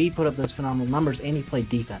Joel Embiid put up those phenomenal numbers and he played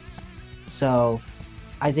defense. So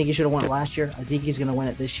I think he should have won it last year. I think he's going to win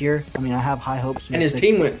it this year. I mean, I have high hopes. And his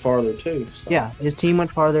team went farther too. So. Yeah, his team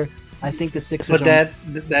went farther. I think the Sixers But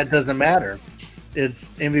that doesn't matter. It's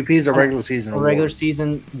MVP is a regular season award. Regular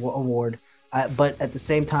season award. But at the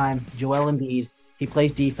same time, Joel Embiid, he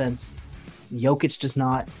plays defense. Jokic does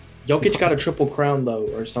not. Jokic got a triple crown, though,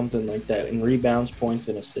 or something like that, in rebounds, points,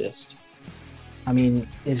 and assists. I mean,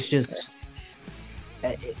 it's just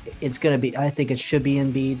it's going to be. I think it should be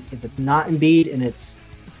Embiid. If it's not Embiid and it's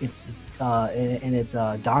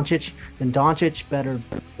Doncic, then Doncic better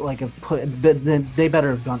then they better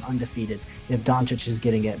have gone undefeated if Doncic is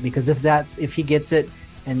getting it, because if he gets it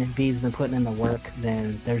and Embiid's been putting in the work,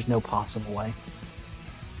 then there's no possible way.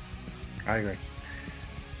 I agree.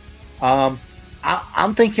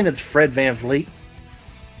 I'm thinking it's Fred VanVleet.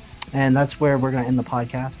 And that's where we're going to end the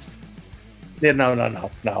podcast. Yeah,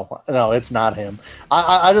 no, it's not him.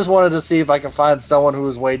 I just wanted to see if I can find someone who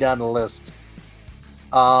was way down the list.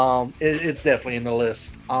 It's definitely in the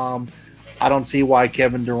list. I don't see why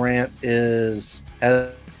Kevin Durant is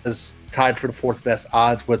tied for the fourth best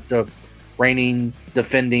odds with the reigning,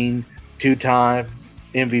 defending, 2-time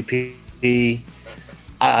MVP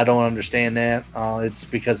I don't understand that. It's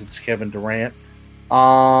because it's Kevin Durant.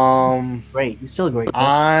 Great. He's still a great.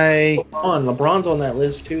 LeBron's on that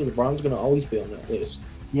list too. LeBron's going to always be on that list.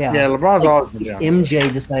 Yeah. LeBron's always been If down.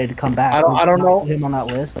 MJ decided to come back. I don't know. Put him on that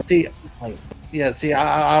list. See, Like,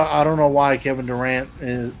 I don't know why Kevin Durant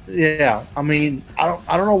is. Yeah, I mean, I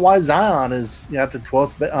don't know why Zion is at the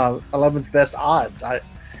 11th best odds.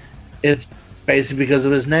 It's basically because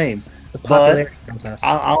of his name. the popularity contest.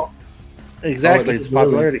 Exactly, it's a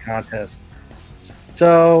popularity contest.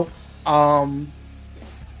 So, I'm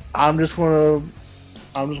just gonna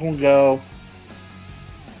go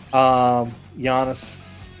Giannis.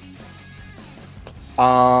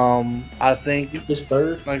 I think His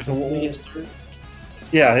third. like so, His third.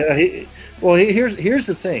 yeah. Here's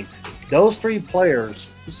the thing. Those three players.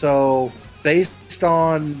 So based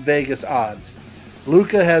on Vegas odds,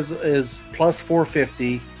 Luka is plus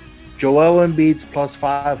 450. Joel Embiid's plus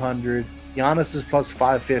 500. Giannis is plus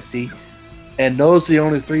 550. And those are the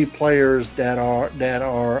only three players that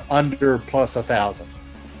are under plus 1,000.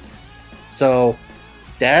 So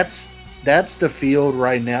that's the field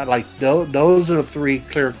right now. Like those are the three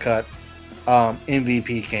clear-cut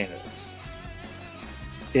MVP candidates.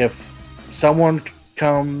 If someone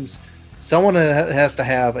has to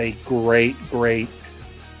have a great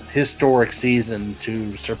historic season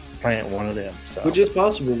to supplant one of them. So Which is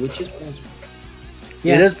possible.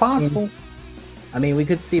 Yeah. it is possible. I mean, we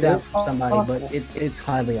could see that from somebody, but it's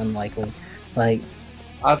highly unlikely. Like,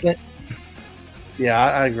 I think. Yeah,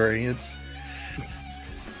 I agree. I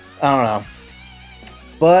don't know,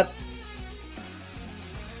 but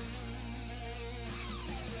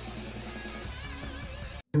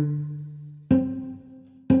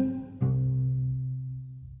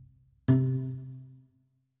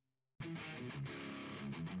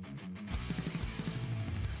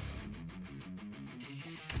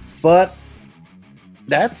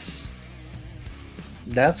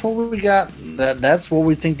that's what we got. That's what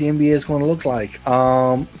we think the NBA is going to look like.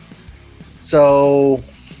 I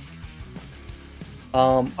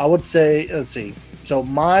would say, let's see. So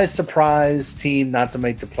my surprise team not to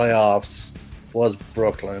make the playoffs was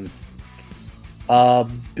Brooklyn.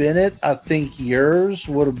 Bennett, I think yours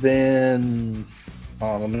would have been.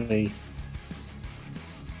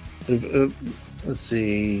 Let's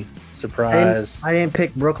see. Surprise. I didn't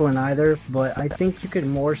pick Brooklyn either, but I think you could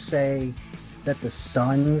more say that the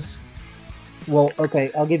Suns. Well, okay,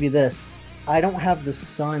 I'll give you this. I don't have the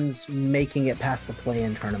Suns making it past the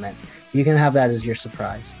play-in tournament. You can have that as your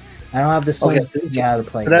surprise. I don't have the Suns getting out of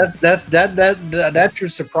the play-in. That's your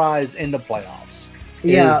surprise in the playoffs.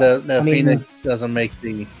 Yeah, is that Phoenix doesn't make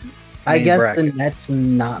the. I guess bracket. the Nets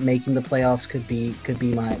not making the playoffs could be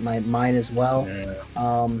my mine as well. Yeah.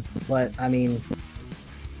 But I mean,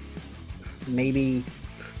 maybe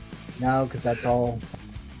no, because that's all.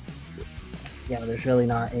 Yeah, there's really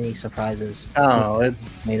not any surprises. I don't know. It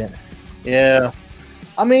Made it. Yeah,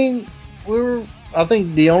 I mean, I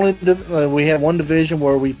think the only we had one division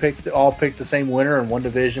where we all picked the same winner, and one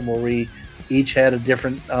division where we each had a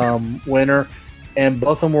different winner, and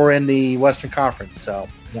both of them were in the Western Conference. So,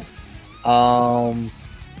 yeah.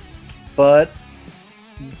 But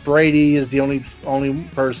Brady is the only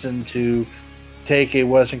person to take a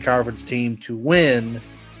Western Conference team to win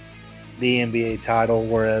the NBA title,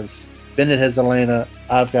 whereas Bennett has Atlanta.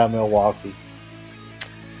 I've got Milwaukee.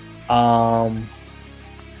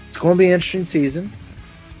 It's going to be an interesting season.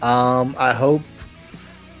 I hope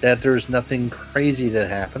that there's nothing crazy that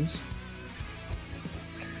happens.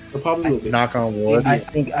 There probably will be. Knock on wood. I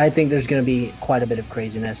think there's going to be quite a bit of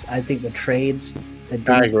craziness. I think the trades that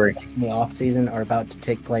I didn't agree. take place in the offseason are about to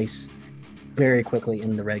take place very quickly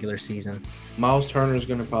in the regular season. Miles Turner is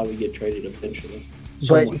going to probably get traded eventually.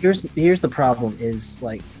 But Someone. here's the problem is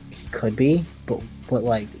like he could be, but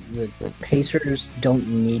like the Pacers don't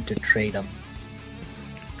need to trade him.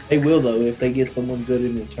 They will though if they get someone good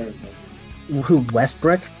in return. Who,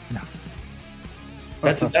 Westbrook? No.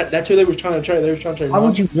 That's who they were trying to trade. They were trying to trade. Why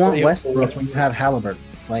would you want Miles Westbrook when you have Halliburton?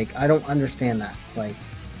 Like, I don't understand that. Like,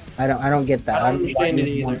 I don't get that. I don't understand it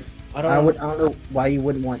either. I don't know why you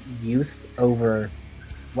wouldn't want youth over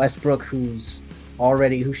Westbrook, who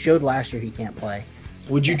showed last year he can't play.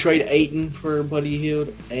 Would you trade Ayton for Buddy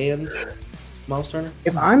Hield and Miles Turner?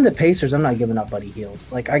 If I'm the Pacers, I'm not giving up Buddy Hield.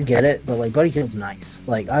 Like, I get it, but like Buddy Hield's nice.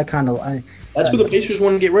 Like, That's who the Pacers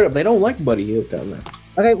want to get rid of. They don't like Buddy Hield down there.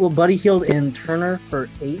 Okay, well, Buddy Hield and Turner for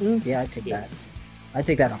Ayton, yeah, I take that. I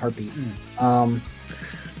take that in a heartbeat.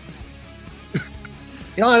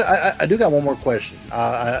 I do got one more question.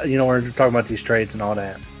 We're talking about these trades and all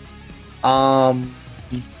that.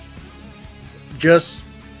 Just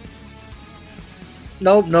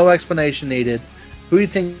Nope, no explanation needed. Who do you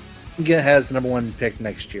think has the number 1 pick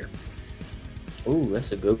next year? Ooh,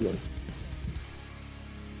 that's a good one.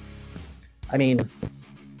 I mean,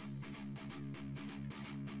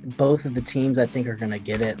 both of the teams I think are going to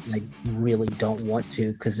get it. And I really don't want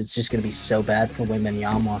to because it's just going to be so bad for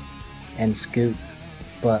Wembanyama and Scoot.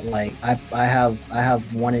 But like I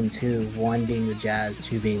have 1 and 2, 1 being the Jazz,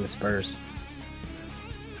 2 being the Spurs.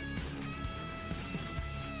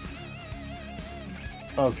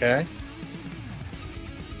 Okay.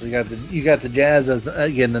 You got the Jazz as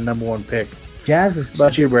getting the number 1 pick. Jazz is What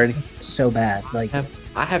about you, Brady? so bad. Like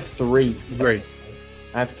I have 3. Great.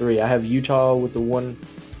 I have 3. I have Utah with the 1,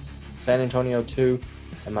 San Antonio 2,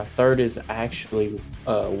 and my 3rd is actually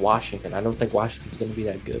Washington. I don't think Washington's going to be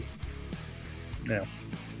that good. Yeah.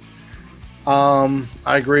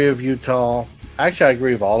 I agree with Utah. Actually, I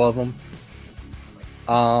agree with all of them.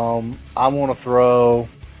 I want to throw.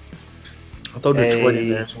 I'll throw Detroit in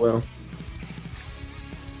there as well.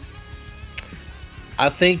 I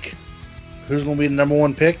think who's going to be the number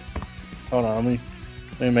 1 pick? Hold on,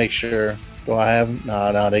 let me make sure. Do I have them?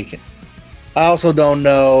 No, they can't. I also don't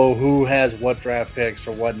know who has what draft picks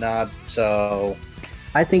or whatnot. So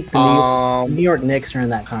I think the New York Knicks are in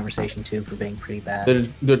that conversation too for being pretty bad. The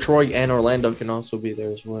Detroit and Orlando can also be there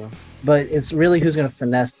as well. But it's really who's going to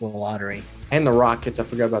finesse the lottery. And the Rockets. I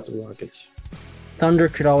forgot about the Rockets. Thunder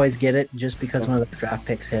could always get it just because one of the draft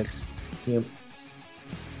picks hits. Yep.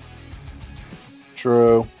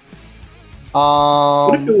 True.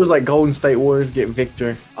 What if it was like Golden State Warriors get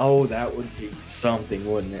Victor? Oh, that would be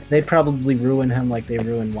something, wouldn't it? They'd probably ruin him like they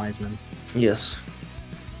ruined Wiseman. Yes.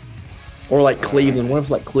 Or like Cleveland. What if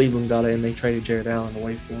like Cleveland got it and they traded Jared Allen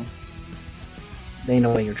away for him? They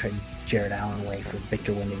know you're trading Jared Allen away for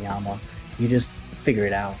Victor Wembanyama. You just figure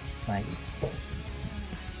it out. Like,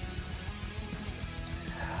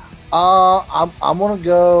 I'm gonna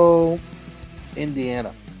go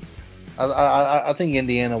Indiana. I think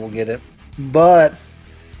Indiana will get it, but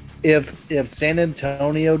if San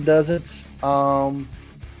Antonio doesn't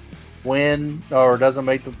win or doesn't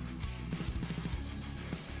make the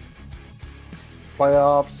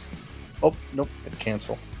playoffs, oh nope,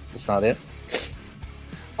 cancel. That's not it.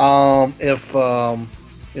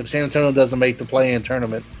 If San Antonio doesn't make the play-in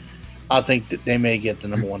tournament, I think that they may get the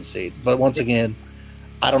number 1 seed. But once again,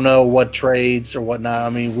 I don't know what trades or whatnot. I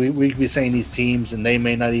mean, we could be saying these teams, and they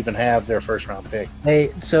may not even have their first-round pick.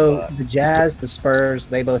 the Jazz, the Spurs,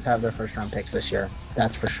 they both have their first-round picks this year.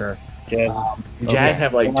 That's for sure. Yeah. Jazz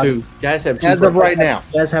have like 2. Jazz have 2. As of right now.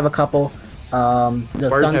 Jazz have a couple. The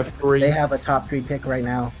Spurs Thunder, have 3. They have a top 3 pick right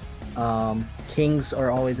now. Kings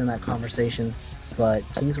are always in that conversation, but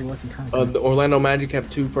Kings are looking kind of good. The Orlando Magic have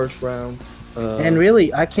 2 first rounds. And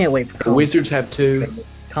really, I can't wait for the Wizards have 2.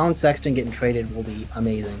 Colin Sexton getting traded will be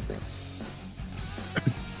amazing.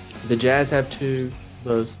 The Jazz have 2.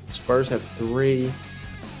 The Spurs have 3.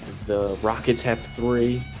 The Rockets have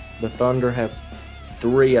 3. The Thunder have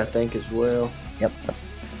 3, I think, as well. Yep.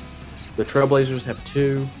 The Trailblazers have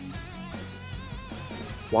 2.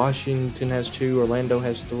 Washington has 2. Orlando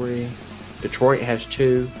has 3. Detroit has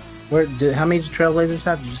 2. How many Trailblazers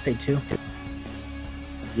have? Did you say 2?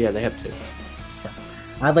 Yeah, they have 2.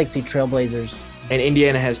 I'd like to see Trailblazers. And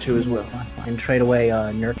Indiana has 2 as well. And trade away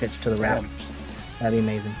Nurkic to the Raptors. That'd be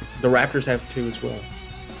amazing. The Raptors have 2 as well.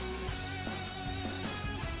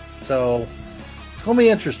 So it's going to be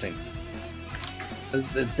interesting.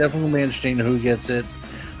 It's definitely going to be interesting who gets it.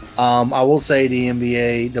 I will say the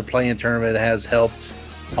NBA, the play-in tournament has helped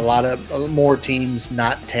a lot of more teams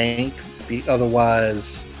not tank.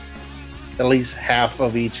 Otherwise, at least half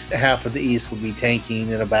of the East would be tanking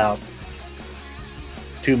in about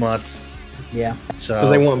 2 months. Yeah. So because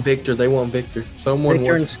they want Victor. They want Victor. Someone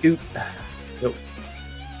Victor and wants. Scoot. Yep.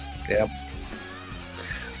 Yep.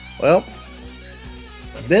 Well,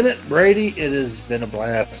 Bennett, Brady, it has been a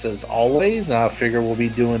blast as always. I figure we'll be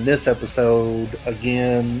doing this episode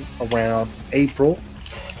again around April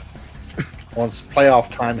once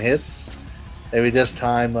playoff time hits. Maybe this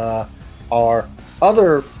time our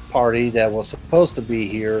other party that was supposed to be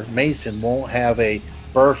here, Mason, won't have a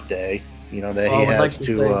birthday. You know that he has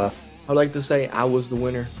to. I'd like to say I was the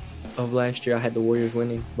winner of last year. I had the Warriors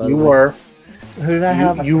winning. You were. Who did I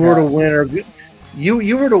have? You were the winner.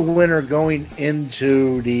 You were the winner going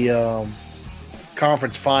into the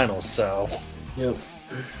conference finals. So. Yep.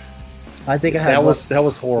 I think I had that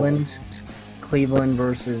was horrible. Cleveland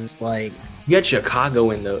versus like. You had Chicago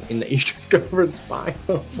in the Eastern Conference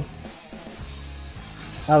Finals.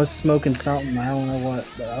 I was smoking something. I don't know what,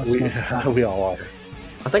 but I was smoking something. We all are.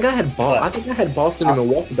 I think I had Boston and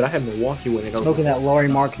Milwaukee, but I had Milwaukee winning. Smoking that Laurie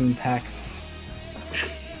marketing pack.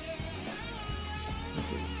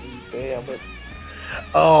 Yeah, but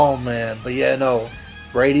Oh man, but yeah, no.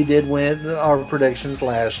 Brady did win our predictions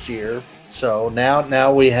last year, so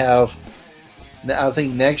now we have. I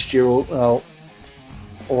think next year, or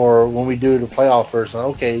when we do the playoff version,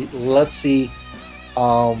 okay, let's see.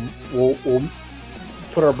 We'll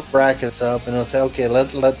put our brackets up, and it'll say, okay,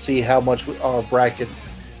 let's see how much our bracket,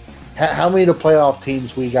 how many of the playoff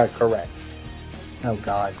teams we got correct. Oh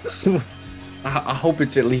God. I hope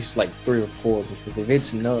it's at least like 3 or 4, because if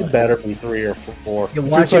it's none, It better be 3 or 4. You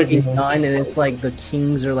watch Just like- it be done, and it's like the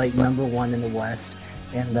Kings are like number 1 in the West,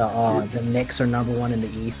 and the Knicks are number 1 in the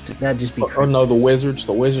East. That'd just be or crazy. no, the Wizards.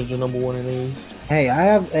 The Wizards are number 1 in the East.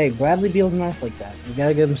 Hey, Bradley Beal's nice like that. You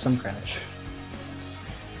gotta give him some credit.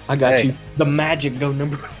 I got Hey. you. The Magic go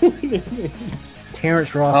number 1 in the East.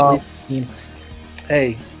 Terrence Ross leads the team.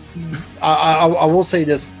 Hey, I will say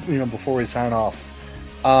this, before we sign off.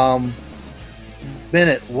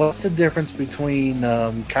 Bennett, what's the difference between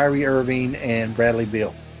Kyrie Irving and Bradley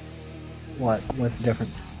Beal? What's the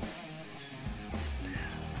difference?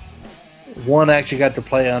 One actually got to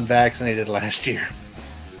play unvaccinated last year.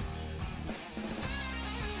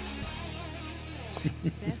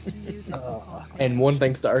 Best music. And one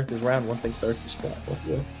thinks the Earth is round, one thinks the Earth is flat.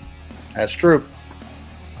 Yeah. That's true.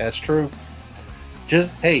 That's true. Just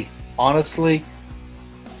hey, honestly,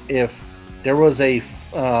 if there was a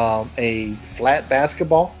flat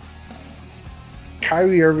basketball,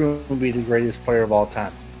 Kyrie Irving would be the greatest player of all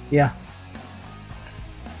time. Yeah.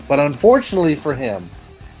 But unfortunately for him,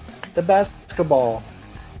 the basketball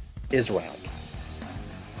is round.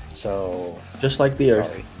 So Just like the Earth.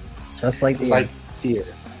 sorry. Just like the Like the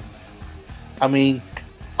Earth. I mean,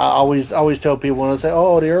 I always tell people when they say,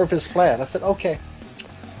 "Oh, the Earth is flat," I said, "Okay,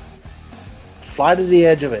 fly to the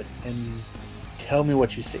edge of it and tell me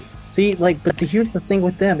what you see." See, but here's the thing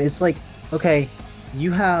with them. It's like, okay,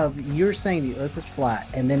 you're saying the Earth is flat,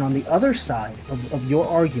 and then on the other side of your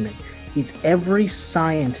argument is every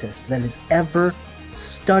scientist that has ever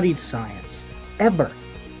studied science, ever.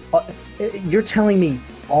 You're telling me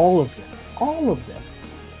all of them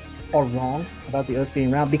are wrong about the Earth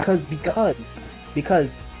being round because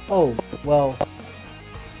oh well,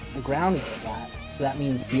 the ground is flat, so that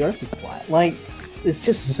means the Earth is flat. Like, it's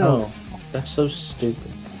just so. No, that's so stupid.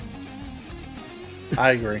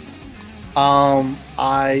 I agree.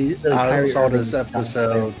 I saw this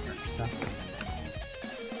episode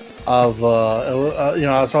of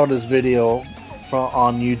I saw this video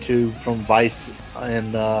on YouTube from Vice,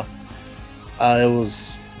 and it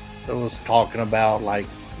was talking about like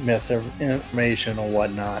misinformation or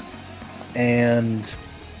whatnot, and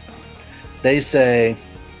they say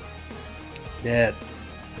that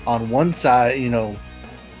on one side,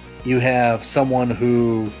 you have someone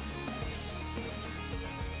who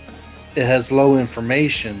it has low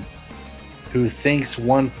information, who thinks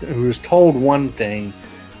who's told one thing,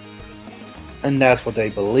 and that's what they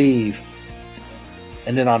believe.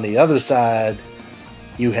 And then on the other side,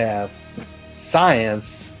 you have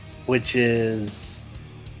science, which is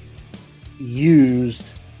used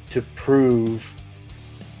to prove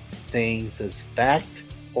things as fact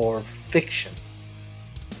or fiction.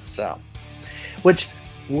 So, which,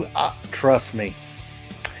 trust me,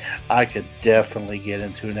 I could definitely get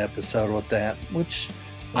into an episode with that, which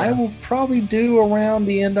I will probably do around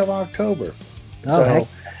the end of October. Oh, heck.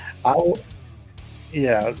 I will,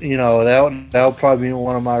 yeah, that'll probably be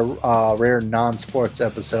one of my rare non-sports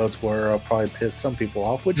episodes where I'll probably piss some people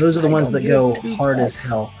off. Which Those are the I ones don't that give go two hard fucks. as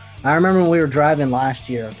hell. I remember when we were driving last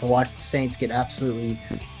year to watch the Saints get absolutely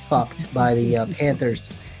fucked by the Panthers,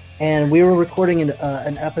 and we were recording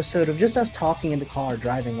an episode of just us talking in the car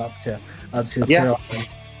driving up to Yeah.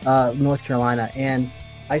 North Carolina, and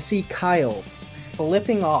I see Kyle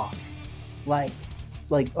flipping off like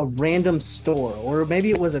a random store, or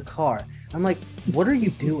maybe it was a car. I'm like, what are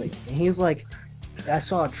you doing? And he's like, I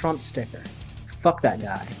saw a Trump sticker. Fuck that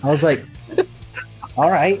guy. I was like,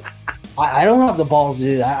 all right. I don't have the balls to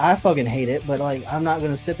do that. I fucking hate it, but like, I'm not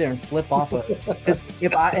gonna sit there and flip off of it. Because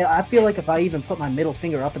if I feel like if I even put my middle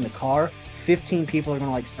finger up in the car, 15 people are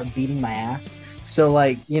gonna like start beating my ass. So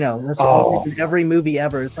like, that's in every movie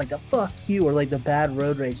ever. It's like the fuck you, or like the bad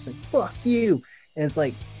road rage. It's like fuck you, and it's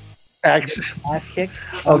like Actually, ass kick.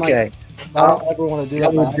 I'm okay. like, I don't ever want to do I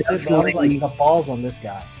that. will But I'm definitely- like the balls on this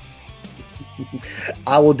guy.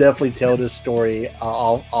 I will definitely tell this story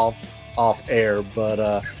off air,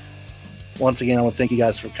 but once again, I want to thank you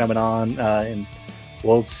guys for coming on, and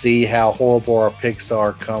we'll see how horrible our picks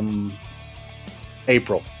are come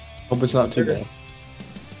April. Hope it's not too bad.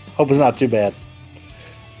 Hope it's not too bad.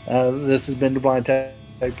 This has been the Blind Tag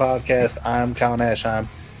Podcast. I'm Kyle Nashheim.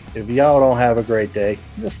 If y'all don't have a great day,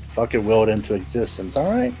 just fucking will it into existence, all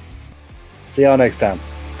right? See y'all next time.